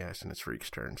pain in the ass and it's Freak's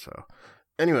turn. So,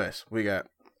 anyways, we got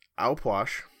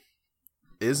Aopwash,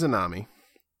 Izanami,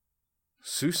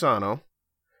 Susano,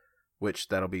 which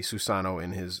that'll be Susano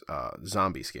in his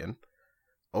zombie skin,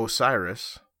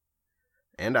 Osiris,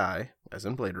 and I, as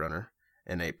in Blade Runner,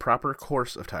 in a proper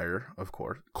corpse of Tyre, of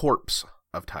course,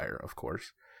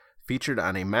 featured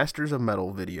on a Masters of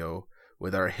Metal video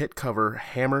with our hit cover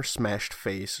Hammer Smashed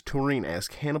Face touring as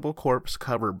Cannibal Corpse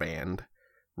cover band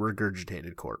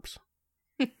regurgitated corpse.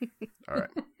 All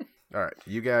right.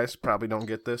 You guys probably don't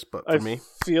get this, but for me,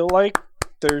 feel like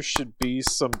there should be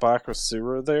some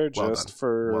Bakasura there just done.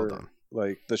 for Well done.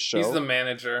 like the show. He's the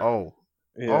manager. Oh,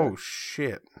 Yeah. oh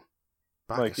shit!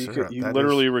 Like he Bakasura,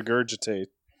 literally regurgitates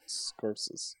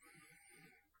corpses.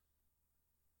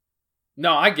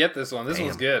 No, I get this one. This Damn,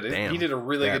 one's good. damn. He did a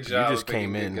really Yeah, good job. You just of picking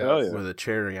came good in guys. Oh, yeah. with a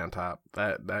cherry on top.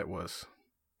 That was.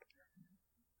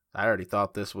 I already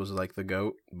thought this was like the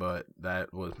GOAT, but that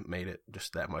made it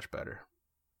just that much better.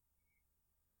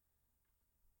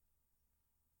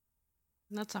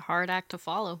 That's a hard act to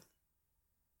follow.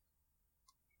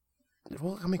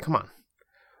 Well, I mean, come on.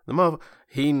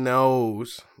 He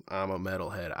knows I'm a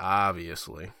metalhead,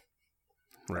 obviously.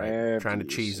 Right? Trying to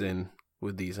cheese in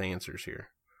with these answers here.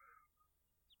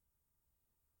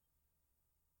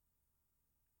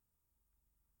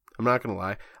 I'm not going to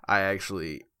lie. I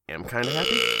actually am kind of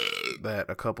happy that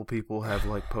a couple people have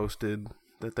like posted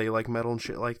that they like metal and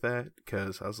shit like that,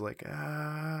 because I was like,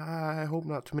 I hope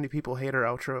not too many people hate our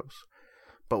outros.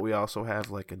 But we also have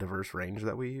like a diverse range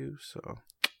that we use, so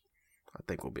I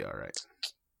think we'll be all right.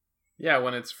 Yeah,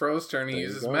 when it's Fro's turn, he There you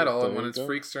uses go, metal, there and when you it's go.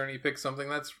 Freak's turn, he picks something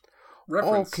that's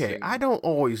referenced. Okay, I don't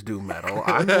always do metal.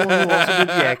 I'm the one who also did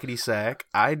Yakety Sack.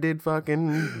 I did fucking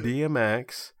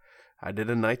DMX. I did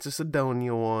a Knights of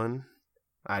Sidonia one.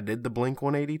 I did the Blink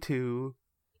 182.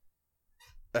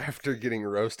 After getting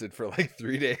roasted for like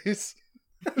 3 days.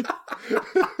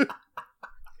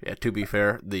 Yeah, to be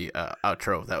fair, the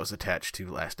outro that was attached to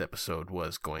last episode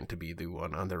was going to be the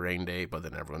one on the rain day, but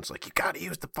then everyone's like, you gotta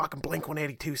use the fucking Blink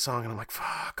 182 song, and I'm like,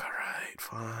 fuck, alright,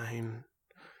 fine.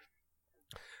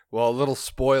 Well, a little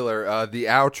spoiler. The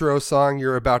outro song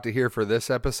you're about to hear for this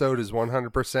episode is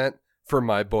 100% for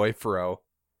my boy Fro.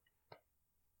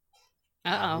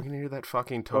 I'm Uh-oh. gonna hear that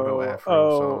fucking Toto Afro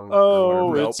song. or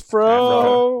whatever. It's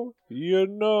Fro. You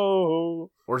know.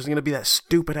 Or is it gonna be that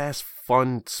stupid ass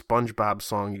fun SpongeBob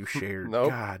song you shared? Nope.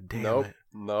 God damn Nope. it.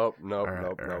 Nope. All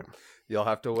right. You'll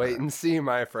have to wait and see,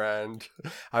 my friend.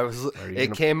 It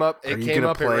gonna- came up Are you at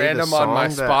gonna play the random on my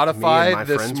song that me and my Spotify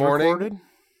this friends morning. recorded?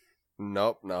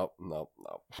 Nope.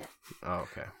 Oh,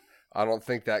 okay. I don't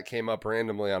think that came up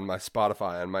randomly on my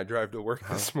Spotify on my drive to work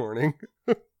this morning.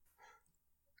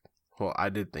 Well, I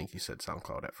did think you said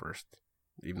SoundCloud at first,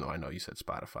 even though I know you said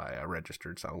Spotify. I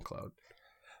registered SoundCloud.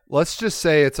 Let's just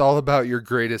say it's all about your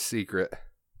greatest secret.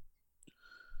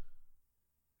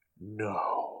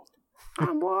 No.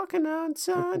 I'm walking on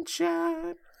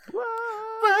sunshine.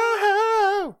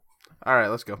 Whoa. All right,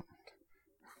 let's go.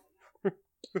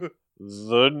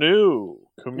 The new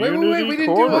community we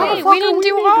didn't do corner. ours. Wait, we didn't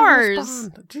do need to ours.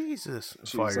 respond. Jesus.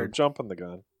 Jeez, I'm Fired. jumping the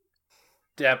gun.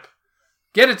 Depp,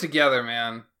 get it together,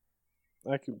 man.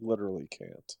 I literally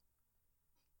can't.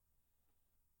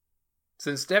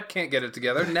 Since Depp can't get it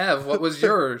together, Nev, what was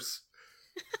yours?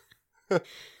 All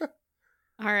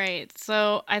right,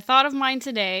 so I thought of mine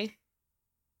today.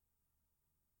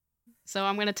 So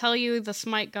I'm going to tell you the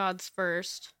Smite Gods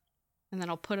first, and then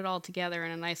I'll put it all together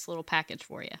in a nice little package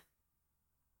for you.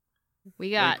 We Will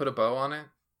you got put a bow on it?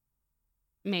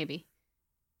 maybe.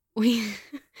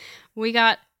 We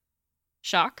got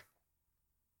Shock,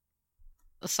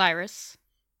 Osiris,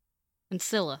 and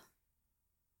Scylla.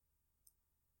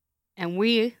 And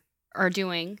we are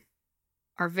doing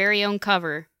our very own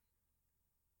cover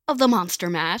of the Monster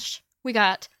Mash. We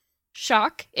got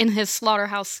Shock in his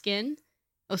slaughterhouse skin,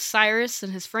 Osiris in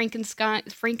his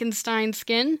Frankenstein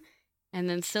skin, and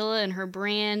then Scylla in her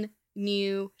brand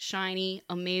new, shiny,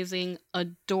 amazing,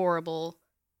 adorable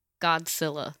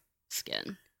Godzilla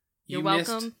skin. You're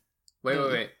welcome.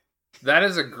 Wait. That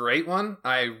is a great one.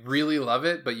 I really love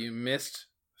it, but you missed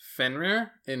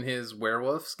Fenrir in his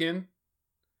werewolf skin.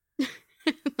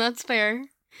 That's fair.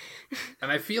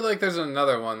 And I feel like there's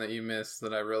another one that you missed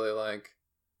that I really like.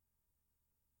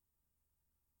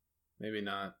 Maybe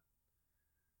not.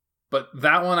 But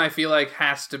that one I feel like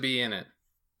has to be in it.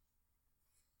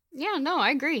 Yeah, no,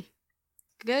 I agree.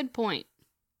 Good point.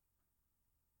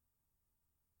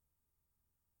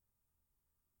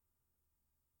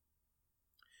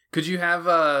 Could you have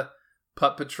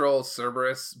Putt Patrol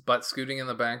Cerberus butt scooting in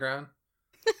the background?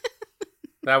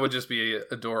 That would just be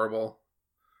adorable.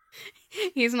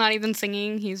 He's not even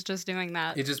singing, he's just doing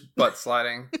that. He's just butt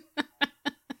sliding.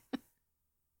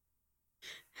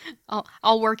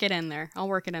 I'll work it in there. I'll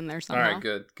work it in there All somehow. right,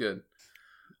 good.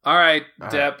 All right, All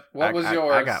right. Depp, what was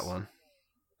yours? I got one.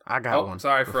 Oh, one.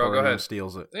 sorry, Fro, before go anyone ahead.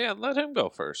 Steals it. Yeah, let him go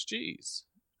first. Jeez.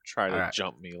 Try to All right.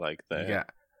 jump me like You that. got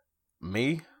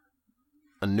me,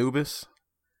 Anubis,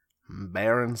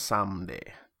 Baron Samedi,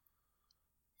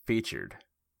 featured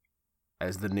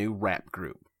as the new rap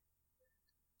group,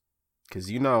 Because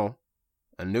you know,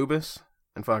 Anubis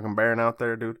and fucking Baron out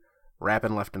there, dude,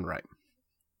 rapping left and right.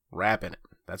 Rapping it.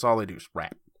 That's all they do is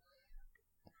rap.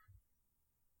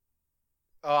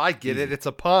 Oh, I get it. It's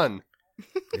a pun.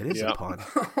 It is a pun.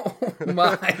 Oh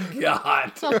my god.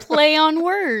 It's a play on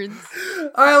words.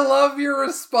 I love your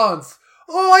response.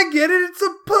 Oh, I get it. It's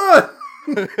a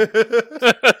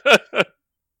pun.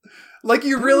 Like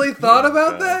you really thought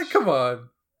about that? Come on.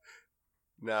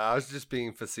 No, I was just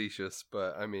being facetious,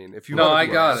 but I mean, if you No, wanna I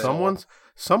be got an it. asshole-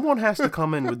 Someone has to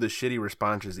come in with the shitty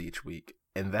responses each week,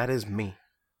 and that is me.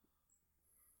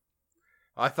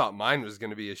 I thought mine was going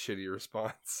to be a shitty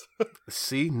response.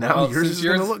 See, now Well, yours since is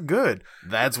going to yours- look good.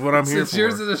 That's what I'm here Since for.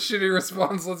 yours is a shitty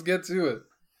response, let's get to it.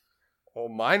 Well,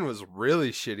 mine was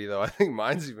really shitty, though. I think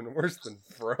mine's even worse than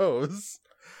Fro's.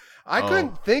 I Oh.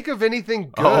 couldn't think of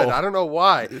anything good. Oh. I don't know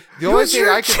why. The It only was thing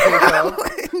your I could think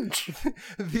challenge.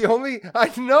 of,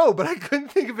 I know, but I couldn't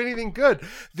think of anything good.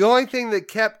 The only thing that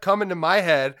kept coming to my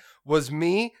head was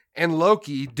me and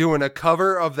Loki doing a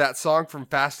cover of that song from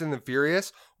Fast and the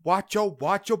Furious. Watch your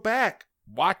back.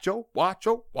 Watch your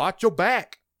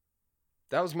back.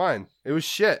 That was mine. It was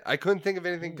shit. I couldn't think of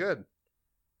anything good.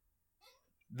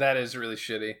 That is really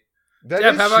shitty. That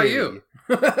Jeff, is how about shitty. you?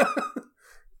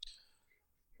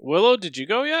 Willow, did you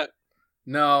go yet?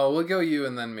 No, we'll go you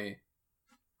and then me.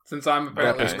 Since I'm Beck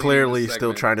apparently is leading clearly this still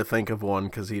segment. trying to think of one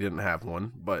because he didn't have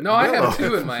one. But No, I have Willow-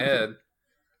 two in my head.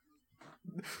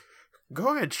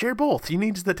 Go ahead, share both. He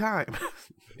needs the time.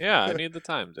 Yeah, I need the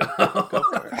time, dude. Go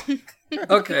for it.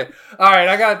 Okay. All right,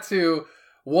 I got two.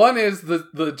 One is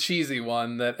the cheesy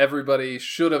one that everybody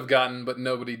should have gotten, but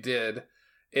nobody did.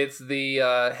 It's the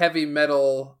heavy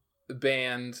metal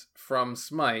band from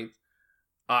Smite.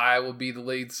 I will be the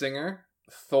lead singer.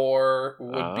 Thor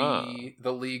would be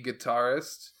the lead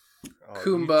guitarist. Oh, you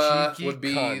Kumba cheeky would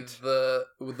be cunt. the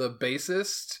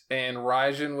bassist, and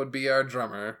Raijin would be our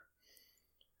drummer.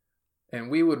 And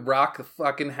we would rock the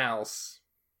fucking house.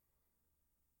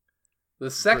 The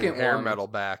second Bring hair one, metal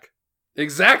back.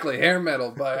 exactly, hair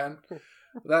metal, man.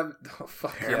 That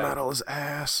fuck Hair yeah. metal is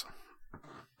ass.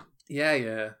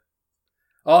 Yeah.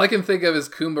 All I can think of is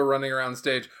Kumba running around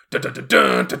stage. Dun, dun, dun,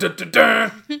 dun, dun, dun, dun,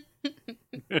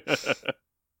 dun.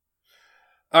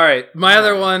 All right, my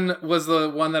other one was the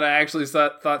one that I actually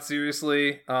thought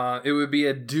seriously. It would be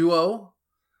a duo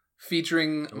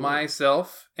featuring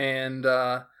myself and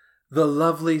the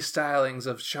lovely stylings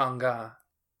of Shanga.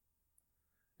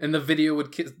 And the video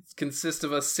would consist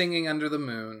of us singing under the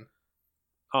moon.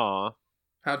 Aw,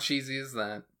 How cheesy is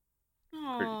that?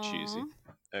 pretty cheesy.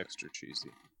 Extra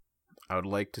cheesy. I would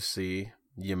like to see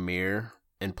Ymir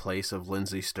in place of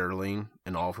Lindsay Sterling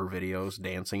in all of her videos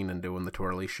dancing and doing the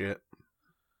twirly shit.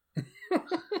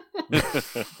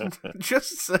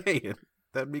 Just saying.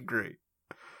 That'd be great.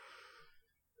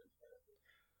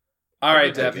 All right,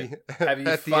 At Devin. the- Have you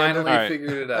at the end of- finally All right.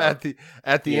 figured it out?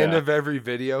 At the end Yeah. of every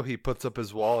video, he puts up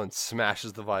his wall and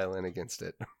smashes the violin against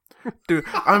it. Dude,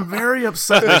 I'm very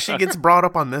upset that she gets brought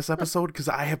up on this episode because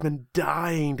I have been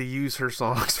dying to use her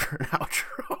songs for an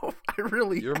outro. I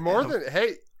really You're more have. than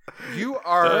hey.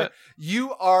 Do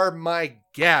You are my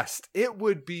guest. It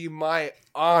would be my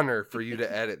honor for you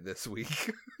to edit this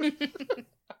week.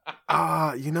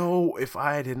 You know, if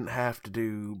I didn't have to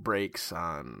do brakes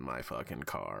on my fucking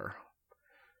car.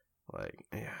 Like,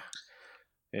 yeah.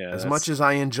 Yeah, As that's much as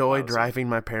I enjoy lousy. driving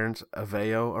my parents'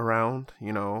 Aveo around,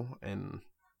 you know, and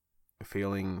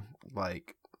feeling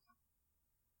like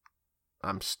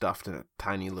I'm stuffed in a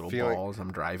tiny little Feeling- ball as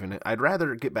I'm driving it, I'd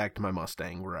rather get back to my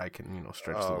Mustang where I can, you know,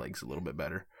 stretch the Oh. legs a little bit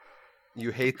better.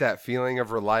 You hate that feeling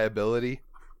of reliability.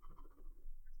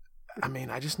 I mean,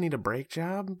 I just need a brake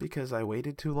job because I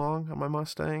waited too long on my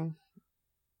Mustang.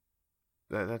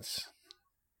 That's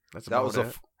That about was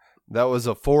it. that was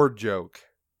a Ford joke.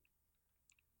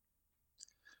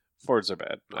 Fords are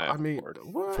bad. I have a mean, Ford.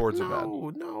 what? Fords are bad.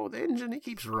 No, the engine, it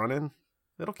keeps running.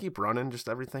 It'll keep running, just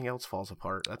everything else falls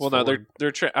apart. That's Well, no, Ford.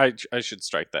 they're I should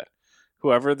strike that.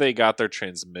 Whoever they got their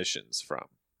transmissions from,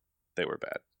 they were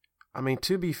bad. I mean,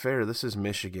 to be fair, this is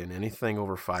Michigan. Anything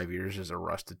over 5 years is a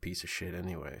rusted piece of shit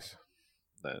anyways.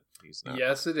 That he's not.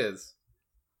 Yes, it is.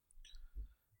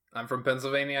 I'm from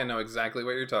Pennsylvania. I know exactly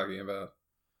what you're talking about.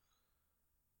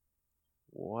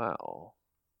 Well,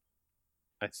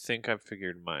 I think I've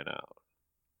figured mine out.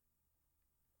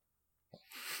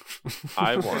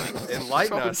 I won.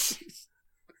 Enlighten Oh, us.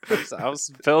 jeez. I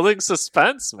was building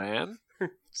suspense, man.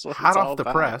 That's what Hot it's all off the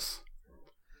about. press.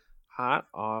 Hot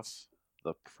off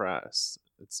the press.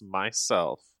 It's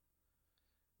myself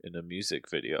in a music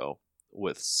video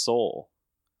with Soul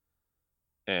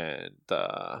and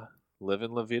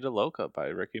Livin' La Vida Loca by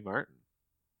Ricky Martin.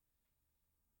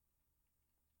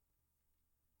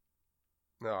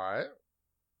 All right.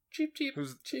 Cheap, cheap.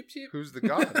 Who's- cheap, cheap? Who's the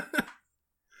god?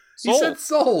 He said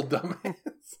soul, dumbass.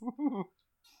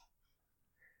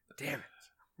 Damn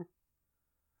it.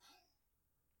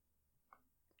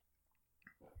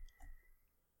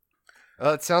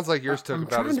 It sounds like yours took I'm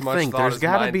about trying as to much think. thought There's as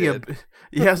gotta mine be did.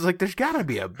 yeah. I was like, there's gotta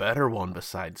be a better one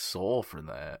besides Soul for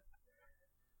that.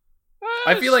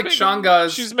 I feel like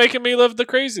Shanga's- She's making me live the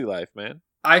crazy life, man.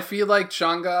 I feel like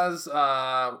Shanga's,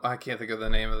 I can't think of the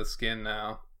name of the skin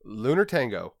now. Lunar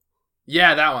Tango.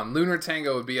 Yeah, that one. Lunar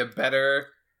Tango would be a better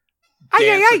Ay,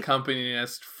 dance ay, ay.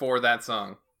 accompanist for that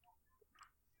song.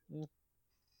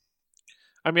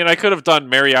 I mean, I could have done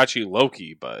Mariachi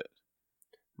Loki, but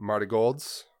Marty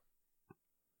Golds.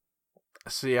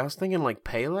 See, I was thinking like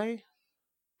Pele,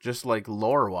 just like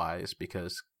lore wise,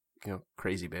 because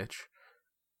crazy bitch.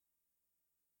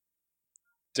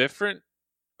 different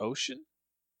ocean?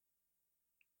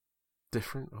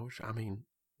 Different ocean. I mean,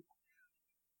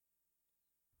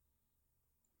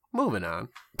 moving on.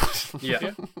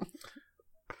 Yeah.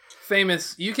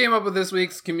 Famous, you came up with this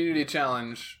week's community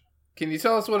challenge. Can you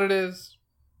tell us what it is?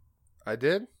 I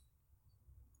did?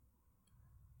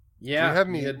 Yeah. Do you have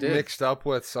me did. mixed up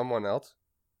with someone else?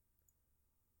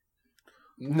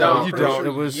 No, No, you pretty don't. sure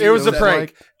It was you a said-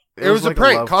 prank. It was a like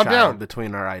prank. love Calm child down.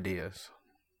 between our ideas.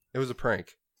 It was a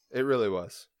prank. It really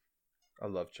was. A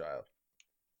love child.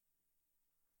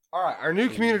 All right, our new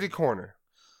community corner.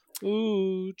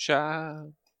 Ooh,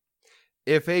 child.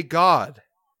 If a god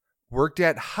worked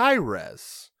at High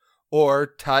Res or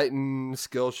Titan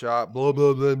Skill Shop, blah,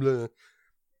 blah, blah, blah.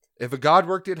 If a god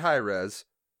worked at High Res,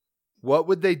 what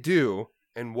would they do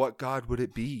and what god would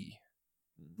it be?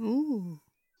 Ooh.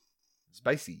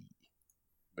 Spicy.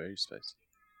 Very spicy.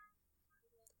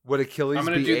 Would Achilles I'm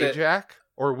gonna be do that- Ajax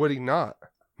or would he not?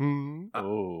 Hmm.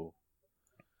 Oh.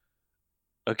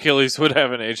 Achilles would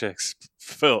have an Ajax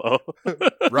pillow.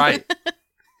 Right.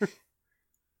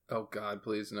 Oh God,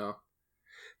 please no.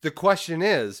 The question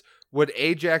is, would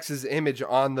Ajax's image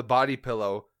on the body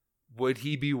pillow, would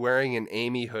he be wearing an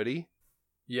Amy hoodie?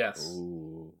 Yes.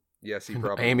 Ooh. Yes, he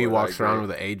probably Amy would, walks around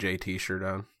with an AJ t-shirt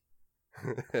on.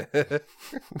 with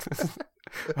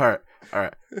All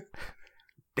right.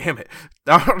 Damn it!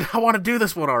 I want to do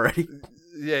this one already.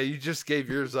 Yeah, you just gave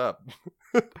yours up.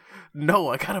 No,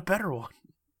 I got a better one.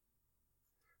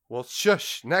 Well,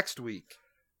 shush, next week.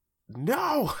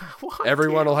 No, what?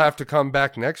 Everyone will have to come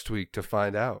back next week to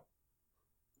find out.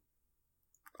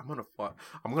 I'm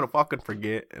gonna fucking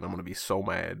forget, and I'm gonna be so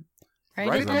mad. Write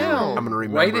it I'm gonna- down. I'm gonna Write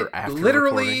remember it. after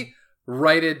Literally, recording.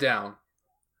 write it down.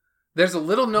 There's a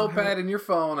little notepad in your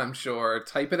phone, I'm sure.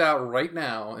 Type it out right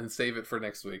now and save it for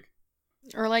next week.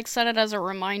 Or like set it as a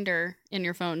reminder in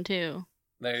your phone too.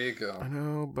 There you I go.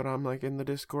 know, but I'm like in the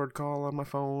Discord call on my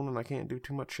phone, and I can't do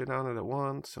too much shit on it at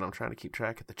once, and I'm trying to keep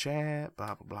track of the chat.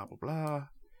 Blah blah blah blah blah.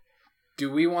 Do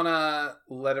we want to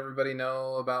let everybody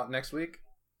know about next week?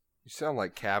 You sound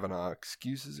like Kavanaugh.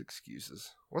 Excuses, excuses.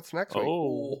 What's next week?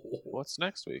 Oh, what's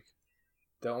next week?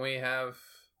 Don't we have?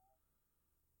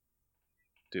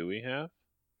 Do we have?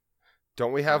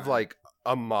 Don't we have like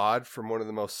a mod from one of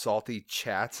the most salty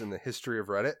chats in the history of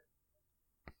Reddit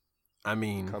I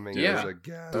mean, coming Yeah. as a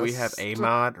guest? do we have a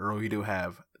mod, or we do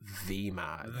have the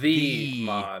mod? The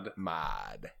mod.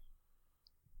 Mod.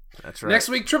 That's right. Next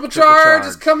week, Triple Triple Charge Charge.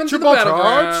 is coming Triple to the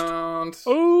Charged. Battleground.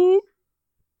 Oh.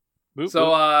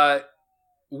 So,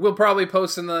 we'll probably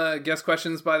post in the guest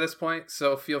questions by this point,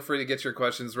 so feel free to get your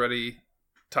questions ready.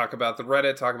 Talk about the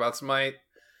Reddit, talk about Smite.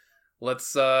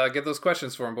 Let's get those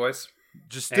questions for him, boys.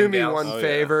 Just And do me gals. one Oh, yeah.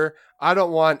 favor. I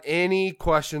don't want any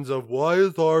questions of why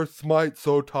is our Smite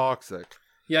so toxic.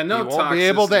 Yeah, no he won't be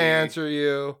able to toxicity. answer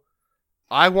you.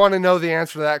 I want to know the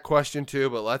answer to that question too,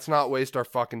 but let's not waste our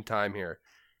fucking time here.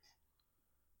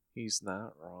 He's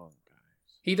not wrong,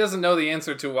 guys. He doesn't know the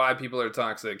answer to why people are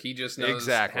toxic. He just knows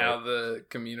Exactly. how the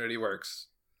community works.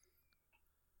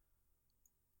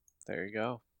 There you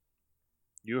go.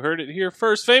 You heard it here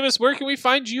first. Famous, where can we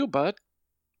find you, bud?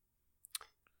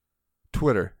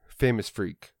 Twitter, Famous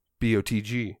Freak,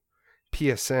 BOTG,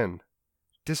 PSN,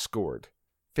 Discord,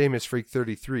 Famous Freak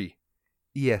 33,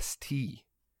 EST.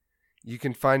 You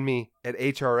can find me at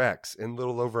HRX in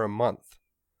little over a month.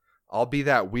 I'll be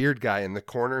that weird guy in the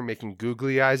corner making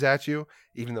googly eyes at you,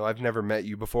 even though I've never met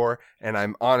you before, and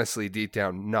I'm honestly deep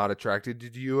down not attracted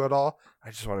to you at all.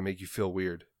 I just want to make you feel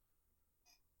weird.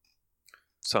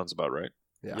 Sounds about right.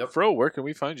 Yeah. Yep. Fro, where can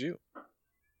we find you?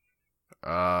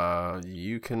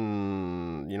 You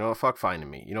can, fuck finding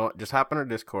me. You know what? Just hop on our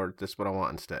Discord. This is what I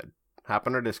want instead. Hop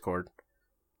on our Discord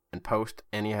and post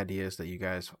any ideas that you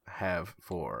guys have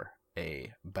for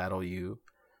a Battle U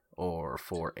or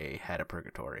for a Hat of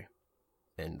Purgatory.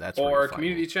 And that's where Or you'll find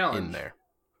community me, challenge. in there.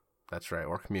 That's right,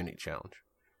 or community challenge.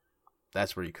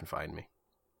 That's where you can find me.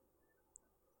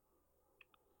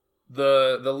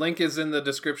 The link is in the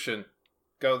description.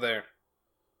 Go there.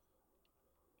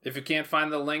 If you can't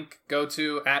find the link, go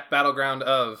to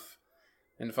 @battlegroundof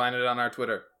and find it on our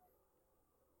Twitter.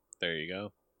 There you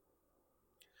go.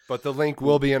 But the link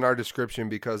will be in our description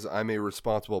because I'm a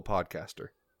responsible podcaster.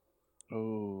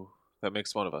 Oh, that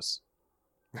makes one of us.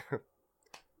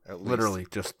 At least. Literally,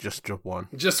 just one.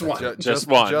 Just one. Just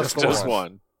one. just Just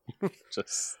one. one.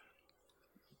 Just.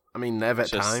 I mean, Nev at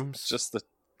just, times. Just the.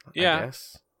 I Yeah.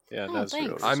 guess. Yeah. Oh, Nev's thanks.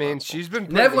 really I mean, responsible. she's been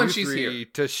Nev putting when you she's three here.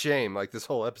 to shame like this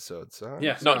whole episode. So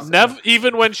Yeah. No, Nev.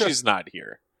 Even when she's not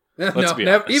here. Let's be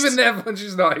honest. Even Nev when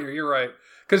she's not here. You're right.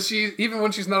 Because even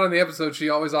when she's not on the episode, she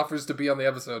always offers to be on the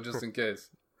episode just in case.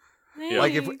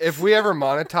 like if we ever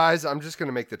monetize, I'm just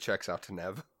gonna make the checks out to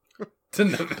Nev. To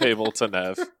Nev. Payable to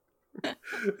Nev.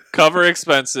 Cover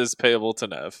expenses payable to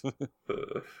Nev.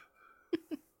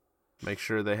 Make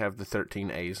sure they have the 13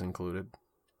 A's included.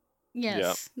 Yes,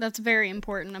 Yep. that's very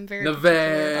important. I'm very particular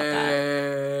about that.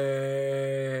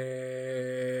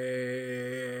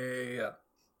 Nevaeh.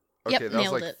 Okay, Yep, that was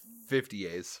nailed like it. 50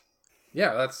 A's.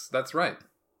 Yeah, that's right.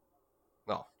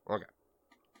 Oh, okay.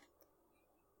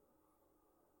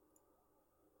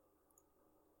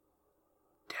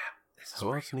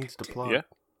 Who else needs to plug? Yeah.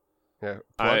 Yeah.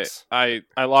 I Plugs.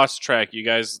 lost track. You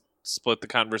guys split the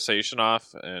conversation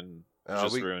off and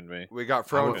just we- ruined me. We got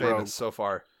Frown went rogue. famous so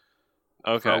far.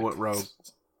 Okay. Throw it rogue.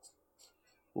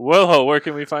 Wilho, where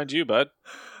can we find you, bud?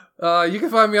 You can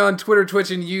find me on Twitter,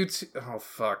 Twitch, and YouTube. Oh,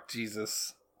 fuck,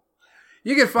 Jesus.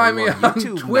 You can find me you on on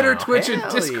YouTube Twitter, now? Twitch, and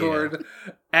Hell Discord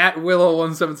at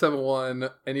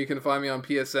Willow1771. And you can find me on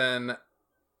PSN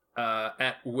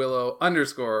at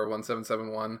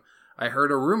Willow_1771. I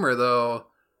heard a rumor, though.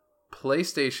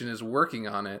 PlayStation is working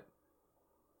on it.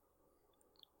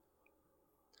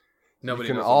 Nobody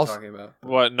can knows also- what I'm talking about.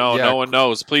 What? No, Yeah. no one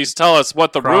knows. Please tell us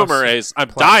what the Cross rumor is. I'm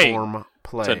dying. Platform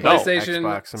play. to know. PlayStation,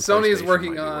 Xbox and Sony is PlayStation working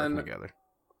might be on- together.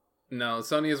 No,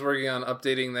 Sony is working on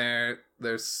updating their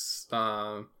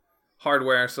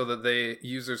hardware so that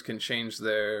users can change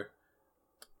their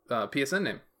PSN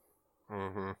name.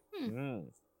 Mm-hmm. Mm.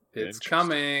 It's Interesting.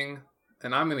 coming,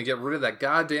 and I'm gonna get rid of that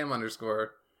goddamn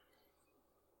underscore.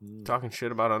 Talking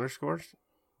shit about underscores?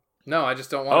 No, I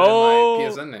just don't want Oh. it in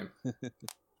my PSN name.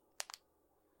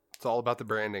 It's all about the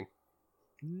branding.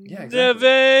 Yeah, exactly.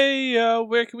 Nevaeh,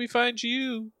 where can we find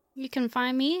you? You can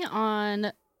find me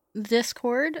on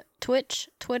Discord, Twitch,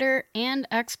 Twitter, and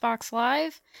Xbox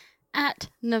Live at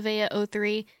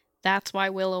Nevaeh03. That's why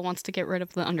Willow wants to get rid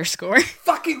of the underscore.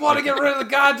 Fucking want to get rid of the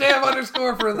goddamn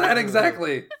underscore for that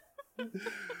exactly.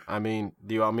 I mean,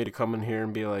 do you want me to come in here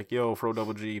and be like, yo, Fro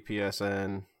Double G,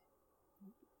 PSN,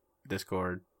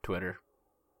 Discord, Twitter?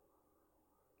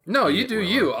 No, you do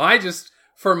you. I just,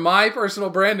 for my personal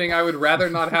branding, I would rather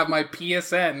not have my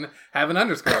PSN have an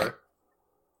underscore.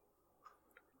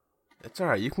 It's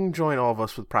alright, you can join all of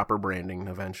us with proper branding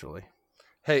eventually.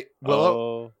 Hey, Willow,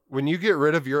 Oh. when you get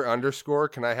rid of your underscore,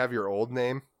 can I have your old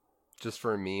name? Just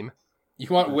for a meme? You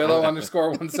want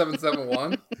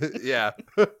Willow_1771? Yeah.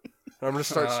 I'm going to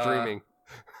start streaming.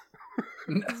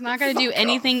 He's not going to do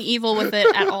anything evil with it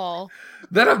at all.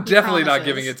 Then I'm definitely not promises.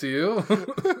 giving it to you.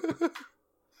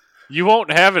 You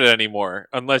won't have it anymore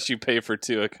unless you pay for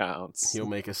 2 accounts. He'll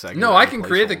make a second. No, I can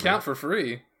create the account for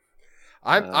free.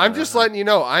 I'm just letting you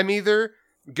know, I'm either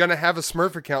going to have a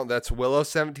Smurf account that's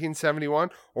Willow1771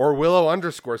 or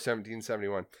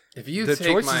Willow_1771. If you The take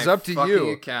choice my is up to fucking you.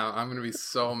 account, I'm gonna be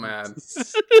so mad.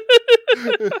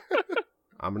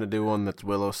 I'm gonna do one that's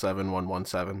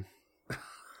Willow7117.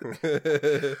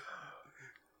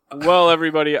 Well,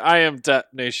 everybody, I am Dep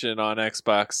Nation on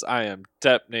Xbox. I am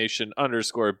Dep Nation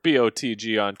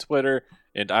 _BOTG on Twitter,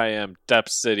 and I am Dep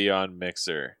City on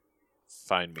Mixer.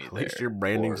 Find me At there. least your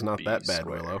branding's or not B that bad,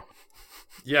 square. Willow.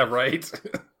 Yeah, right.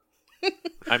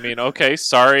 I mean, okay,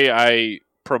 sorry I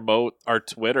promote our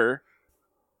Twitter.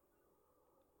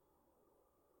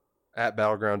 At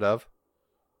Battleground of.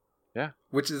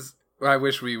 Which is, I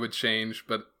wish we would change,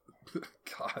 but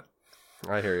God,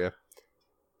 I hear you.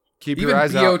 Keep even your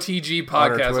eyes out. BOTG on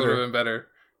our podcast would Twitter. have been better.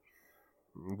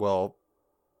 Well,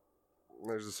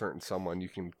 there's a certain someone you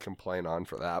can complain on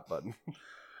for that, but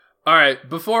All right,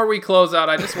 before we close out,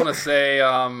 I just want to say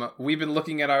we've been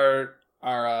looking at our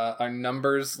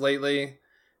numbers lately,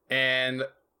 and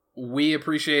we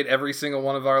appreciate every single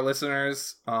one of our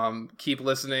listeners. Keep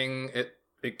listening;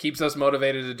 it keeps us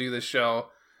motivated to do this show.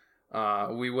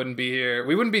 We wouldn't be here.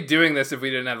 We wouldn't be doing this if we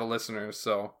didn't have the listeners.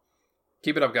 So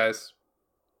keep it up, guys.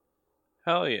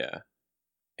 Hell yeah.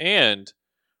 And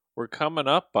we're coming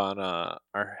up on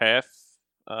our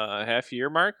half year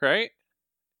mark, right?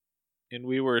 And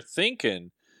we were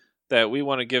thinking that we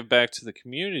want to give back to the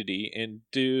community and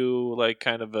do like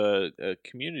kind of a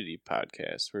community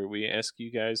podcast where we ask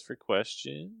you guys for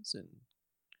questions and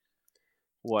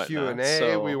whatnot. Q&A.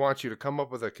 So, We want you to come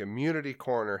up with a community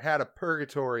corner, Hat of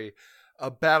Purgatory,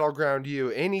 a Battleground U,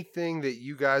 anything that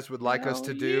you guys would like us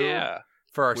to do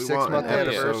for our We 6-month want an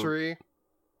episode. anniversary.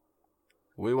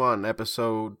 We want an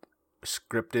episode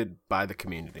scripted by the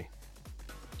community.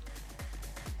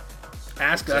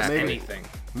 Ask us Maybe. anything.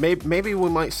 Maybe we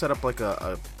might set up like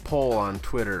a poll on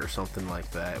Twitter or something like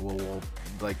that. We'll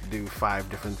like do 5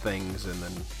 different things and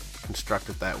then construct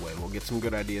it that way. We'll get some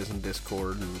good ideas in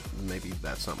Discord, and maybe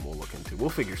that's something we'll look into. We'll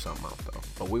figure something out though.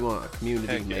 But we want a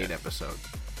community-made episode.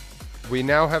 We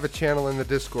now have a channel in the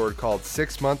Discord called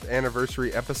 6-Month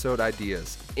Anniversary Episode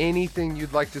Ideas. Anything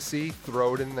you'd like to see,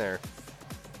 throw it in there.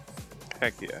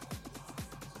 heck yeah.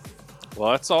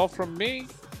 Well, that's all from me.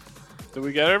 Did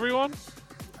we get everyone?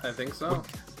 I think so.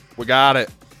 We got it.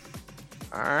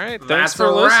 All right. Thanks That's for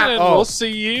a wrap. listening. Oh. We'll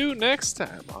see you next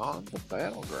time on the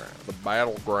Battleground. The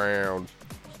Battleground.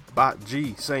 Bot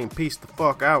G saying peace the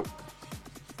fuck out.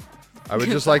 I would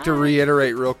just like to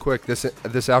reiterate real quick, this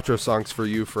outro song's for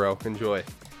you, Fro. Enjoy.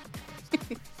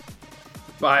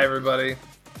 Bye, everybody.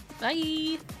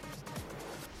 Bye.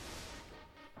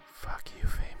 Fuck you,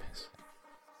 famous.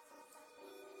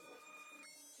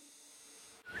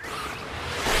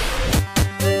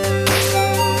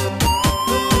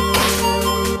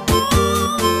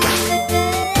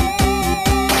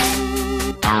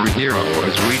 Our hero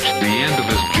has reached the end of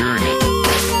his journey.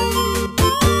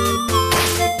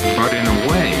 But in a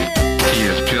way, he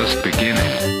is just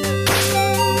beginning.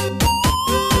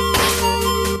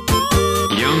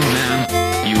 Young man,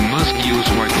 you must use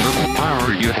what little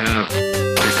power you have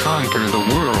to conquer the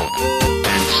world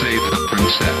and save the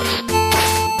princess.